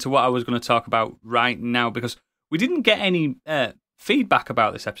segue into what I was going to talk about right now, because we didn't get any feedback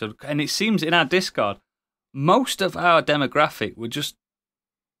about this episode, and it seems in our Discord most of our demographic were just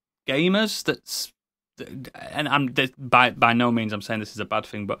gamers. By no means I'm saying this is a bad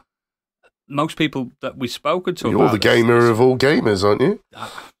thing, but most people that we've spoken to, you're the gamer of all gamers, aren't you?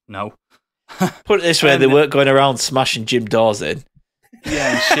 No. Put it this way: they weren't going around smashing gym doors in.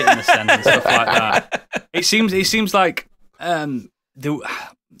 Yeah, and shit in the stands and stuff like that. It seems like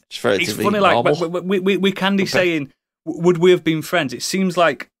it's funny. Like we can be saying, would we have been friends? It seems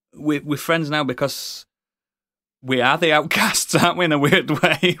like we're friends now because we are the outcasts, aren't we? In a weird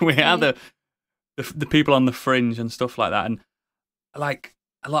way, we are the people on the fringe and stuff like that. And like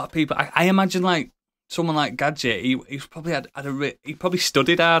a lot of people, I imagine like someone like Gadget, he's probably he probably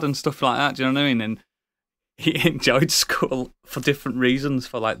studied hard and stuff like that. Do you know what I mean? And he enjoyed school for different reasons,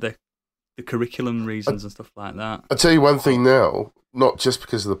 for like the curriculum reasons and stuff like that. I'll tell you one thing now, not just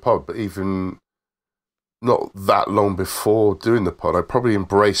because of the pod, but even not that long before doing the pod, I probably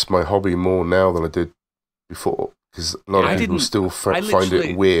embraced my hobby more now than I did before, because a lot of people still find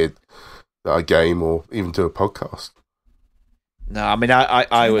it weird that I game or even do a podcast. No, I mean,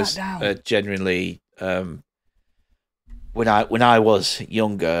 I was genuinely when I was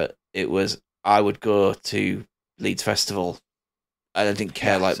younger, it was I would go to Leeds Festival and I didn't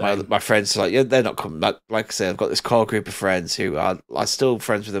care. My friends, like, yeah, they're not coming. Like I said, I've got this core group of friends who I'm still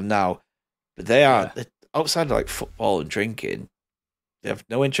friends with them now, but they're outside of like football and drinking. They have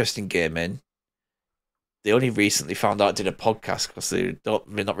no interest in gaming. They only recently found out I did a podcast because they're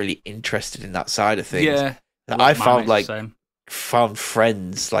not really interested in that side of things. Yeah, I found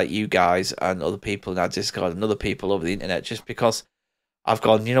friends like you guys and other people in our Discord and other people over the internet just because I've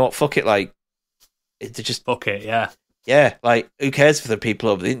gone, you know what, fuck it, like, they just fuck it, yeah. Yeah, like, who cares for the people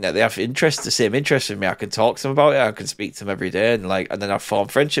over the internet? They have the same interest in me. I can talk to them about it. I can speak to them every day, and then I form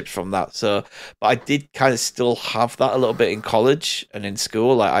friendships from that. So, but I did kind of still have that a little bit in college and in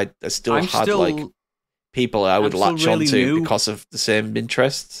school. Like, I still had people I would latch really onto because of the same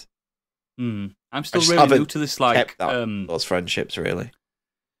interests. I'm still really new to this, like, those friendships, really.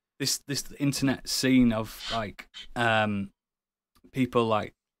 This internet scene of like people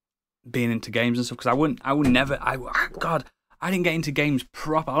like being into games and stuff, because I didn't get into games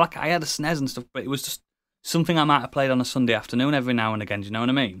proper. Like, I had a SNES and stuff, but it was just something I might have played on a Sunday afternoon every now and again. Do you know what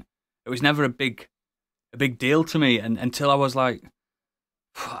I mean? It was never a big deal to me, and until I was like,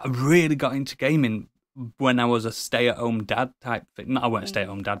 I really got into gaming when I was a stay-at-home dad type thing. Not I wasn't a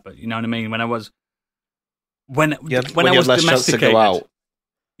stay-at-home dad, but you know what I mean. When I was domesticated.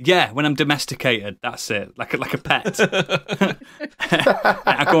 Yeah, when I'm domesticated, that's it. Like a pet.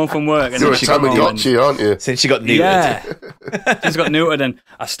 I go home from work and you're a Tamagotchi, aren't you? Since you got neutered. Yeah. Since I got neutered, and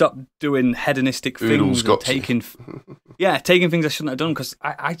I stopped doing hedonistic things and taking things I shouldn't have done, because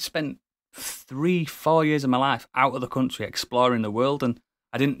I spent 3-4 years of my life out of the country exploring the world, and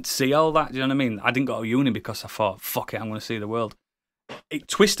I didn't see all that. Do you know what I mean? I didn't go to uni because I thought, fuck it, I'm going to see the world. It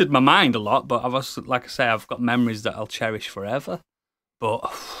twisted my mind a lot, but like I say, I've got memories that I'll cherish forever. But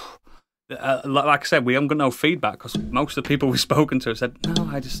like I said, we haven't got no feedback, because most of the people we've spoken to have said, no,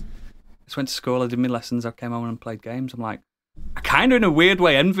 I just went to school, I did my lessons, I came home and played games. I'm like, I kind of in a weird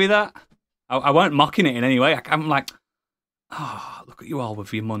way envy that. I weren't mocking it in any way. I'm like, oh, look at you all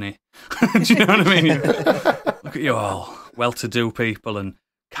with your money. Do you know what I mean? Look at you all, well-to-do people and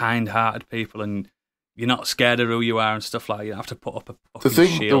kind-hearted people, and you're not scared of who you are and stuff like that. You don't have to put up a fucking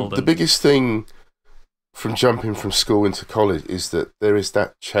shield. The biggest thing from jumping from school into college is that there is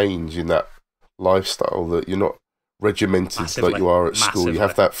that change in that lifestyle, that you're not regimented like you are at school. You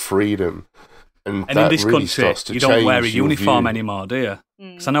have that freedom, and that in this really country, you don't wear a uniform anymore, do you?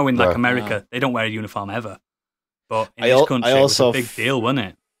 Because I know in America they don't wear a uniform ever, but in this country it was a big deal, wasn't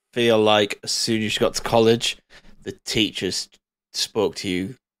it? Feel like as soon as you got to college, the teachers spoke to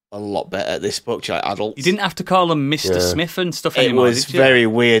you a lot better. They spoke to you like adults. You didn't have to call them Mr. Smith and stuff anymore. It was very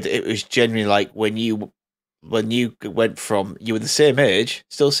weird. It was genuinely like when you went from, you were the same age,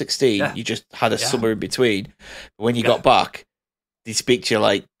 still 16, you just had a summer in between. When you got back, they speak to you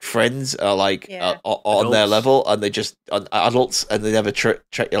like friends, or like on their level, and they just adults, and they never treat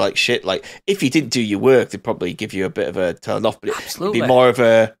you like shit. Like, if you didn't do your work, they'd probably give you a bit of a turn off, but it'd be more of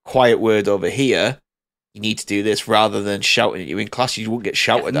a quiet word over here. You need to do this, rather than shouting at you in class. You wouldn't get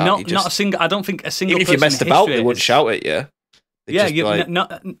shouted at. Not a single. I don't think a single. Even if you messed about, they wouldn't shout at you.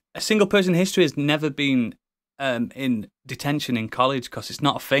 Not a single person in history has never been in detention in college, because it's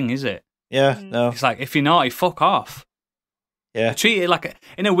not a thing, is it? Yeah, no. It's like, if you're naughty, fuck off. Yeah. They treat it like,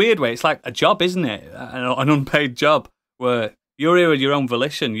 in a weird way, it's like a job, isn't it? An unpaid job where you're here with your own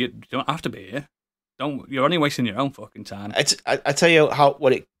volition. You don't have to be here. You're only wasting your own fucking time. I tell you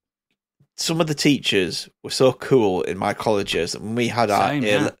some of the teachers were so cool in my colleges that when we had our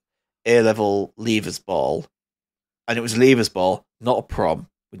A-level leavers ball, and it was leavers ball, not a prom.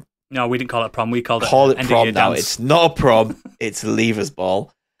 No, we didn't call it prom. We called it end of prom year now. dance. It's not a prom. It's leavers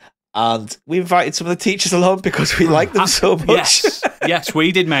ball. And we invited some of the teachers along because we like them so much. Yes,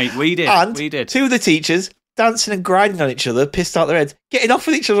 we did, mate. We did. And we did. Two of the teachers dancing and grinding on each other, pissed out their heads, getting off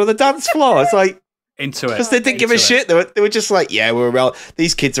with each other on the dance floor. It's like into it because they didn't give a shit. They were just like, yeah, we're around.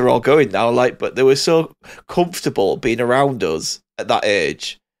 These kids are all going now, like, but they were so comfortable being around us at that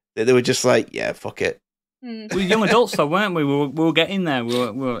age that they were just like, yeah, fuck it. We were young adults, though, weren't we? We were getting there.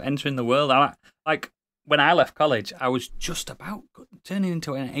 We were entering the world. Like when I left college, I was just about turning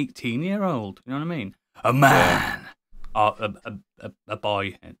into an 18-year-old. You know what I mean? A man, or a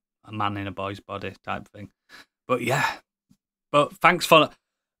boy, a man in a boy's body type thing. But yeah, but thanks for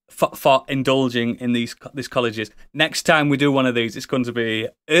indulging in these colleges. Next time we do one of these, it's going to be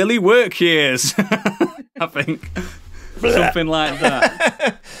early work years. I think something like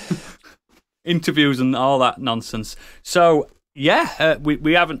that. Interviews and all that nonsense. So yeah,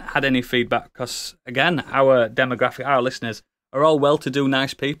 we haven't had any feedback because again, our demographic, our listeners are all well-to-do,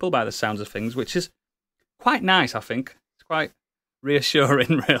 nice people by the sounds of things, which is quite nice. I think it's quite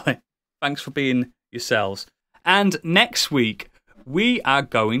reassuring, really. Thanks for being yourselves. And next week we are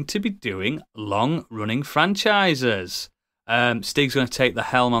going to be doing long-running franchises. Stig's going to take the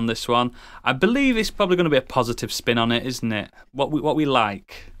helm on this one. I believe it's probably going to be a positive spin on it, isn't it? What we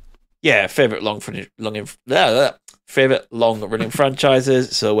like. Yeah, favorite long-running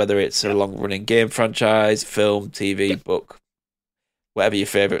franchises. So whether it's a long-running game franchise, film, TV, book, whatever your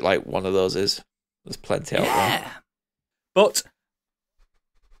favorite, like one of those is, there's plenty out there. But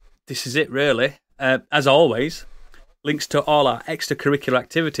this is it, really. As always, links to all our extracurricular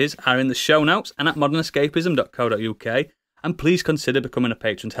activities are in the show notes and at modernescapism.co.uk. And please consider becoming a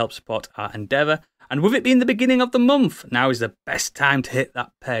patron to help support our endeavour. And with it being the beginning of the month, now is the best time to hit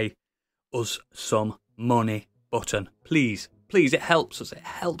that pay us some money button. Please, it helps us. It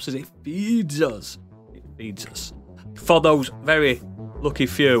feeds us. For those very lucky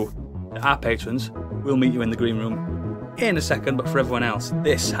few that are patrons, we'll meet you in the green room in a second. But for everyone else,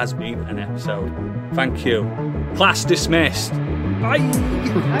 this has been an episode. Thank you. Class dismissed. Bye.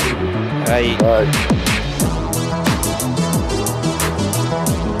 Bye. Bye.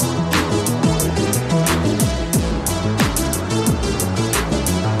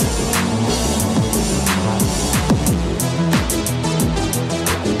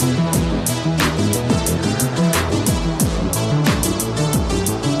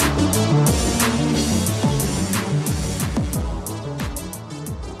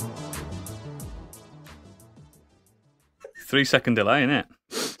 3-second delay, innit?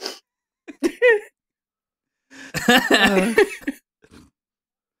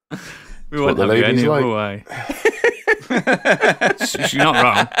 We won't have you any other way. You're not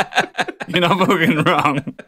wrong. You're not fucking wrong.